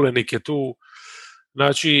 Olenik je tu,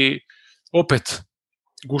 znači, opet,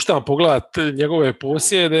 guštam pogledat njegove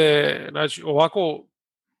posjede, znači, ovako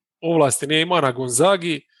ovlasti nije ima na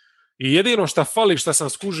Gonzagi i jedino šta fali, šta sam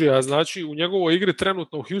skužio, znači, u njegovoj igri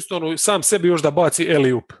trenutno u Houstonu, sam sebi još da baci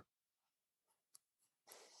alley-oop.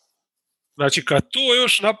 Znači, kad to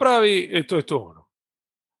još napravi, to je to,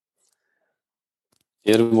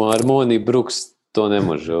 Jer mu Harmoni Brooks to ne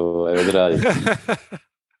može odraditi.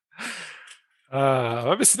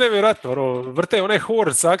 Mislim, nevjerojatno, vrte one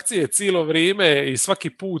Horns akcije cijelo vrijeme i svaki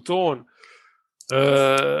put on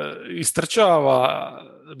istrčava,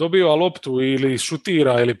 dobiva loptu ili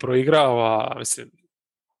šutira ili proigrava, mislim,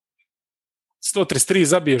 133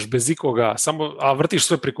 zabiješ bez ikoga, a vrtiš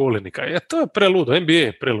sve preko Olenika. To je preludo, NBA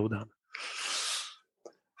je preludan.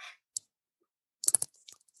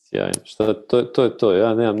 Sjajno. To je to.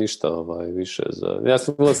 Ja nemam ništa više za...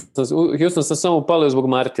 Houston sam samo upalio zbog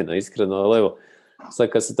Martina, iskreno, ali evo, sad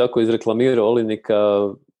kad se tako izreklamirao Olinika,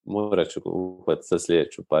 morat ću uhvatiti sa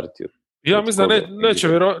sljedeću partiju. Ja mislim da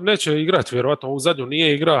neće igrati, vjerovatno, ovu zadnju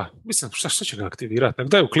nije igra. Mislim, šta će ga aktivirati? Nek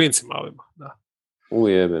daju klincima ovima, da.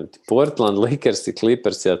 Ujebem ti. Portland, Lakers i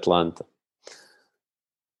Clippers i Atlanta.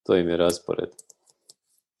 To im je raspored.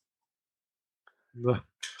 Da.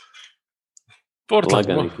 Portland.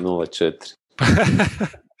 Laganih 0-4.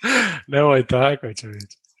 Nemoj tako će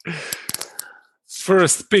biti.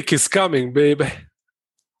 First pick is coming, baby.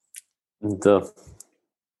 Da.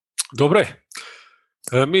 Dobre.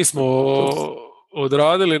 Mi smo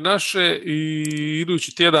odradili naše i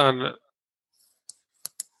idući tjedan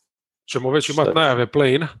ćemo već imati najave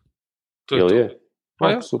play-ina. Jel je? Pa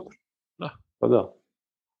ja? Super. Da. Pa da.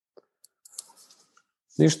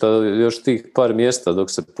 Ništa, još tih par mjesta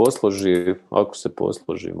dok se posloži, ako se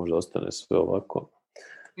posloži, možda ostane sve ovako.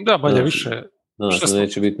 Da, manje više.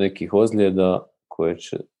 Neće biti nekih ozljeda koje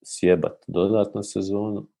će sjebati dodatno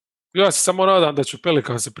sezonu. Ja se samo nadam da će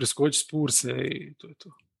Pelikan se preskočiti Spurse i to je to.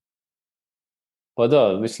 Pa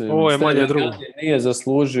da, mislim, ovo je manje drugo. Nije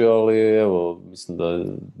zaslužio, ali evo, mislim da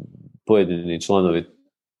pojedini članovi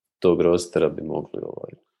tog rostera bi mogli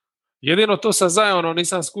Jedino to sa Zionom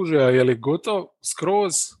nisam skužio, je li gotov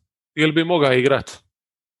skroz ili bi mogao igrati?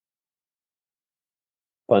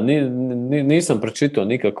 Pa nisam pročitao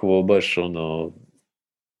nikakvo baš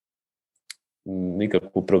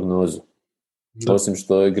nikakvu prognozu. Da. Osim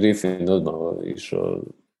što je Griffin odmah išao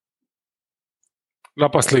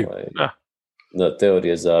napast ligu. Da,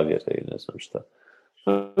 teorije zavjere i ne znam šta.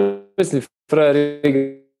 Mislim, frajer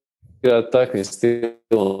igra takvim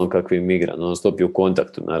stilom kakvim igra. Non stop je u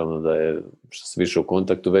kontaktu, naravno da je što se više u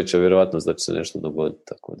kontaktu, veća vjerovatnost da će se nešto dogoditi.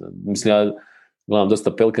 Tako da, mislim, ja gledam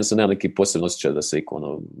dosta Pelicansa, nemam neki posebno osjećaj da se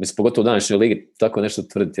iko, mislim, pogotovo u današnjoj ligi, tako nešto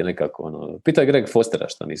tvrditi je nekako, pitaj Greg Fostera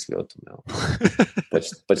šta misli o tome,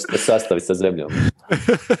 pa ćete sastaviti sa zemljom.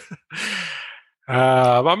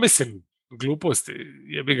 Mislim, gluposti,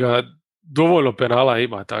 jebi ga, dovoljno penala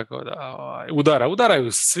ima, tako da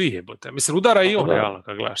udaraju svi jebote. Mislim, udara i on realno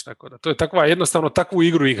kad gledaš, tako da to je takva, jednostavno takvu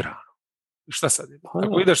igru igra. Šta sad ima?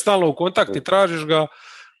 Ako ideš stalno u kontakt i tražiš ga,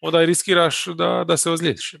 onda riskiraš da se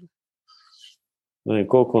ozlijediš. Ne,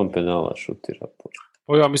 koliko on penala šutira?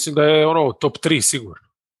 Pa ja mislim da je top 3 sigurno.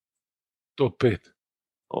 Top 5.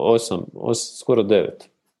 8, skoro 9.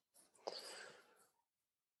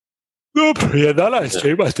 Dobro, 11 će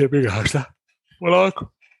imati biga, šta?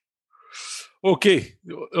 Polako. Ok,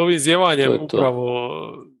 ovim zjevanjem upravo...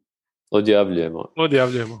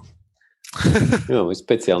 Odjavljujemo. Imamo i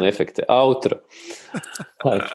specijalne efekte. Outro.